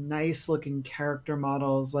really nice looking character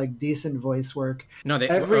models, like decent voice work. No, they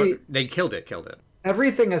killed it.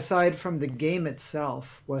 Everything aside from the game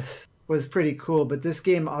itself was pretty cool, but this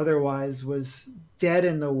game otherwise was dead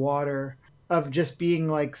in the water of just being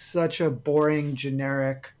like such a boring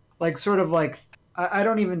generic, like sort of like, I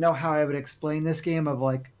don't even know how I would explain this game, of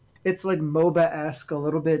like, it's like MOBA-esque, a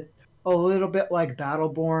little bit like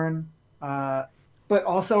Battleborn, but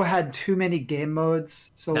also had too many game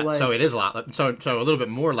modes. So it is a lot. So a little bit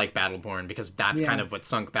more like Battleborn, because that's kind of what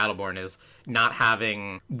sunk Battleborn, is not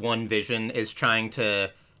having one vision, is trying to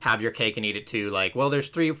have your cake and eat it too. Like, well, there's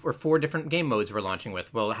 3 or 4 different game modes we're launching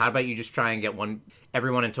with. Well, how about you just try and get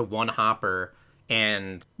everyone into one hopper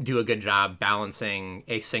and do a good job balancing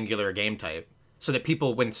a singular game type, so that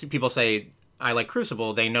when people say I like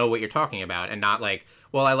Crucible, they know what you're talking about, and not like,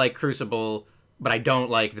 well, I like Crucible, but I don't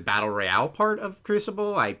like the Battle Royale part of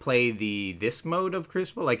Crucible. I play this mode of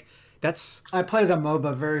Crucible. Like, I play the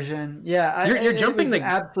MOBA version. Yeah, you're jumping. It was an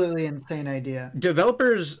absolutely insane idea.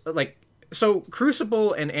 Developers, like, so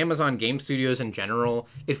Crucible and Amazon Game Studios in general,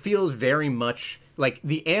 it feels very much like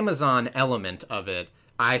the Amazon element of it,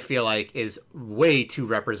 I feel like, is way too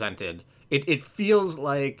represented. It feels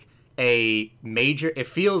like it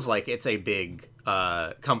feels like it's a big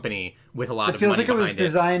company with a lot of money behind it. It feels like it was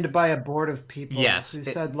designed by a board of people who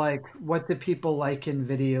said, like, what do people like in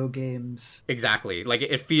video games? Exactly. Like,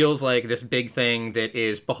 it feels like this big thing that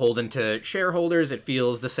is beholden to shareholders. It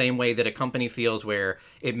feels the same way that a company feels, where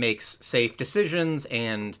it makes safe decisions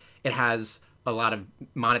and it has a lot of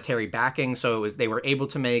monetary backing. So they were able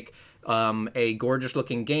to make a gorgeous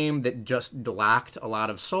looking game that just lacked a lot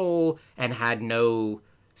of soul and had no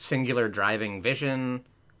singular driving vision.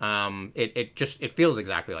 It feels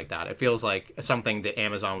exactly like that. It feels like something that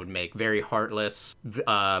Amazon would make, very heartless,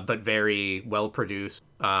 but very well produced,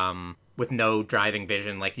 with no driving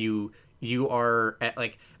vision. Like you are at,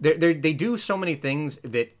 like they do so many things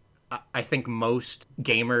that I think most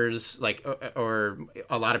gamers, like, or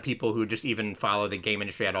a lot of people who just even follow the game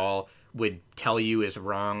industry at all, would tell you is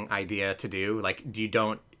wrong idea to do. Like, you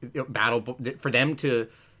don't for them to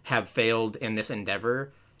have failed in this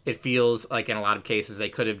endeavor. It feels like in a lot of cases they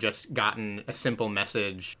could have just gotten a simple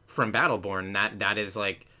message from Battleborn that is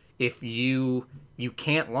like, if you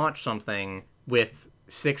can't launch something with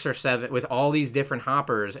 6 or 7 with all these different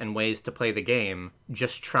hoppers and ways to play the game,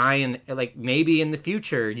 just try and, like, maybe in the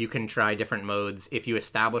future you can try different modes if you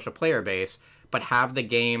establish a player base, but have the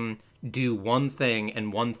game do one thing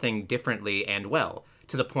and one thing differently and well,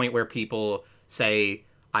 to the point where people say,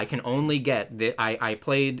 I can only get the I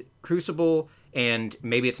played Crucible and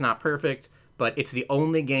maybe it's not perfect, but it's the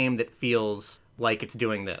only game that feels like it's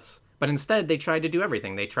doing this. But instead they tried to do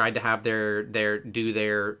everything. They tried to have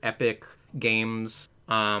their epic games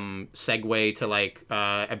segue to like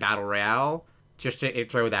a battle royale, just to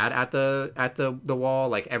throw that at the wall.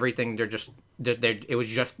 Like everything, it was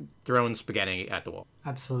just throwing spaghetti at the wall.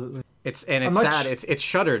 Absolutely. It's sad. It's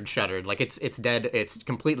shuttered. Like it's dead. It's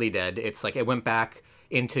completely dead. It's like it went back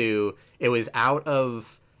into, it was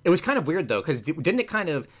kind of weird though, because didn't it kind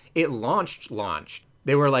of, it launched.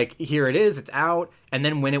 They were like, here it is, it's out, and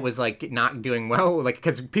then when it was like not doing well, like,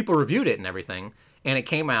 because people reviewed it and everything, and it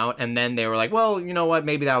came out, and then they were like, well, you know what,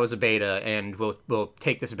 maybe that was a beta, and we'll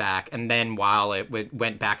take this back. And then while it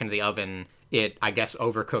went back into the oven, it, I guess,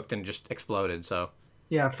 overcooked and just exploded. So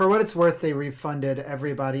yeah, for what it's worth, they refunded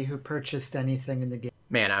everybody who purchased anything in the game.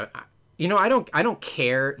 Man, I don't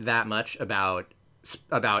care that much about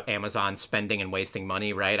Amazon spending and wasting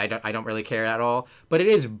money, right? I don't really care at all. But it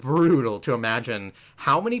is brutal to imagine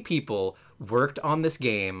how many people worked on this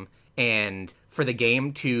game, and for the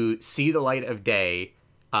game to see the light of day,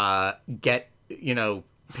 get, you know,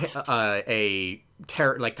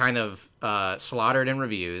 slaughtered in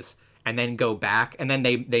reviews, and then go back, and then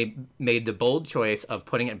they made the bold choice of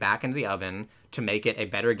putting it back into the oven to make it a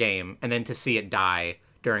better game, and then to see it die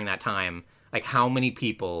during that time. Like, how many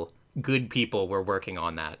people, good people, were working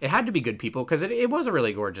on that? It had to be good people, because it was a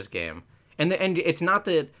really gorgeous game. And it's not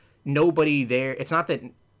that nobody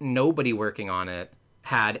working on it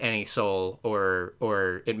had any soul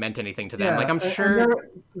or it meant anything to them. Yeah, like, I'm sure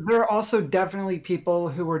there are also definitely people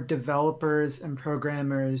who were developers and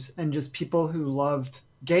programmers and just people who loved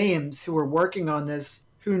games who were working on this,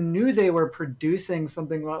 who knew they were producing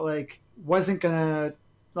something that like wasn't gonna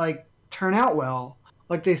like turn out well.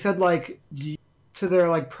 Like, they said like to their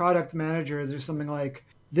like product managers or something like,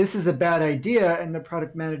 this is a bad idea, and the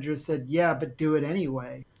product manager said, yeah, but do it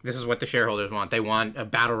anyway. This is what the shareholders want. They want a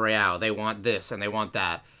battle royale, they want this, and they want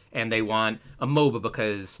that, and they want a MOBA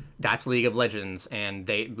because that's League of Legends, and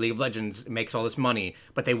League of Legends makes all this money.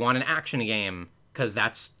 But they want an action game because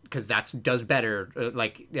that's does better,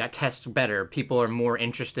 like that tests better. People are more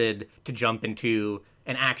interested to jump into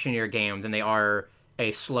an actionier game than they are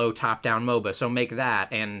a slow top-down MOBA. So make that,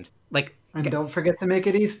 and like. And don't forget to make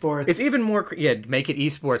it esports. It's even more, make it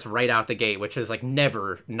esports right out the gate, which has like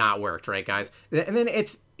never not worked, right, guys? And then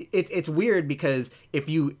it's weird because if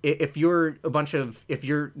you're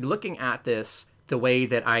looking at this the way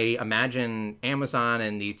that I imagine Amazon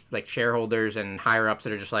and these like shareholders and higher ups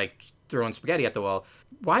that are just like throwing spaghetti at the wall,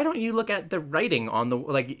 why don't you look at the writing on the,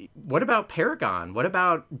 like, what about Paragon? What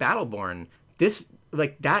about Battleborn? This,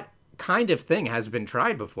 like, that kind of thing has been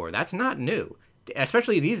tried before. That's not new.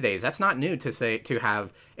 Especially these days, that's not new to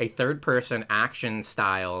have a third-person action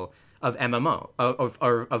style of MMO, of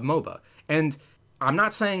MOBA. And I'm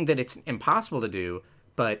not saying that it's impossible to do,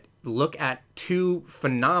 but look at two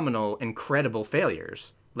phenomenal, incredible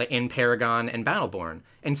failures, like in Paragon and Battleborn,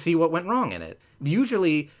 and see what went wrong in it.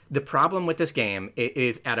 Usually, the problem with this game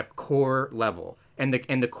is at a core level. And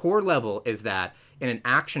the core level is that in an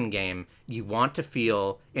action game, you want to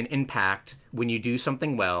feel an impact when you do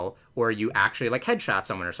something well, or you actually like headshot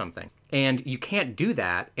someone or something. And you can't do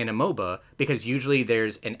that in a MOBA because usually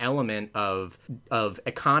there's an element of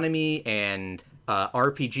economy and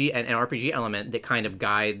RPG, and an RPG element that kind of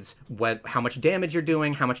guides how much damage you're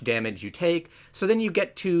doing, how much damage you take. So then you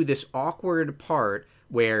get to this awkward part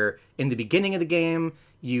where in the beginning of the game,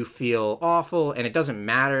 you feel awful, and it doesn't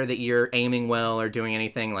matter that you're aiming well or doing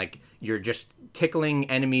anything. Like, you're just tickling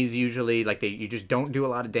enemies usually, like you just don't do a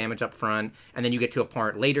lot of damage up front, and then you get to a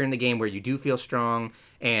part later in the game where you do feel strong.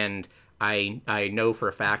 And I know for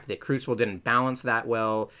a fact that Crucible didn't balance that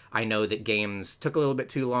well. I know that games took a little bit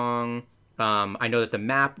too long. I know that the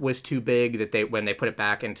map was too big, that when they put it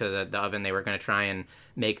back into the oven, they were going to try and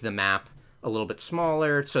make the map a little bit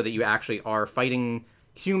smaller so that you actually are fighting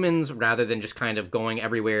humans rather than just kind of going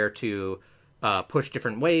everywhere to push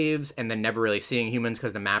different waves and then never really seeing humans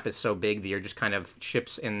because the map is so big that you're just kind of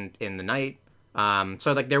ships in the night.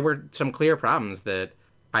 So like there were some clear problems that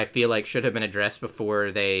I feel like should have been addressed before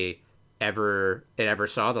it ever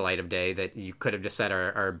saw the light of day, that you could have just said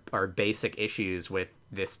are basic issues with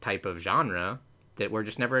this type of genre that were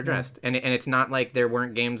just never addressed. And it's not like there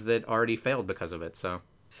weren't games that already failed because of it.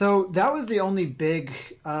 So that was the only big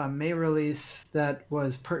May release that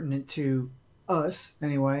was pertinent to us,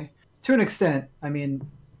 anyway, to an extent. I mean,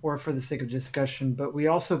 or for the sake of discussion, but we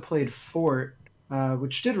also played Fort,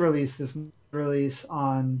 which did release this release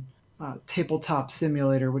on Tabletop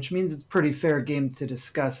Simulator, which means it's a pretty fair game to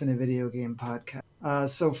discuss in a video game podcast.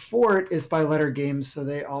 So Fort is by Letter Games, so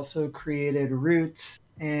they also created Root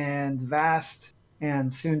and Vast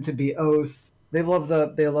and soon to be Oath. They love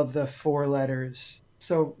the 4 letters.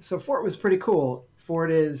 So Fort was pretty cool.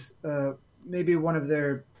 Fort is maybe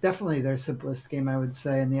definitely their simplest game, I would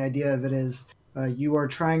say, and the idea of it is you're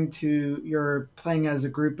playing as a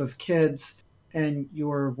group of kids and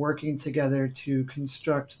you're working together to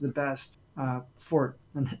construct the best fort,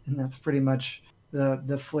 and that's pretty much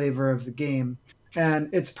the flavor of the game. And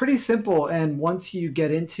it's pretty simple, and once you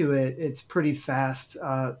get into it, it's pretty fast.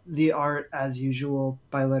 The art, as usual,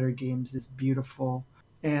 by Letter Games is beautiful,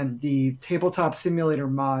 and the Tabletop Simulator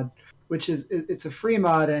mod, it's a free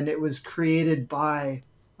mod, and it was created by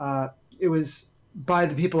the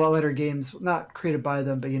people at Letter Games, not created by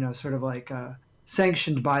them, but sort of like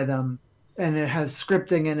sanctioned by them. And it has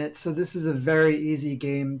scripting in it, so this is a very easy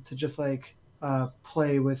game to just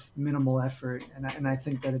play with minimal effort, and I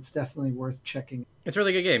think that it's definitely worth checking. It's a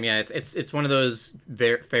really good game. Yeah, it's one of those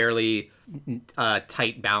fairly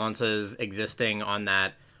tight balances existing on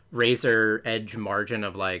that razor edge margin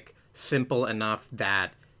of like simple enough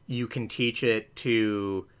that you can teach it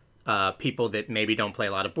to people that maybe don't play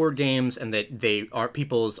a lot of board games, and that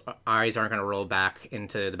people's eyes aren't going to roll back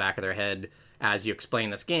into the back of their head as you explain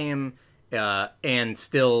this game. And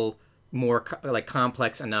still more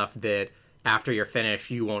complex enough that after you're finished,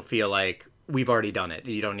 you won't feel like we've already done it.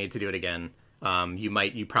 You don't need to do it again.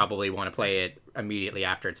 You probably want to play it immediately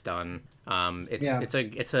after it's done.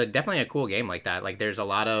 It's definitely a cool game like that. Like there's a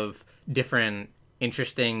lot of different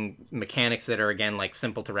interesting mechanics that are again like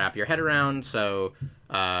simple to wrap your head around. So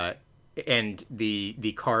and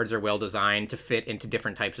the cards are well designed to fit into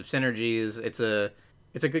different types of synergies.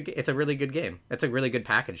 It's a really good game. It's a really good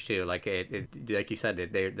package too. Like like you said,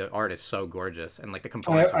 the art is so gorgeous, and like the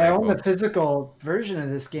components. I own the physical version of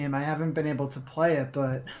this game. I haven't been able to play it,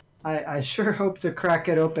 but I sure hope to crack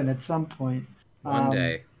it open at some point. One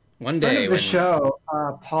day. Friend of the show,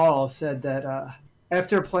 Paul, said that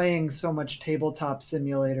after playing so much Tabletop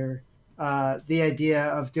Simulator, the idea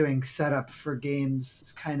of doing setup for games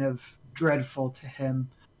is kind of dreadful to him,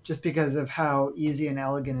 just because of how easy and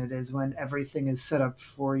elegant it is when everything is set up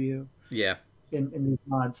for you. Yeah. In these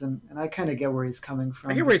mods, and I kind of get where he's coming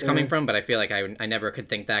from. I get where he's coming from, but I feel like I never could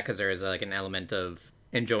think that because there is like an element of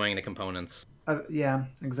enjoying the components. Yeah,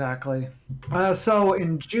 exactly. So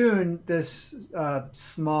in June, this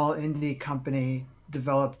small indie company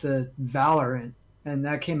developed a Valorant, and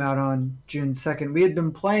that came out on June 2nd. We had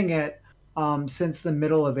been playing it since the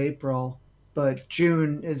middle of April, but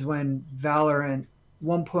June is when Valorant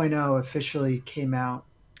 1.0 officially came out.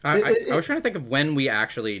 I was trying to think of when we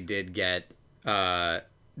actually did get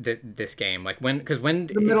this game, like when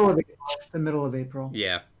the middle of April.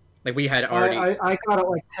 Yeah, like we had already. I got it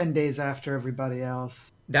like 10 days after everybody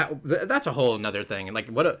else. That's a whole another thing. Like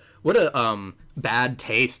what a bad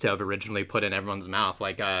taste to have originally put in everyone's mouth.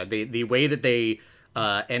 Like the way that they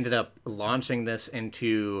ended up launching this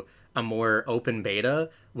into a more open beta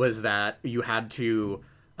was that you had to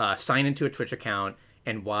sign into a Twitch account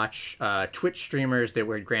and watch Twitch streamers that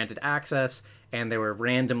were granted access, and there were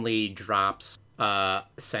randomly drops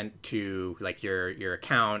sent to like your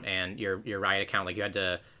account and your Riot account. Like you had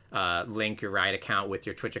to link your Riot account with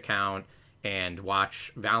your Twitch account and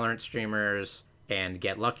watch Valorant streamers and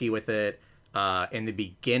get lucky with it. In the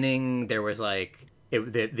beginning, there was like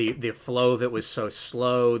the flow of it was so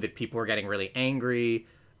slow that people were getting really angry,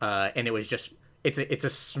 and it was just. It's a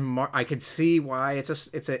smart. I could see why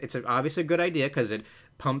it's obviously a good idea because it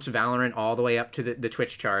pumps Valorant all the way up to the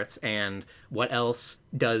Twitch charts. And what else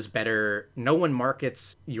does better? No one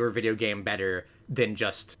markets your video game better than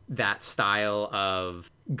just that style of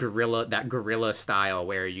guerrilla style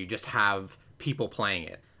where you just have people playing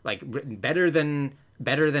it. Like better than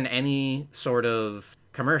any sort of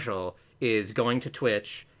commercial is going to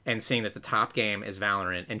Twitch and seeing that the top game is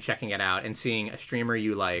Valorant and checking it out and seeing a streamer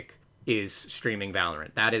you like is streaming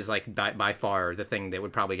Valorant. That is like by far the thing that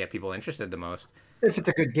would probably get people interested the most. If it's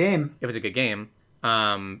a good game. If it's a good game.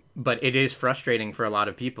 But it is frustrating for a lot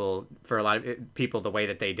of people, the way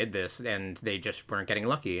that they did this, and they just weren't getting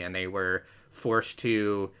lucky, and they were forced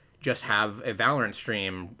to just have a Valorant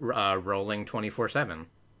stream rolling 24/7,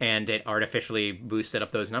 and it artificially boosted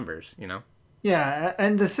up those numbers, you know? Yeah,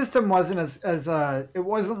 and the system wasn't as it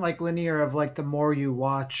wasn't like linear of like the more you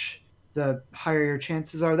watch, the higher your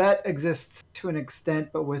chances are. That exists to an extent,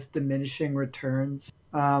 but with diminishing returns.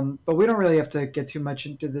 But we don't really have to get too much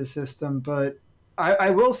into the system. But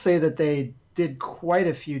I will say that they did quite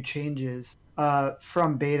a few changes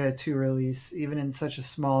from beta to release, even in such a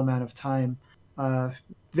small amount of time.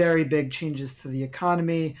 Very big changes to the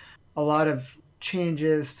economy, a lot of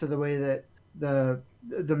changes to the way that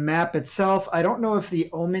the map itself. I don't know if the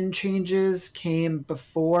Omen changes came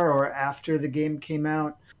before or after the game came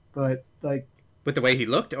out, but like with the way he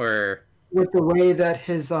looked, or with the way that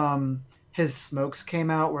his smokes came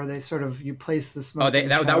out, where they sort of you place the smoke.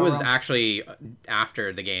 Oh, that was actually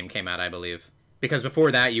after the game came out, I believe. Because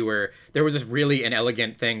before that, there was this really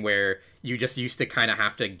inelegant thing where you just used to kind of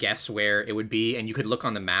have to guess where it would be, and you could look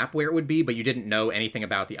on the map where it would be, but you didn't know anything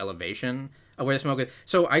about the elevation of where the smoke is.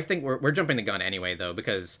 So I think we're jumping the gun anyway, though,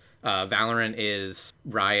 because Valorant is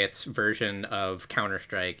Riot's version of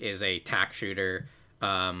Counter-Strike, is a tac shooter.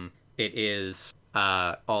 It is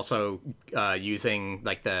also using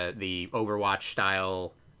like the Overwatch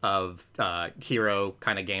style of hero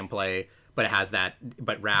kind of gameplay, but it has that,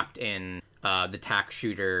 but wrapped in the tac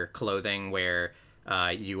shooter clothing where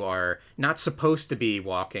you are not supposed to be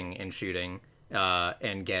walking and shooting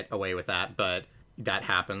and get away with that, but that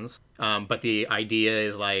happens. But the idea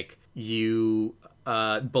is like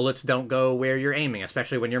bullets don't go where you're aiming,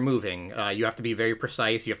 especially when you're moving. You have to be very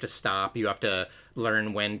precise. You have to stop. You have to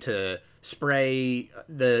learn when to spray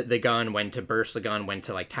the gun, when to burst the gun, when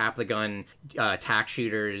to like tap the gun. Tac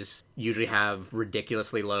shooters usually have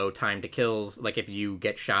ridiculously low time to kills. Like if you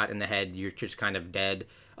get shot in the head, you're just kind of dead.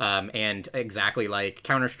 And exactly like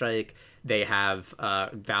Counter-Strike, they have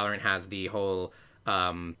Valorant has the whole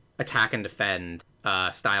attack and defend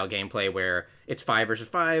style gameplay where it's 5 versus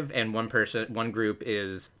 5, and one group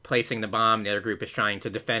is placing the bomb, the other group is trying to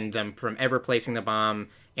defend them from ever placing the bomb,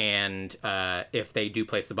 and if they do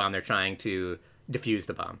place the bomb, they're trying to defuse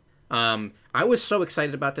the bomb. I was so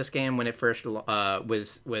excited about this game when it first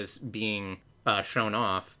was being shown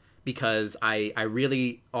off, because I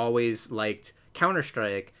really always liked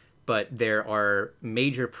Counter-Strike, but there are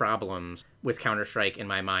major problems with Counter-Strike in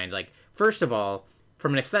my mind. Like, first of all,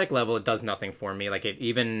 from an aesthetic level, it does nothing for me. Like,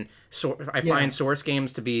 I find Source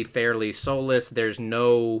games to be fairly soulless. There's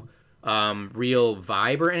no real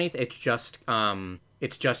vibe or anything. It's just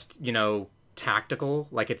tactical.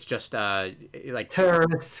 Like, it's just like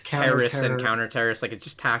terrorists and counter-terrorists. Like, it's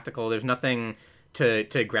just tactical. There's nothing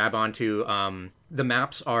to grab onto. The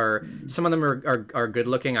maps are, some of them are good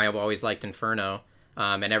looking. I have always liked Inferno,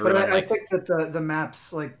 and everyone likes. I think that the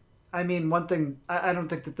maps, like, I mean, one thing, I don't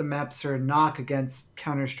think that the maps are a knock against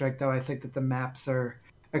Counter-Strike, though. I think that the maps are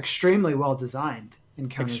extremely well designed in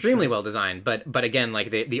Counter-Strike. Extremely well designed, but again,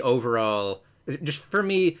 like the overall, just for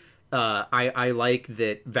me, I like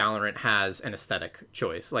that Valorant has an aesthetic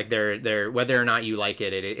choice. Like they're whether or not you like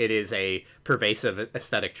it is a pervasive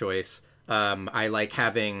aesthetic choice. I like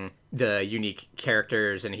having the unique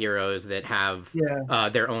characters and heroes that have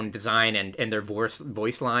their own design and their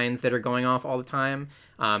voice lines that are going off all the time.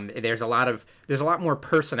 There's a lot more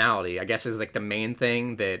personality, I guess, is like the main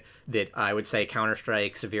thing that I would say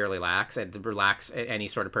Counter-Strike severely lacks. It lacks any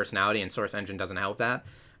sort of personality, and Source Engine doesn't help that.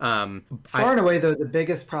 Far and away, though, the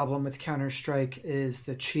biggest problem with Counter-Strike is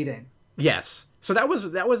the cheating. Yes. So that was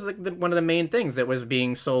like one of the main things that was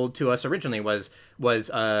being sold to us originally was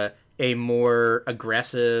a more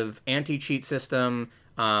aggressive anti-cheat system.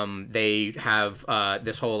 They have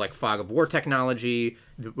this whole like fog of war technology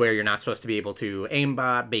where you're not supposed to be able to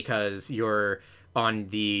aimbot because you're on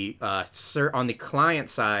the client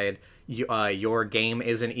side. Your game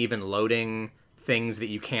isn't even loading things that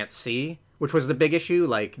you can't see, which was the big issue.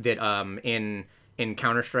 Like that in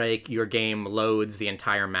Counter-Strike, your game loads the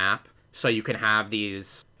entire map, so you can have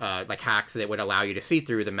these like hacks that would allow you to see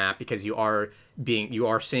through the map because you are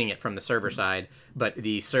seeing it from the server side. But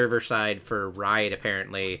the server side for Riot,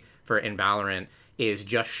 apparently, in Valorant, is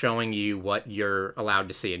just showing you what you're allowed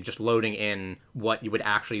to see and just loading in what you would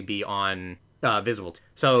actually be on visible.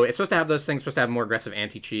 So it's supposed to have those things, supposed to have more aggressive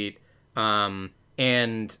anti-cheat.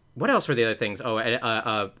 And what else were the other things?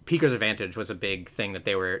 Peeker's Advantage was a big thing that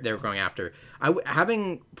they were going after.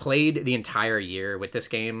 Having played the entire year with this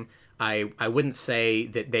game, I wouldn't say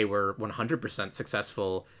that they were 100%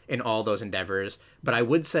 successful in all those endeavors, but I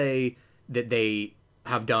would say that they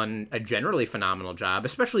have done a generally phenomenal job,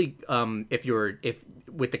 especially if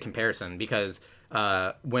with the comparison, because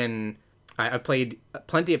when I've played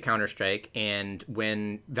plenty of Counter-Strike, and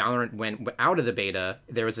when Valorant went out of the beta,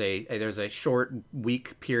 there was a short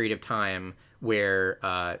week period of time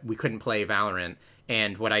where we couldn't play Valorant,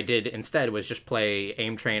 and what I did instead was just play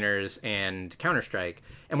Aim Trainers and Counter-Strike.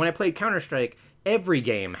 And when I played Counter-Strike, every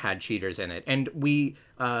game had cheaters in it. And we,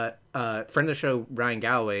 friend of the show, Ryan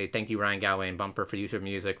Galloway, thank you, Ryan Galloway and Bumper, for the use of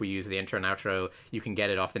music. We use the intro and outro. You can get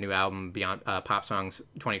it off the new album, Beyond Pop Songs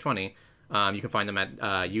 2020. You can find them at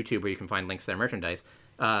YouTube, where you can find links to their merchandise.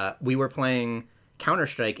 We were playing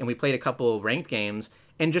Counter-Strike, and we played a couple ranked games,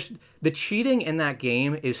 and just the cheating in that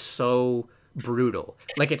game is so brutal.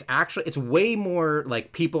 Like, it's way more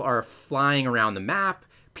like people are flying around the map,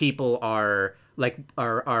 people are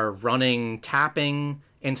running, tapping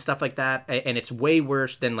and stuff like that, and it's way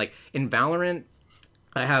worse than, like, in Valorant.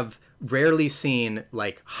 I have rarely seen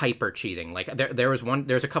like hyper cheating. Like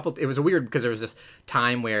there's a couple. It was weird because there was this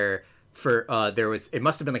time where it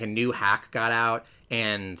must have been like a new hack got out,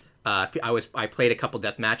 and I played a couple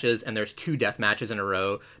death matches, and there's 2 death matches in a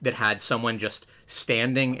row that had someone just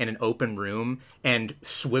standing in an open room and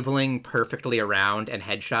swiveling perfectly around and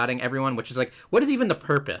headshotting everyone, which is like, what is even the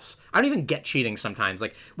purpose? I don't even get cheating sometimes.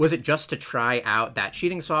 Like, was it just to try out that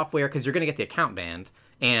cheating software? Because you're going to get the account banned,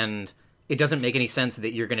 and it doesn't make any sense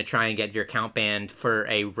that you're going to try and get your account banned for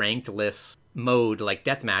a ranked list mode like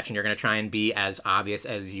deathmatch, and you're going to try and be as obvious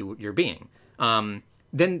as you're being.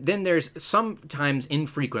 Then there's sometimes,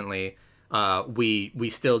 infrequently, we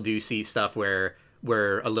still do see stuff where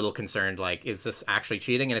we're a little concerned, like, is this actually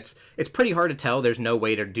cheating? And it's pretty hard to tell. There's no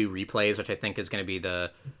way to do replays, which I think is going to be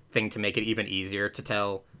the thing to make it even easier to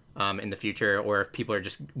tell in the future, or if people are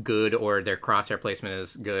just good, or their crosshair placement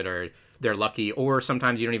is good, or they're lucky, or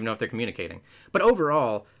sometimes you don't even know if they're communicating. But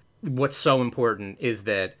overall, what's so important is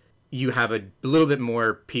that you have a little bit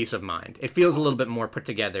more peace of mind. It feels a little bit more put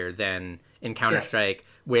together than in Counter-Strike, yes,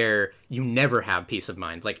 where you never have peace of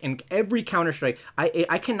mind. Like, in every Counter-Strike,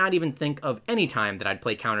 I cannot even think of any time that I'd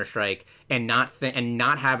play Counter-Strike and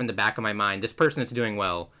not have in the back of my mind, this person that's doing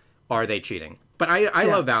well, are they cheating? But I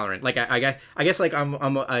love Valorant. Like, I guess like I'm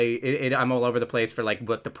all over the place for like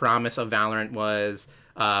what the promise of Valorant was.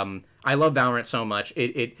 I love Valorant so much. At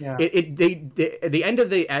the end of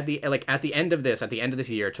this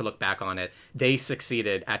year, to look back on it, they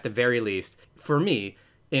succeeded at the very least for me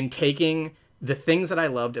in taking the things that I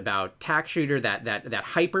loved about tac shooter, that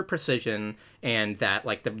hyper precision, and that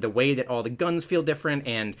like the way that all the guns feel different,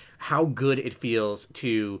 and how good it feels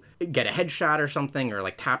to get a headshot or something, or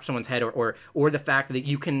like tap someone's head, or the fact that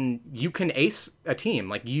you can ace a team.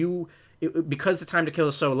 Like, because the time to kill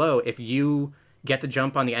is so low, if you get the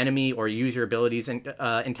jump on the enemy or use your abilities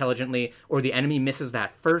intelligently, or the enemy misses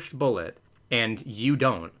that first bullet and you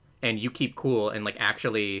don't, and you keep cool and like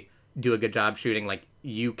actually do a good job shooting, like,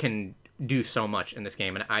 you can do so much in this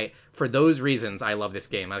game. And for those reasons, I love this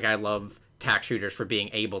game. Like, I love tac shooters for being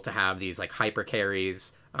able to have these like hyper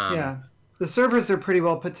carries. The servers are pretty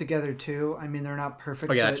well put together too. I mean, they're not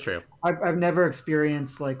perfect. Oh yeah, that's true. I've never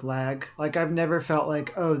experienced like lag. Like, I've never felt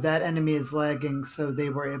like, oh, that enemy is lagging, so they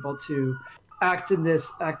were able to act in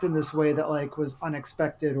this way that like was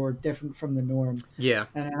unexpected or different from the norm. Yeah,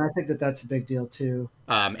 and I think that that's a big deal too.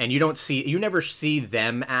 And you never see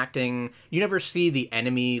them acting. You never see the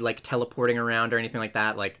enemy like teleporting around or anything like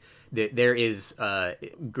that. Like, there is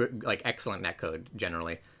like excellent netcode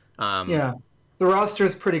generally. The roster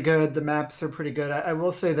is pretty good. The maps are pretty good. I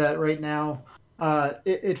will say that right now,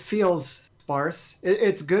 it feels sparse.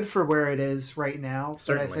 It's good for where it is right now.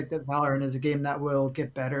 Certainly. But I think that Valorant is a game that will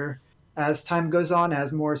get better as time goes on,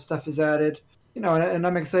 as more stuff is added, and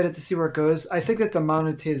I'm excited to see where it goes. I think that the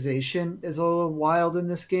monetization is a little wild in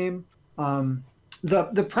this game.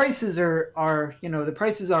 The prices are the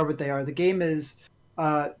prices are what they are. The game is,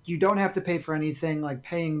 you don't have to pay for anything. Like,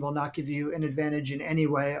 paying will not give you an advantage in any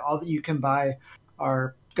way. All that you can buy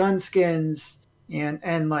are gun skins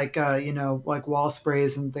and like like wall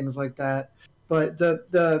sprays and things like that. But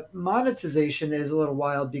the monetization is a little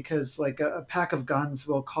wild, because like a pack of guns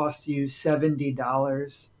will cost you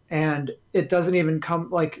 $70, and it doesn't even come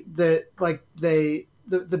the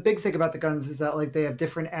big thing about the guns is that like they have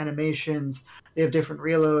different animations, they have different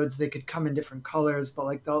reloads, they could come in different colors, but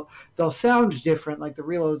like they'll sound different. Like, the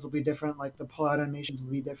reloads will be different, like the pull out animations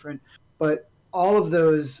will be different, but all of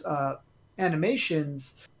those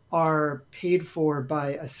animations are paid for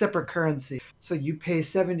by a separate currency. So you pay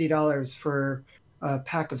 $70 for a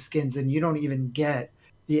pack of skins, and you don't even get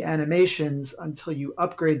the animations until you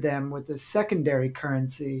upgrade them with the secondary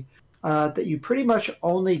currency that you pretty much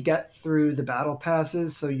only get through the battle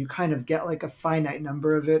passes. So you kind of get like a finite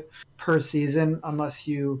number of it per season, unless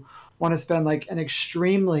you want to spend like an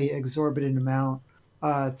extremely exorbitant amount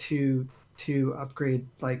to upgrade.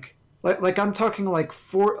 Like I'm talking like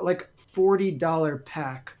 $40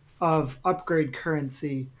 pack of upgrade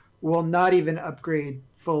currency will not even upgrade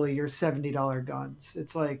fully your $70 guns.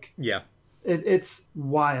 It's like Yeah. it's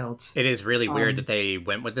wild. It is really weird that they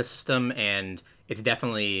went with this system, and it's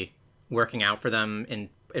definitely working out for them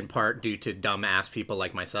in part due to dumb ass people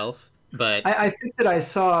like myself. But I think that I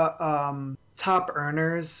saw top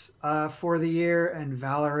earners for the year, and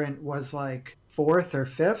Valorant was like fourth or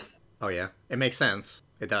fifth. oh yeah, it makes sense.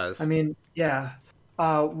 It does. I mean, yeah.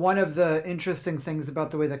 One of the interesting things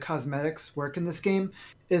about the way the cosmetics work in this game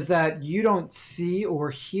is that you don't see or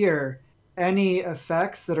hear any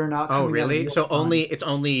effects that are not. Oh, coming really? So on. it's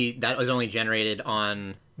only that was only generated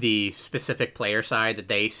on the specific player side that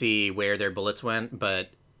they see where their bullets went, but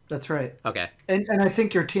That's right. okay. And I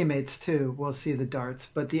think your teammates too will see the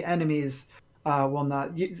darts, but the enemies will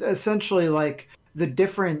not. Essentially, like the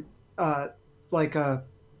different like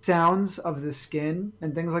sounds of the skin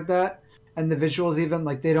and things like that, and the visuals even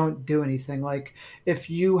like they don't do anything. Like if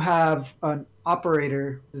you have an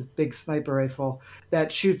operator, this big sniper rifle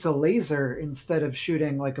that shoots a laser instead of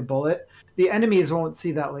shooting like a bullet, the enemies won't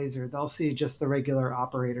see that laser. They'll see just the regular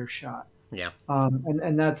operator shot. Yeah.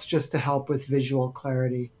 And that's just to help with visual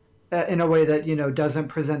clarity in a way that doesn't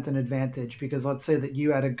present an advantage, because let's say that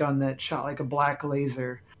you had a gun that shot like a black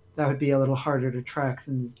laser, that would be a little harder to track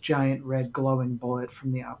than this giant red glowing bullet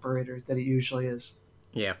from the operator that it usually is.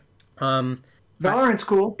 Yeah. Valorant's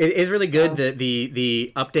cool. It is really good.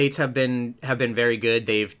 The updates have been very good.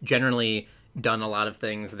 They've generally done a lot of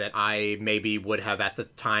things that I maybe would have at the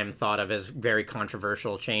time thought of as very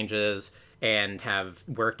controversial changes, and have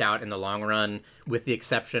worked out in the long run, with the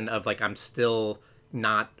exception of like I'm still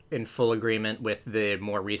not in full agreement with the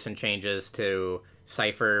more recent changes to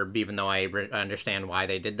Cypher, even though I understand why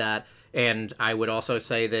they did that. And I would also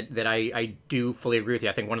say that I do fully agree with you.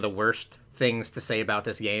 I think one of the worst things to say about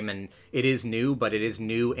this game, and it is new, but it is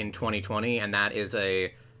new in 2020, and that is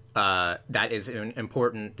an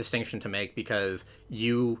important distinction to make, because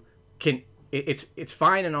you can. It's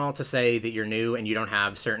fine and all to say that you're new and you don't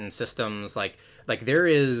have certain systems, like there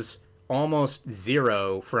is almost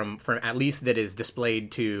zero from at least that is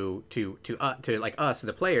displayed to like us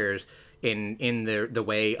the players in the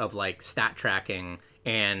way of like stat tracking,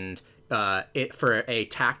 and it for a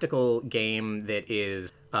tactical game that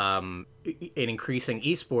is an increasing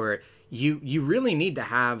esport, you really need to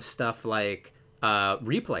have stuff like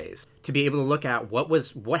replays to be able to look at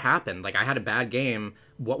what happened. Like I had a bad game,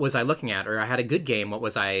 what was I looking at? Or I had a good game, what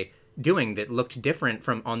was I doing that looked different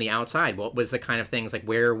from on the outside? What was the kind of things like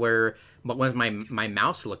what was my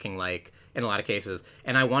mouse looking like in a lot of cases?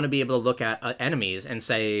 And I want to be able to look at enemies and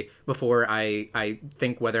say, before I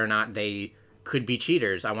think whether or not they could be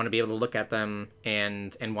cheaters, I want to be able to look at them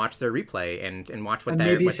and watch their replay and watch what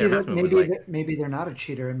their mouse move was like. Maybe they're not a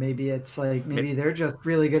cheater, and maybe it's like maybe they're just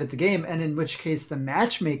really good at the game, and in which case the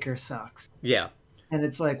matchmaker sucks. Yeah. And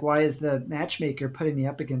it's like, why is the matchmaker putting me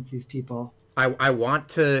up against these people? I want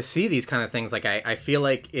to see these kind of things. Like I feel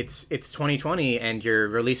like it's 2020 and you're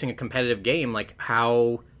releasing a competitive game. Like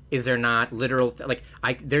how is there not literal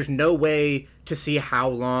there's no way to see how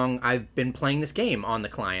long I've been playing this game on the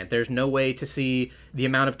client. There's no way to see the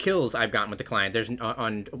amount of kills I've gotten with the client. There's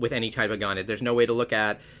with any type of gun. There's no way to look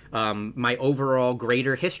at my overall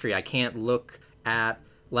grader history. I can't look at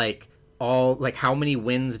how many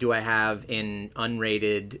wins do I have in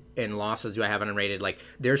unrated and losses do I have in unrated. Like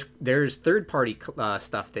there's third party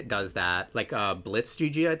stuff that does that, like Blitz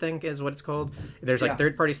GG I think is what it's called. There's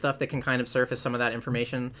third party stuff that can kind of surface some of that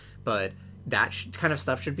information, but that kind of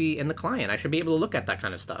stuff should be in the client. I should be able to look at that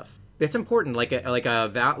kind of stuff. It's important. Like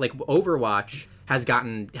Overwatch has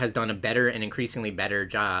done a better and increasingly better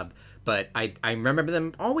job. But I remember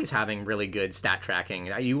them always having really good stat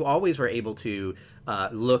tracking. You always were able to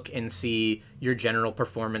look and see your general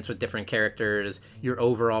performance with different characters, your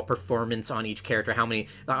overall performance on each character. How many?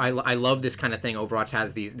 I love this kind of thing. Overwatch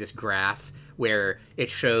has this graph where it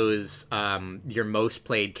shows your most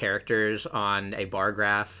played characters on a bar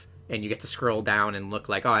graph, and you get to scroll down and look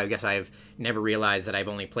like, oh, I guess I've never realized that I've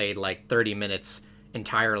only played like 30 minutes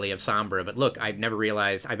entirely of Sombra, but look, I've never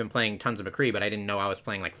realized I've been playing tons of McCree, but I didn't know I was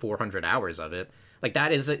playing like 400 hours of it. Like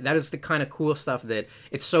that is the kind of cool stuff that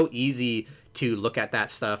it's so easy to look at that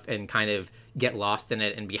stuff and kind of get lost in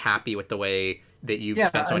it and be happy with the way that you've Yeah,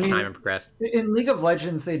 spent so I much time mean, and progressed. in League of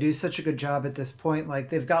Legends, they do such a good job at this point. Like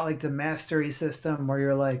they've got like the mastery system where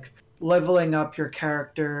you're like leveling up your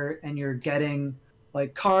character and you're getting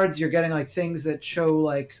like cards, you're getting like things that show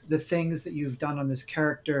like the things that you've done on this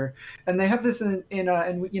character. And they have this and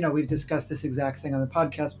you know, we've discussed this exact thing on the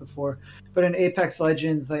podcast before, but in Apex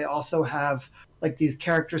Legends, they also have like these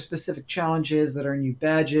character specific challenges that are new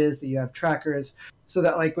badges that you have trackers so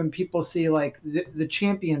that like when people see like the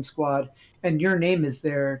champion squad and your name is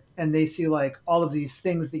there and they see like all of these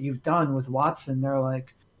things that you've done with Watson, they're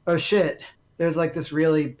like, oh shit, there's like this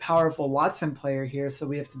really powerful Watson player here, so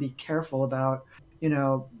we have to be careful about, you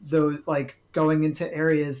know, those like going into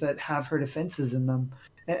areas that have her defenses in them.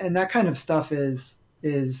 And that kind of stuff is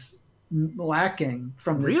lacking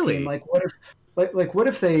from this game. Really? Like what if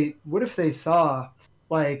what if they saw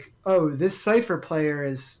like, oh, this Cypher player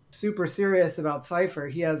is super serious about Cypher.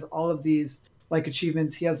 He has all of these like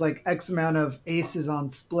achievements. He has like X amount of aces on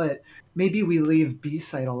split. Maybe we leave B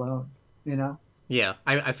site alone, you know? Yeah,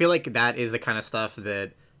 I feel like that is the kind of stuff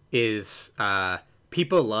that is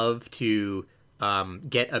people love to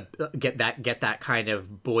get that kind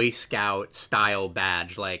of Boy Scout style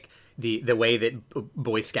badge, like the way that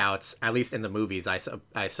Boy Scouts, at least in the movies,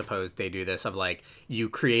 I suppose they do this, of like you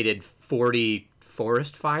created 40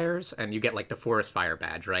 forest fires and you get like the forest fire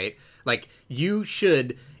badge, right? Like you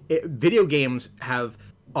should video games have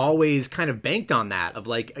always kind of banked on that, of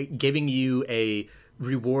like giving you a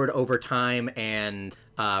reward over time and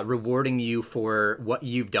rewarding you for what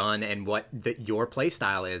you've done and what your play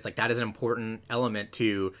style is. Like that is an important element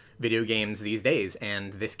to video games these days,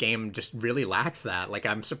 and this game just really lacks that. Like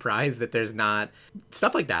I'm surprised that there's not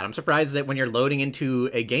stuff like that. I'm surprised that when you're loading into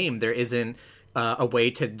a game there isn't a way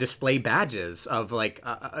to display badges of like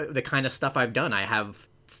the kind of stuff I've done. I have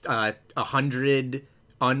 100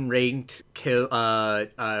 unranked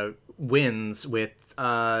kill wins with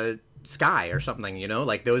Sky or something, you know?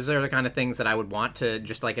 Like those are the kind of things that I would want to,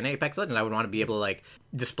 just like in Apex Legends, I would want to be able to like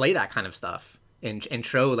display that kind of stuff and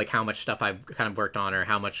show like how much stuff I've kind of worked on or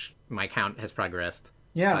how much my count has progressed.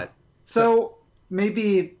 Yeah. But, So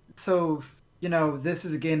maybe so, you know, this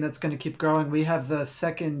is a game that's going to keep growing. We have the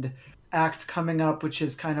second act coming up, which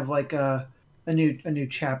is kind of like a new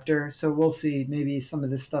chapter. So we'll see. Maybe some of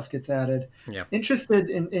this stuff gets added. yeah. Interested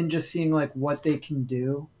in just seeing like what they can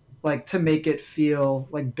do, like to make it feel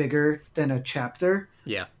like bigger than a chapter.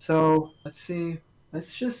 Yeah. So let's see.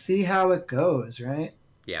 Let's just see how it goes, right?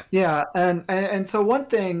 Yeah. Yeah, and so one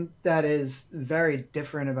thing that is very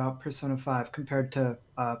different about Persona 5 compared to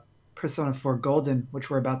Persona 4 Golden, which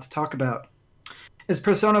we're about to talk about, is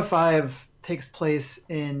Persona 5 takes place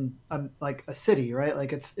in like a city, right?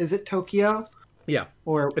 Like is it Tokyo? Yeah.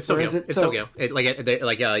 Or It's Tokyo. is it It's Tokyo.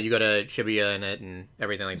 You go to Shibuya in it and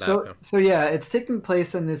everything like that. So yeah, it's taking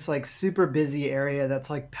place in this like super busy area that's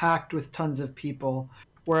like packed with tons of people.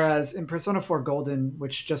 Whereas in Persona 4 Golden,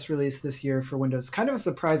 which just released this year for Windows, kind of a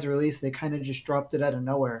surprise release, they kind of just dropped it out of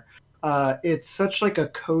nowhere. It's such like a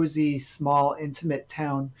cozy, small, intimate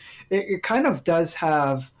town. It kind of does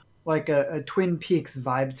have like a Twin Peaks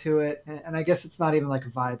vibe to it, and I guess it's not even like a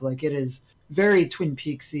vibe. Like it is very Twin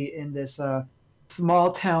Peaksy in this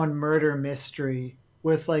small town murder mystery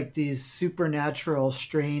with like these supernatural,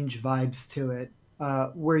 strange vibes to it,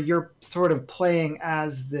 where you're sort of playing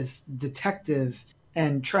as this detective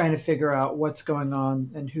and trying to figure out what's going on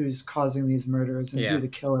and who's causing these murders and who the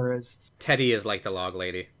killer is. Teddy is like the log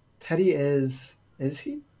lady. Teddy is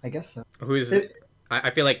he? I guess so. I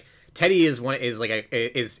feel like Teddy is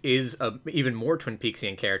a even more Twin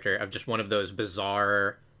Peaksian character, of just one of those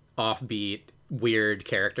bizarre, offbeat, weird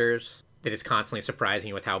characters that is constantly surprising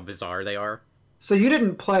you with how bizarre they are. So you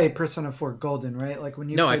didn't play Persona 4 Golden, right? Like when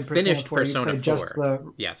you I finished Persona 4. Just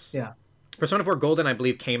yes. Yeah. Persona 4 Golden, I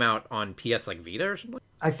believe, came out on PS like Vita or something.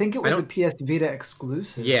 I think it was a PS Vita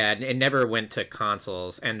exclusive. Yeah, it never went to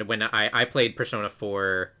consoles. And when I played Persona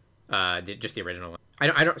 4, just the original one,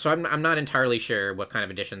 I don't. So I'm not entirely sure what kind of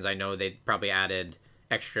additions. I know they probably added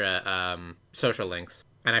extra social links,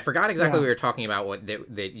 and I forgot exactly what we were talking about. What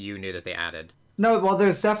that you knew that they added. No, well,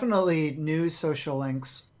 there's definitely new social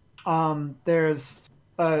links. There's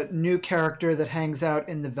a new character that hangs out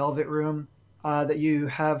in the Velvet Room that you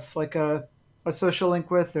have like a social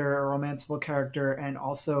link with. They're a romanceable character, and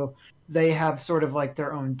also they have sort of like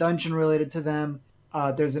their own dungeon related to them.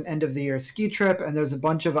 There's an end of the year ski trip, and there's a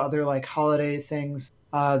bunch of other like holiday things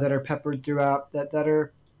that are peppered throughout that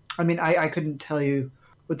are. I mean, I couldn't tell you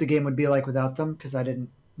what the game would be like without them because I didn't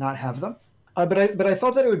not have them. But I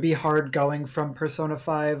thought that it would be hard going from Persona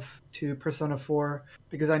 5 to Persona 4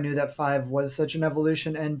 because I knew that 5 was such an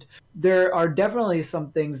evolution, and there are definitely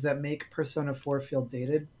some things that make Persona 4 feel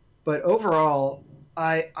dated. But overall,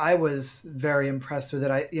 I was very impressed with it.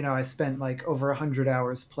 I spent like over 100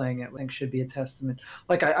 hours playing it. I think should be a testament.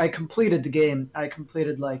 Like I completed the game. I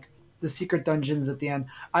completed like the secret dungeons at the end.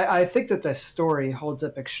 I think that the story holds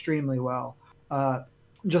up extremely well. Uh,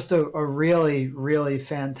 just a really really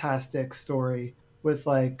fantastic story with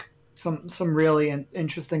like some really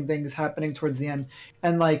interesting things happening towards the end.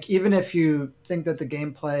 And like even if you think that the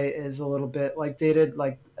gameplay is a little bit like dated,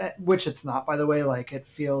 like which it's not, by the way, like it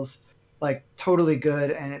feels like totally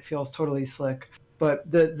good and it feels totally slick. But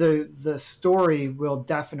the story will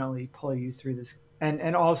definitely pull you through this,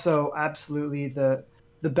 and also absolutely the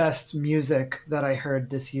best music that I heard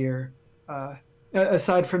this year.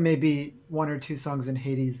 Aside from maybe one or two songs in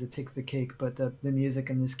Hades that take the cake, but the music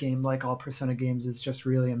in this game, like all Persona games, is just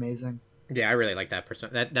really amazing. Yeah, I really like that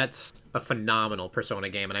Persona. That's a phenomenal Persona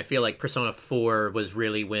game, and I feel like Persona 4 was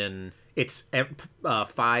really when it's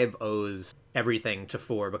 5 owes everything to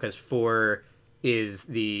 4, because 4 is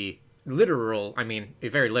the literal, I mean,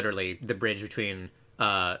 very literally the bridge between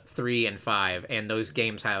 3 and 5, and those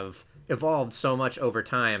games have evolved so much over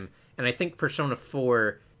time. And I think Persona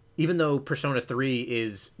 4, even though Persona 3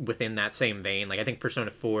 is within that same vein, like I think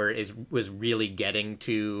Persona 4 was really getting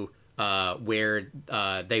to where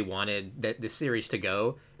they wanted the series to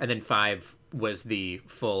go, and then 5 was the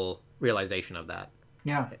full realization of that.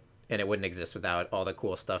 Yeah. And it wouldn't exist without all the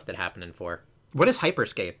cool stuff that happened in 4. What is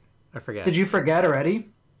Hyperscape? I forget. Did you forget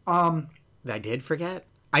already? I did forget.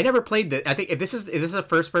 I never played the. I think if is this a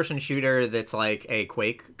first-person shooter that's like a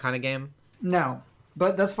Quake kind of game? No,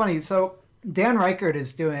 but that's funny. So Dan Reichert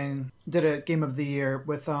did a Game of the Year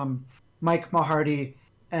with Mike Mahardy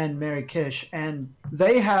and Mary Kish, and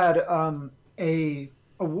they had a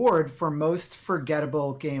award for most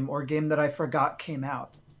forgettable game, or game that I forgot came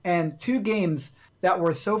out. And two games that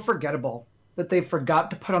were so forgettable that they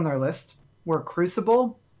forgot to put on their list were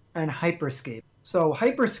Crucible and Hyperscape. So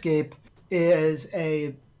Hyperscape is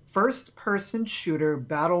a first-person shooter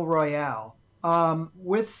battle royale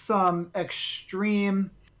with some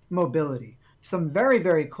extreme mobility, some very,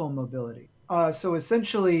 very cool mobility. So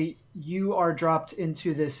essentially, you are dropped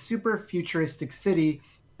into this super futuristic city,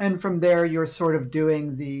 and from there, you're sort of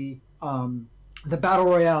doing the battle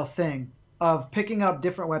royale thing of picking up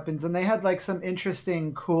different weapons. And they had like some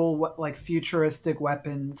interesting, cool, like futuristic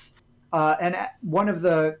weapons. And one of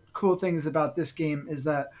the cool things about this game is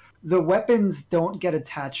that the weapons don't get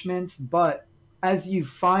attachments, but as you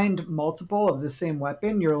find multiple of the same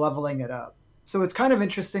weapon, you're leveling it up. So it's kind of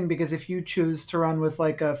interesting because if you choose to run with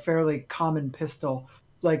like a fairly common pistol,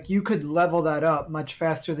 like you could level that up much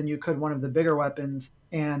faster than you could one of the bigger weapons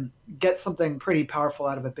and get something pretty powerful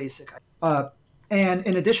out of a basic. And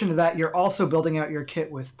in addition to that, you're also building out your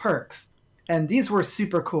kit with perks. And these were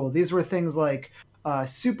super cool. These were things like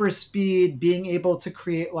super speed, being able to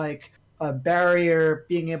create like a barrier,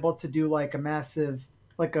 being able to do like a massive,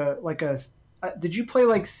 did you play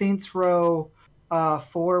like Saints Row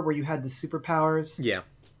 4 where you had the superpowers? Yeah.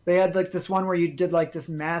 They had like this one where you did like this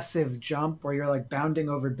massive jump where you're like bounding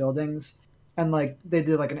over buildings, and like they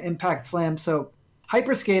did like an impact slam. So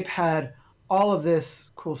Hyperscape had all of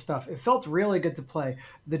this cool stuff. It felt really good to play.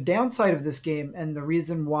 The downside of this game, and the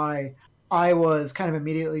reason why I was kind of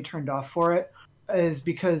immediately turned off for it, is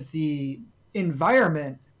because the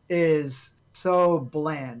environment is so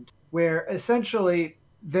bland, where essentially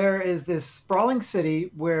there is this sprawling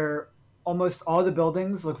city where almost all the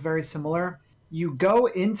buildings look very similar. You go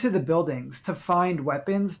into the buildings to find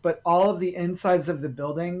weapons, but all of the insides of the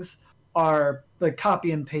buildings are like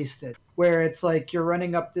copy and pasted, where it's like you're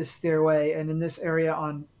running up this stairway, and in this area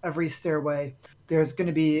on every stairway there's going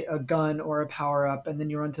to be a gun or a power up, and then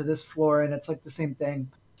you run to this floor and it's like the same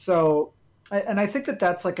thing. So and I think that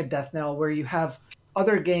that's like a death knell, where you have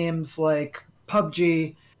other games like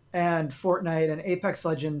PUBG and Fortnite and Apex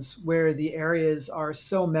Legends where the areas are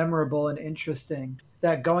so memorable and interesting,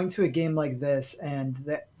 that going to a game like this and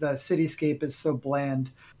the cityscape is so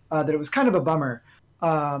bland that it was kind of a bummer.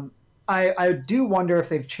 I do wonder if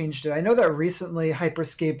they've changed it. I know that recently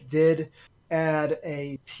Hyperscape did add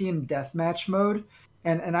a team deathmatch mode,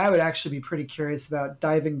 and I would actually be pretty curious about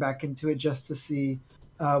diving back into it just to see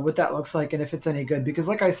what that looks like and if it's any good. Because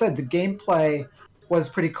like I said, the gameplay was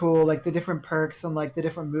pretty cool, like the different perks and like the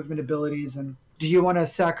different movement abilities. And do you want to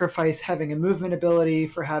sacrifice having a movement ability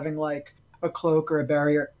for having like a cloak or a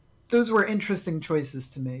barrier? Those were interesting choices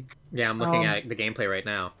to make. Yeah, I'm looking at the gameplay right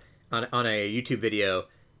now on a YouTube video.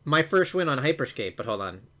 My first win on Hyperscape, but hold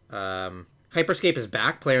on. Hyperscape is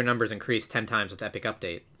back. Player numbers increased 10 times with Epic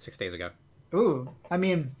Update 6 days ago. Ooh, I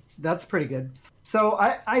mean, that's pretty good. So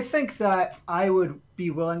I think that I would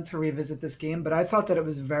be willing to revisit this game, but I thought that it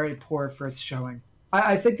was very poor first showing.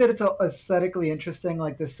 I think that it's aesthetically interesting.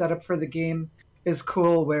 Like the setup for the game is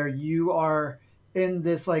cool, where you are in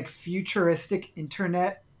this like futuristic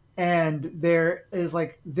internet, and there is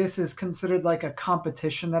like this is considered like a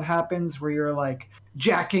competition that happens where you're like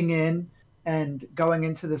jacking in and going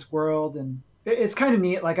into this world, and it's kind of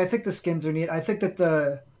neat. Like I think the skins are neat. I think that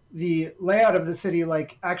the layout of the city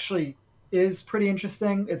like actually is pretty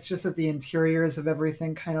interesting. It's just that the interiors of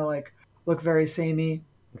everything kind of like look very samey.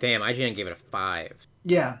 Damn, IGN gave it a 5.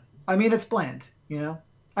 Yeah, I mean it's bland, you know.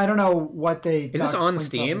 I don't know what they. Is this on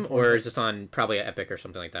Steam or is this on probably Epic or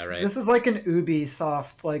something like that, right? This is like an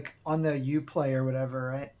Ubisoft, like on the Uplay or whatever,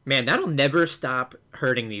 right? Man, that'll never stop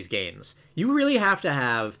hurting these games. You really have to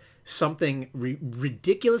have something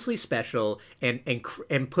ridiculously special and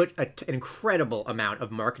put an incredible amount of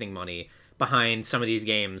marketing money behind some of these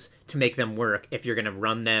games to make them work if you're going to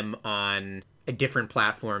run them on a different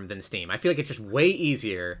platform than Steam. I feel like it's just way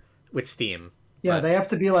easier with Steam. Yeah, they have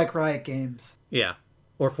to be like Riot Games. Yeah,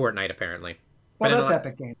 or Fortnite apparently. Well, that's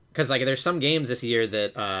Epic Games. Because like there's some games this year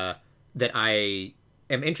that that I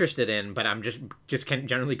am interested in, but I'm just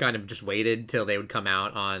generally kind of just waited till they would come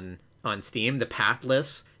out on Steam. The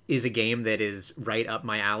Pathless is a game that is right up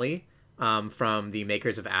my alley, from the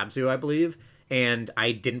makers of Abzu, I believe. And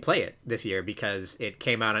I didn't play it this year because it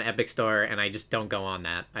came out on Epic Store, and I just don't go on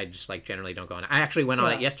that. I just like generally don't go on it. I actually went on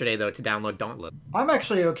it yesterday though to download Dauntless. I'm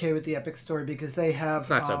actually okay with the Epic Store because they have it's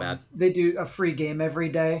not so bad. They do a free game every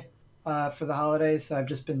day for the holidays. So I've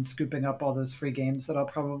just been scooping up all those free games that I'll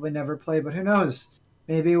probably never play, but who knows?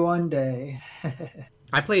 Maybe one day.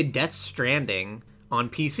 I played Death Stranding on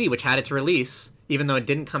PC, which had its release, even though it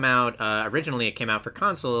didn't come out originally. It came out for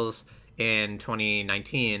consoles in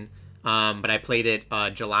 2019. But I played it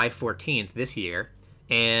July 14th this year,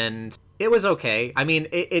 and it was okay. I mean,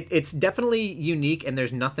 it's definitely unique, and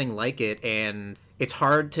there's nothing like it, and it's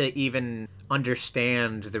hard to even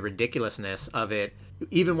understand the ridiculousness of it,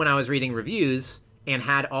 even when I was reading reviews and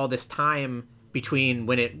had all this time between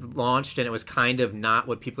when it launched and it was kind of not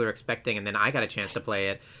what people are expecting, and then I got a chance to play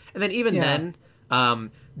it. And then even then,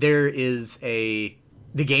 there is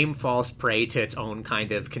the game falls prey to its own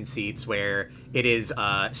kind of conceits where it is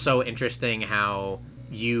so interesting how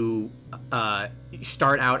you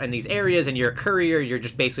start out in these areas and you're a courier. You're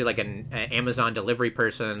just basically like an Amazon delivery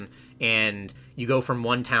person, and you go from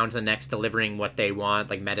one town to the next delivering what they want,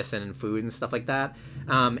 like medicine and food and stuff like that.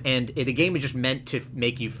 The game is just meant to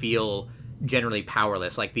make you feel generally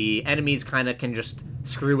powerless. Like the enemies kind of can just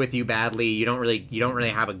screw with you badly. You don't really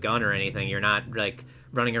have a gun or anything. You're not like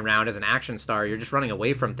running around as an action star. You're just running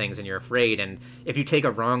away from things and you're afraid, and if you take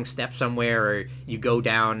a wrong step somewhere or you go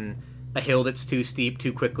down a hill that's too steep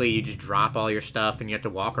too quickly, you just drop all your stuff and you have to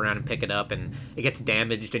walk around and pick it up, and it gets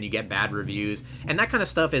damaged and you get bad reviews, and that kind of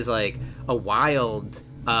stuff is like a wild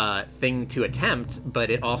thing to attempt, but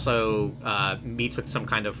it also meets with some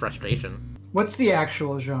kind of frustration. What's the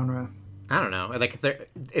actual genre? I don't know, like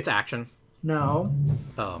it's action. No.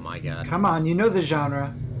 Oh my god, come on, you know the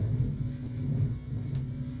genre.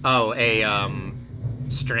 Oh,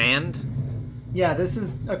 Strand? Yeah, this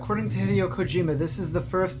is, according to Hideo Kojima, this is the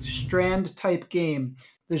first Strand-type game.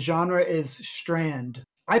 The genre is Strand.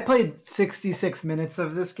 I played 66 minutes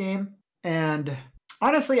of this game, and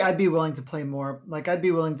honestly, I'd be willing to play more. Like, I'd be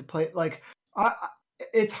willing to play, like,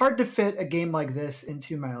 it's hard to fit a game like this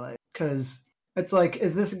into my life, because it's like,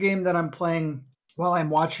 is this a game that I'm playing while I'm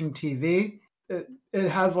watching TV? It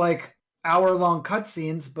has, like, hour-long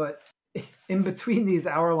cutscenes, but in between these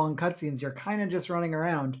hour-long cutscenes, you're kind of just running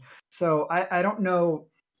around. So I don't know.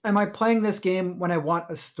 Am I playing this game when I want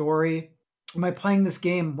a story? Am I playing this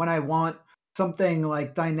game when I want something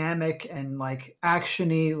like dynamic and like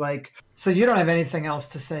actiony? Like, so you don't have anything else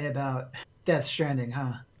to say about Death Stranding,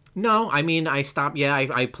 huh? No, I mean, I stopped. Yeah,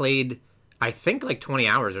 I played, I think like 20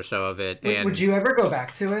 hours or so of it. And would you ever go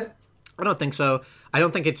back to it? I don't think so. I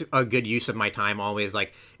don't think it's a good use of my time always.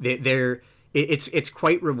 Like it's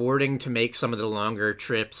quite rewarding to make some of the longer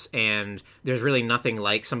trips, and there's really nothing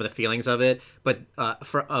like some of the feelings of it, but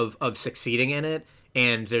of succeeding in it,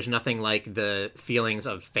 and there's nothing like the feelings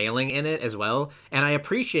of failing in it as well. And I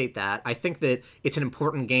appreciate that. I think that it's an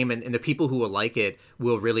important game, and the people who will like it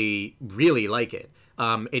will really, really like it.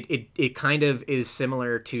 It kind of is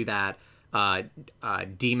similar to that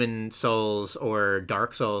Demon Souls or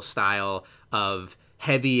Dark Souls style of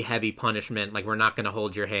heavy punishment. Like, we're not going to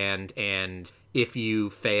hold your hand, and if you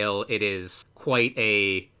fail, it is quite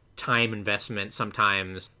a time investment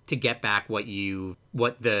sometimes to get back what you've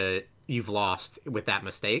lost with that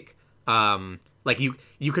mistake. Like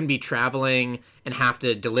you can be traveling and have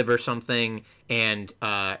to deliver something, and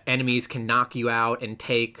enemies can knock you out and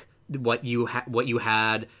take what you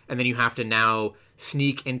had, and then you have to now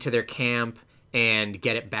sneak into their camp and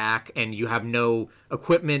get it back, and you have no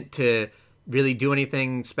equipment to really do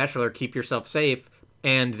anything special or keep yourself safe.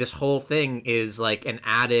 And this whole thing is like an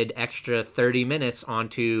added extra 30 minutes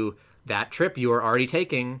onto that trip you were already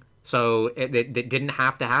taking. So it didn't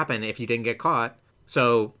have to happen if you didn't get caught.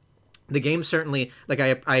 So the game certainly, like,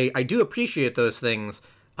 I do appreciate those things,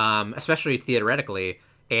 especially theoretically.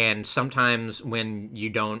 And sometimes when you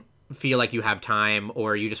don't feel like you have time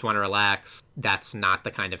or you just want to relax, that's not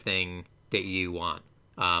the kind of thing that you want.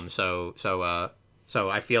 So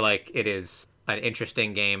I feel like it is an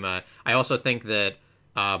interesting game. I also think that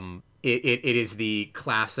it is the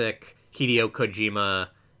classic Hideo Kojima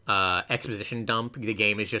exposition dump. The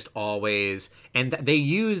game is just always, and they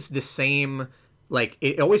use the same, like,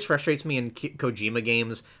 it always frustrates me in Kojima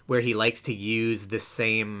games where he likes to use the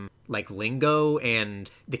same, like, lingo, and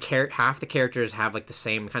half the characters have, like, the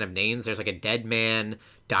same kind of names. There's like a Dead Man,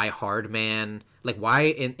 Die Hard Man. Like, why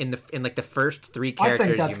in like the first three characters? I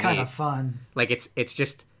think that's you kind meet, of fun. like, it's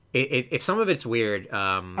just it's some of it's weird.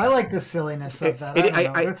 I like the silliness of that.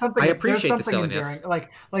 I appreciate the silliness. Endearing.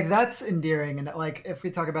 Like that's endearing, and like if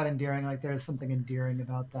we talk about endearing, like there is something endearing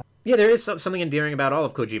about that. Yeah, there is something endearing about all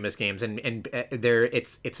of Kojima's games, and there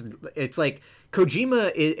it's like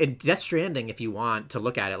Kojima and Death Stranding, if you want to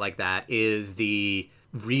look at it like that, is the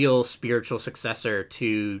real spiritual successor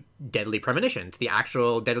to Deadly Premonition, to the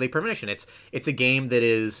actual Deadly Premonition. It's a game that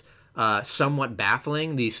is somewhat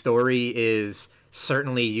baffling. The story is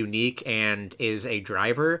certainly unique and is a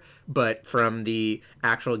driver, but from the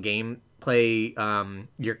actual gameplay,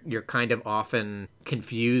 you're kind of often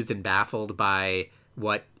confused and baffled by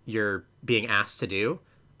what you're being asked to do.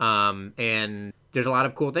 And there's a lot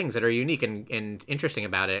of cool things that are unique and interesting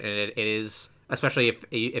about it, and it is, especially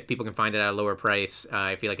if people can find it at a lower price,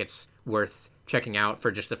 I feel like it's worth checking out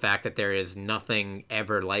for just the fact that there is nothing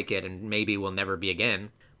ever like it, and maybe will never be again.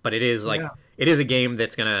 But it is it is a game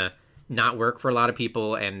that's gonna not work for a lot of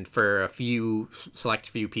people, and for a select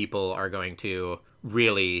few people are going to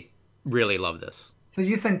really, really love this. So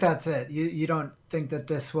you think that's it? You don't think that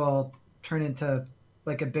this will turn into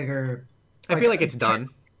like a bigger? I feel like it's done.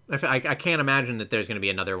 I can't imagine that there's going to be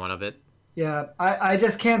another one of it. Yeah, I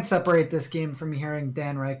just can't separate this game from hearing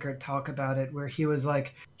Dan Reichert talk about it, where he was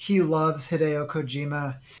like, he loves Hideo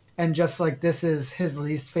Kojima, and just like this is his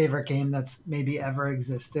least favorite game that's maybe ever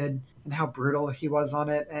existed, and how brutal he was on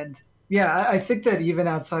it. And yeah, I think that even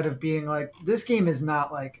outside of being like, this game is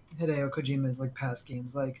not like Hideo Kojima's like past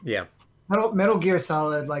games. Like, yeah, Metal Gear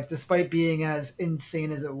Solid, like despite being as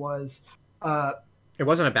insane as it was, it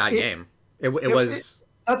wasn't a bad game. It was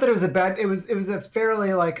not that it was a bad. It was a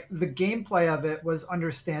fairly, like, the gameplay of it was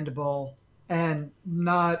understandable and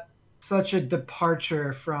not such a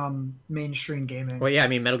departure from mainstream gaming. Well, yeah, I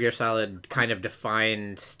mean, Metal Gear Solid kind of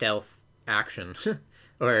defined stealth action.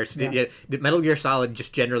 Or Metal Gear Solid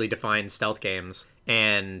just generally defines stealth games,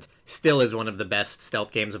 and still is one of the best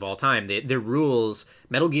stealth games of all time. The rules,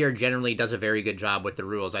 Metal Gear generally does a very good job with the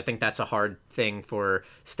rules. I think that's a hard thing for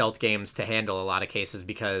stealth games to handle a lot of cases,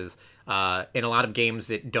 because in a lot of games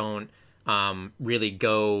that don't really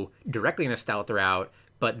go directly in the stealth route,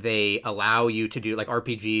 but they allow you to do, like,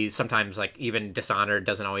 RPGs, sometimes, like, even Dishonored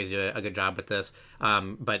doesn't always do a good job with this,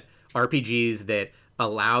 but RPGs that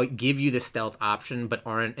give you the stealth option but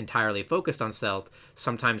aren't entirely focused on stealth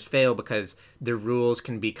sometimes fail because the rules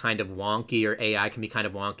can be kind of wonky, or AI can be kind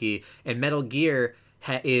of wonky, and Metal Gear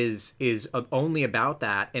is only about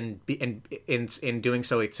that, and in doing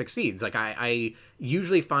so it succeeds. Like, I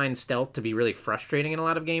usually find stealth to be really frustrating in a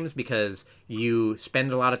lot of games, because you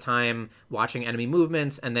spend a lot of time watching enemy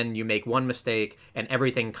movements and then you make one mistake and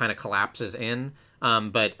everything kind of collapses in.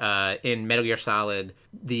 But in Metal Gear Solid,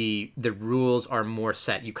 the rules are more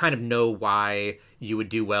set. You kind of know why you would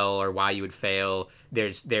do well or why you would fail.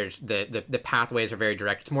 There's the pathways are very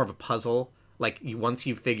direct. It's more of a puzzle. Like, once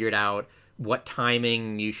you've figured out what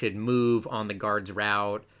timing you should move on the guard's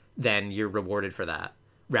route, then you're rewarded for that,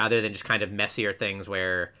 rather than just kind of messier things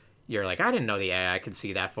where you're like, I didn't know the AI could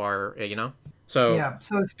see that far, you know? So yeah.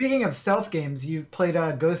 So speaking of stealth games, you've played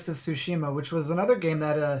Ghost of Tsushima, which was another game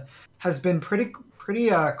that has been pretty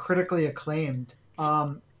critically acclaimed.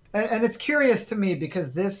 And it's curious to me,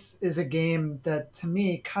 because this is a game that to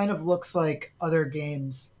me kind of looks like other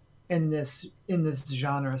games in this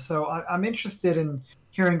genre. So I'm interested in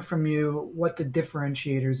hearing from you what the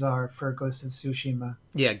differentiators are for Ghost of Tsushima.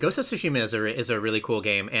 Yeah, Ghost of Tsushima is a really cool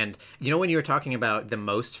game. And, you know, when you were talking about the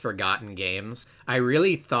most forgotten games, I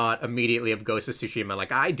really thought immediately of Ghost of Tsushima.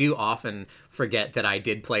 Like, I do often forget that I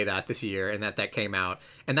did play that this year and that came out.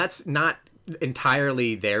 And that's not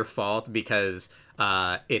entirely their fault, because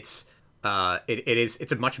it's a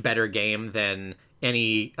much better game than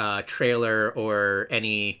any trailer or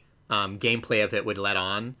any gameplay of it would let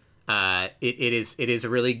on. It is a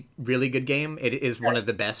really really good game. It is one of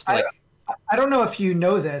the best. I don't know if you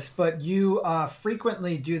know this, but you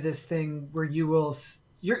frequently do this thing where you will.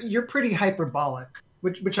 You're pretty hyperbolic,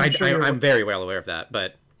 which I'm sure I'm very well aware of that.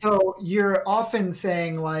 But so you're often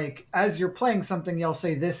saying, like, as you're playing something, you'll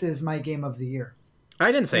say, "This is my game of the year."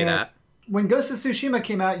 I didn't say that. When Ghost of Tsushima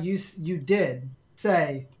came out, you did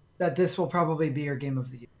say that this will probably be your game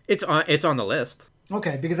of the year. It's on the list.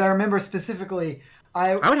 Okay, because I remember specifically.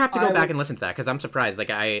 I would have to go back and listen to that because I'm surprised. Like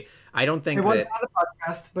I don't think it wasn't on the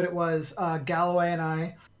podcast, but it was Galloway and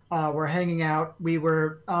I were hanging out. We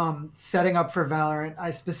were setting up for Valorant.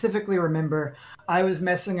 I specifically remember I was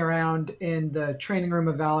messing around in the training room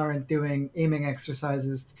of Valorant doing aiming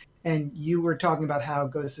exercises, and you were talking about how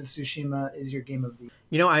Ghost of Tsushima is your game of the year.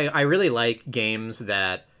 You know, I really like games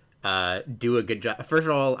that do a good job. First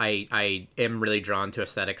of all, I am really drawn to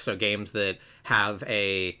aesthetics, so games that have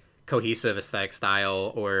a cohesive aesthetic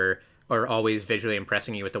style or always visually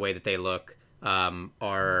impressing you with the way that they look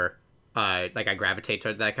are like I gravitate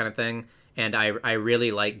toward that kind of thing. And I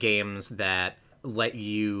really like games that let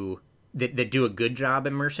you that do a good job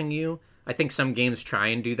immersing you. I think some games try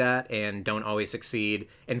and do that and don't always succeed,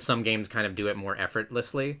 and some games kind of do it more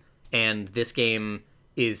effortlessly. And this game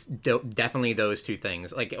is definitely those two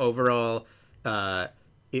things. Like overall, the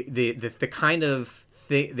kind of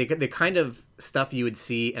the kind of stuff you would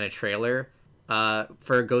see in a trailer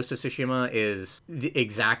for Ghost of Tsushima is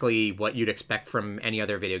exactly what you'd expect from any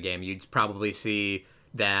other video game. You'd probably see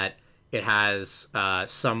that it has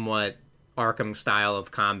somewhat Arkham style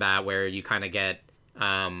of combat where you kind of get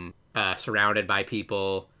surrounded by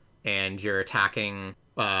people and you're attacking.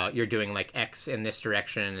 You're doing like X in this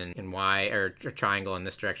direction and Y or triangle in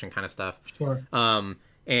this direction kind of stuff. Sure.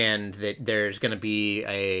 And that there's going to be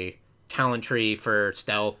a talent tree for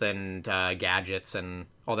stealth and gadgets and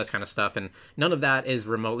all this kind of stuff, and none of that is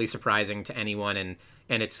remotely surprising to anyone, and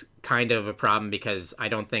it's kind of a problem because I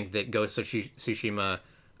don't think that Ghost of Tsushima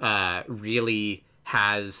really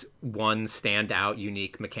has one standout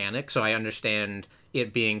unique mechanic. So I understand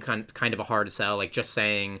it being kind of a hard sell, like just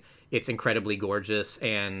saying it's incredibly gorgeous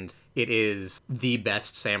and it is the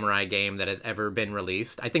best samurai game that has ever been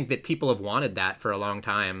released. I think that people have wanted that for a long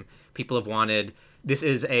time. People have wanted this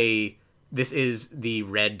is the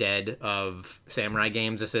Red Dead of samurai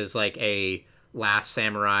games. This is like a Last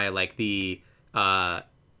Samurai, like it's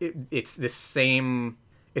the same.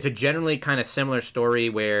 It's a generally kind of similar story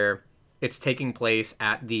where it's taking place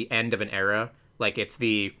at the end of an era. Like it's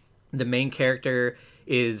the main character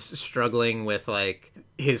is struggling with like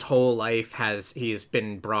his whole life he has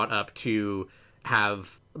been brought up to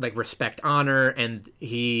have like respect honor, and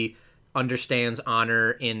he understands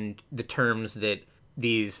honor in the terms that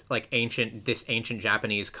this ancient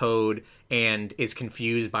Japanese code, and is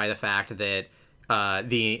confused by the fact that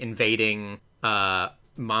the invading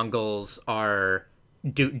Mongols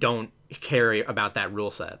don't care about that rule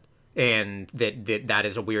set, and that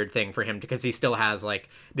is a weird thing for him because he still has like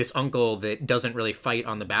this uncle that doesn't really fight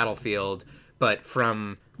on the battlefield, but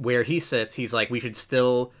from where he sits, he's like, we should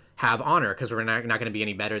still have honor because we're not going to be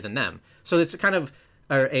any better than them. So it's kind of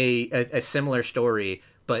a similar story.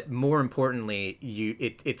 But more importantly,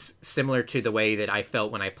 it's similar to the way that I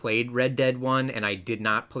felt when I played Red Dead 1, and I did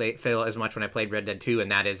not feel as much when I played Red Dead 2, and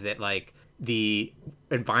that is that like the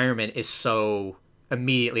environment is so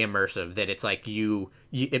immediately immersive that it's like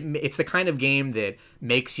it's the kind of game that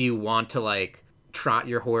makes you want to like trot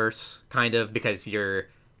your horse kind of, because you're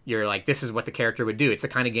like, this is what the character would do. It's the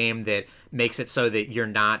kind of game that makes it so that you're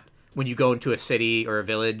not, when you go into a city or a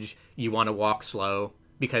village, you want to walk slow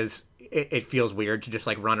because it feels weird to just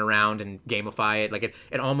like run around and gamify it. Like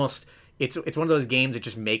it almost, it's one of those games that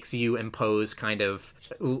just makes you impose kind of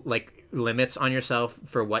like limits on yourself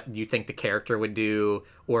for what you think the character would do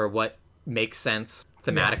or what makes sense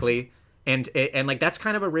thematically. Yeah. And like that's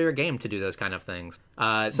kind of a rare game to do those kind of things.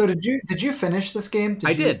 So did you finish this game?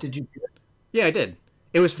 Did. Did you? Yeah, I did.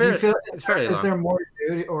 It was fairly. It's fairly long. Is there more to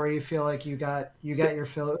do, or you feel like you got your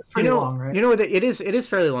fill? It's pretty long, right? You know, it is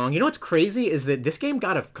fairly long. You know what's crazy is that this game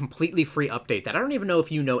got a completely free update that I don't even know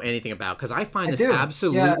if you know anything about, because I find this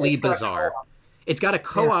absolutely bizarre. It's got a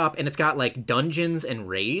co-op, and it's got like dungeons and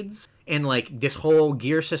raids and like this whole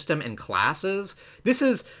gear system and classes. This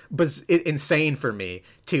is insane for me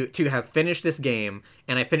to have finished this game,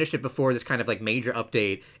 and I finished it before this kind of like major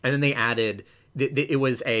update, and then they added it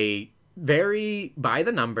was a very by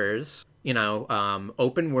the numbers,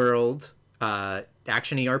 open world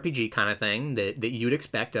action-y RPG kind of thing that you'd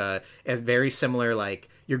expect. A very similar, like,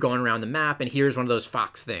 you're going around the map, and here's one of those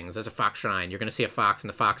fox things. There's a fox shrine. You're going to see a fox, and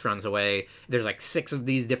the fox runs away. There's, like, 6 of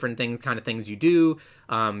these different things you do.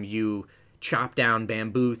 You chop down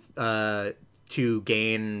bamboo to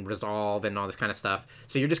gain resolve and all this kind of stuff.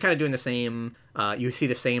 So you're just kind of doing the same. You see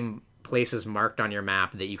the same places marked on your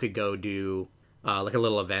map that you could go do like a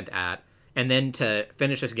little event at. And then to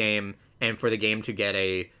finish this game, and for the game to get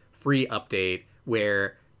a free update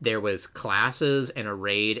where there was classes and a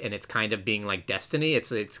raid, and it's kind of being like Destiny.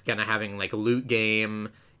 It's kind of having like a loot game,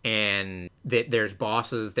 and there's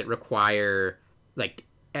bosses that require like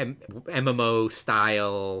MMO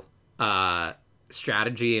style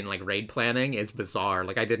strategy and like raid planning. Is bizarre.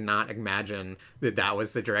 Like, I did not imagine that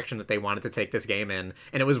was the direction that they wanted to take this game in,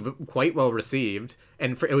 and it was quite well received,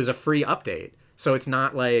 and it was a free update. So it's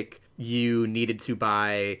not like you needed to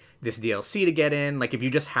buy this DLC to get in. Like, if you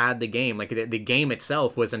just had the game, like the game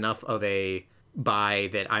itself was enough of a buy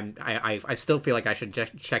that I still feel like I should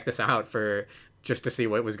check this out for just to see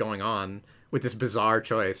what was going on with this bizarre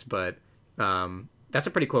choice. But that's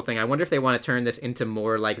a pretty cool thing. I wonder if they want to turn this into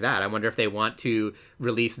more like that. I wonder if they want to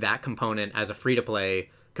release that component as a free-to-play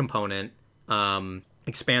component,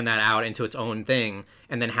 expand that out into its own thing,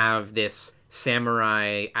 and then have this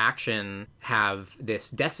samurai action have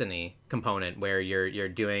this Destiny component where you're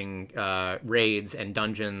doing raids and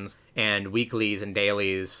dungeons and weeklies and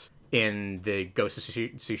dailies in the Ghost of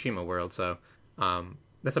Tsushima world. So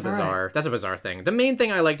that's a bizarre thing. The main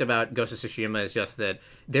thing I liked about Ghost of Tsushima is just that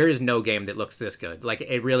there is no game that looks this good. Like,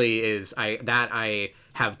 it really is. I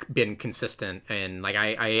have been consistent, and like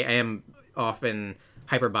I am often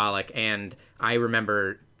hyperbolic, and I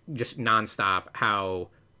remember just nonstop how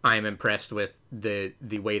I'm impressed with the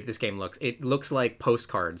way this game looks. It looks like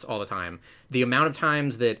postcards all the time. The amount of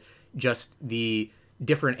times that just the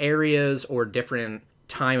different areas or different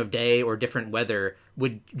time of day or different weather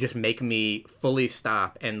would just make me fully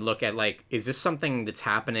stop and look at, like, is this something that's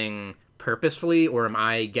happening purposefully, or am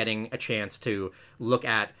I getting a chance to look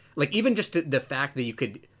at, like, even just the fact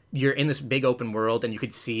that you're in this big open world and you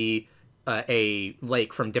could see a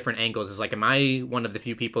lake from different angles. Is like, am I one of the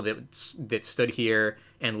few people that stood here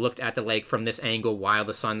and looked at the lake from this angle while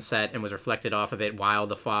the sun set and was reflected off of it while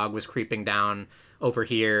the fog was creeping down over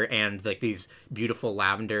here, and like these beautiful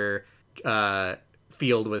lavender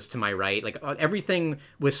field was to my right. Like, everything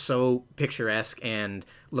was so picturesque and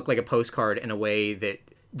looked like a postcard in a way that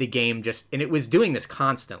the game just, and it was doing this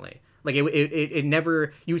constantly. Like, it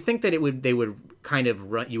never, you would think that they would kind of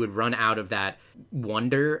you would run out of that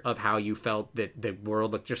wonder of how you felt that the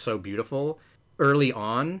world looked just so beautiful early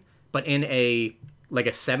on. But in a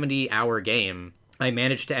 70-hour game, I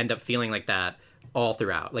managed to end up feeling like that all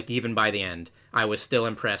throughout. Like, even by the end, I was still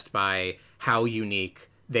impressed by how unique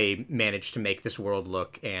they managed to make this world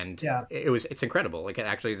look. And it's incredible. Like,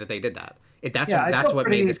 actually, that they did that. That's what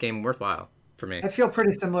made this game worthwhile. For me. I feel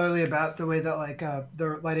pretty similarly about the way that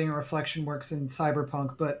the lighting and reflection works in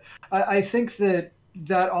Cyberpunk, but I think that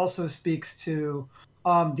also speaks to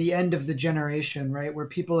the end of the generation, right? Where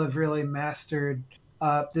people have really mastered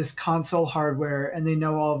this console hardware, and they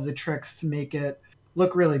know all of the tricks to make it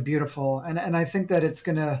look really beautiful. And I think that it's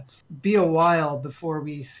going to be a while before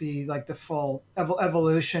we see like the full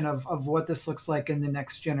evolution of what this looks like in the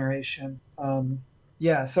next generation.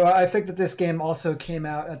 Yeah, so I think that this game also came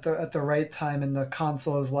out at the right time in the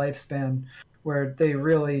console's lifespan, where they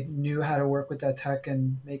really knew how to work with that tech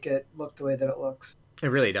and make it look the way that it looks. It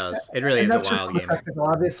really does. It really is a wild game.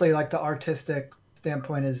 Obviously, like, the artistic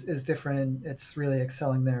standpoint is different, and it's really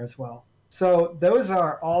excelling there as well. So those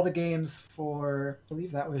are all the games for, I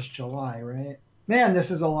believe that was July, right? Man, this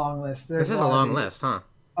is a long list. This is a long list, huh?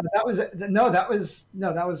 That was July.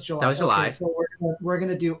 That was July. Okay, so we're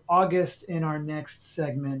gonna do August in our next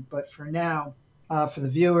segment, but for now, for the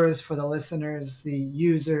viewers, for the listeners, the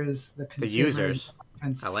users, the consumers,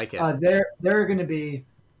 I like it. They're gonna be.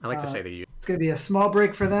 I like to say the users. It's gonna be a small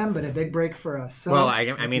break for them, but a big break for us. So, well,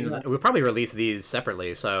 I mean, we'll probably release these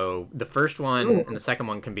separately. So the first one and the second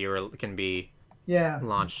one can be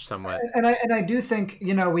launched somewhat. And I do think,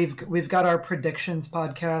 we've got our predictions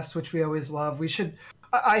podcast, which we always love.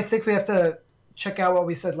 I think we have to check out what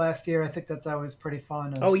we said last year. I think that's always pretty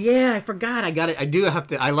fun. Oh yeah, I forgot. I got it. I do have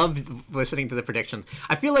to. I love listening to the predictions.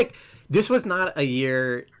 I feel like this was not a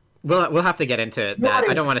year. We'll have to get into that.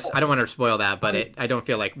 I don't want to spoil that, but I don't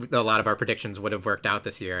feel like a lot of our predictions would have worked out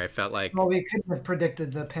this year. I felt like, well, we couldn't have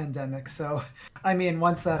predicted the pandemic. So, I mean,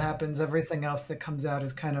 once that happens, everything else that comes out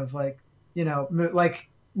is kind of like, like,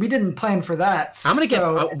 we didn't plan for that. I'm gonna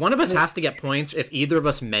get one of us has to get points if either of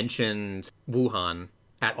us mentioned Wuhan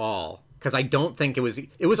at all because I don't think it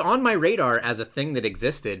was on my radar as a thing that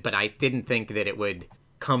existed, but I didn't think that it would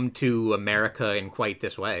come to America in quite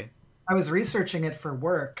this way. I was researching it for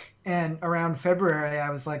work, and around February,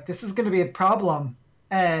 I was like, this is going to be a problem.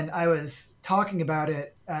 And I was talking about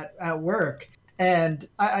it at work, and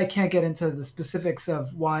I can't get into the specifics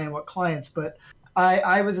of why and what clients, but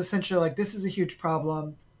I was essentially like, this is a huge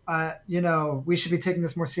problem. We should be taking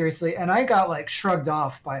this more seriously. And I got like shrugged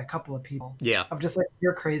off by a couple of people. Yeah. I'm just like,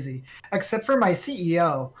 you're crazy. Except for my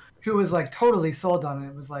CEO, who was like totally sold on it.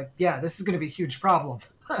 It was like, yeah, this is going to be a huge problem.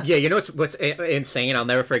 Yeah, you know what's insane? I'll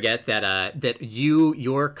never forget that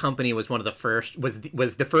your company was one of the first was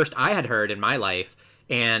the first I had heard in my life,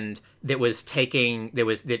 and that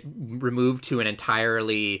removed to an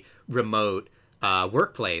entirely remote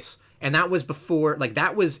workplace. And that was before, like,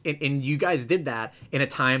 that was, and you guys did that in a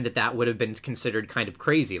time that would have been considered kind of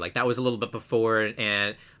crazy. Like, that was a little bit before,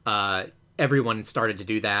 and everyone started to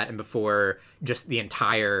do that, and before just the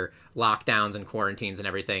entire lockdowns and quarantines and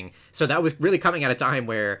everything. So that was really coming at a time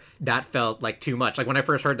where that felt like too much. Like, when I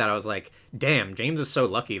first heard that, I was like, damn, James is so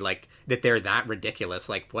lucky, like, that they're that ridiculous.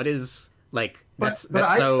 Like, what is, like, that's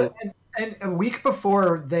so... And a week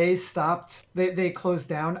before they stopped, they closed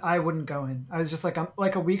down, I wouldn't go in. I was just like,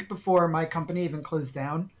 a week before my company even closed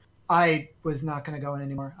down, I was not going to go in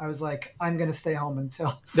anymore. I was like, I'm going to stay home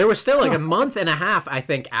until... There was still like a month and a half, I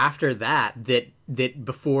think, after that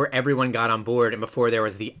before everyone got on board and before there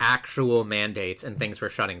was the actual mandates and things were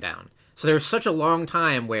shutting down. So there was such a long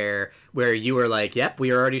time where you were like, yep,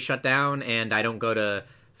 we are already shut down and I don't go to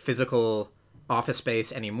physical office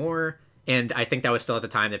space anymore. And I think that was still at the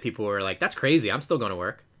time that people were like, that's crazy. I'm still going to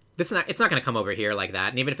work. It's not going to come over here like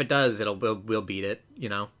that. And even if it does, we'll beat it, you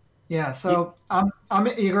know? Yeah. So I'm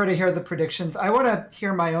eager to hear the predictions. I want to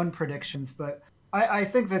hear my own predictions, but I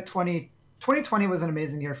think that 2020 was an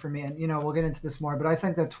amazing year for me. And, we'll get into this more, but I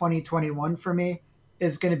think that 2021 for me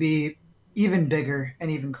is going to be even bigger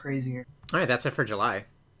and even crazier. All right. That's it for July.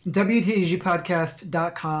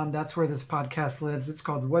 WTGpodcast.com. That's where this podcast lives. It's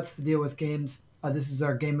called What's the Deal with Games? This is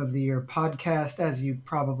our Game of the Year podcast, as you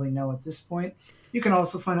probably know at this point. You can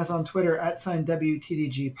also find us on Twitter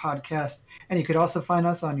 @WTDG Podcast, and you could also find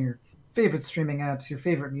us on your favorite streaming apps, your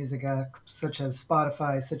favorite music apps, such as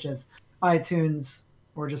Spotify, such as iTunes,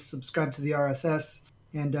 or just subscribe to the RSS.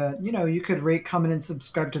 And, you could rate, comment, and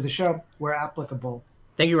subscribe to the show where applicable.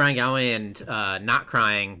 Thank you, Ryan Galway, and Not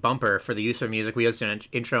Crying Bumper for the use of music. We used an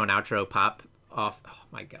intro and outro pop off. Oh,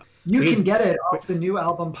 my God. You can get it off the new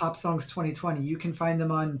album Pop Songs 2020. You can find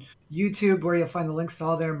them on YouTube, where you'll find the links to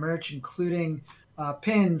all their merch, including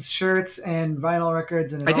pins, shirts, and vinyl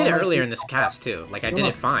records. And I did it earlier in this cast, too. Like, I did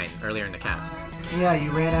it fine earlier in the cast. Yeah,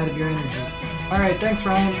 you ran out of your energy. All right, thanks,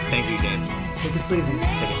 Ryan. Thank you, James. Take it sleazy.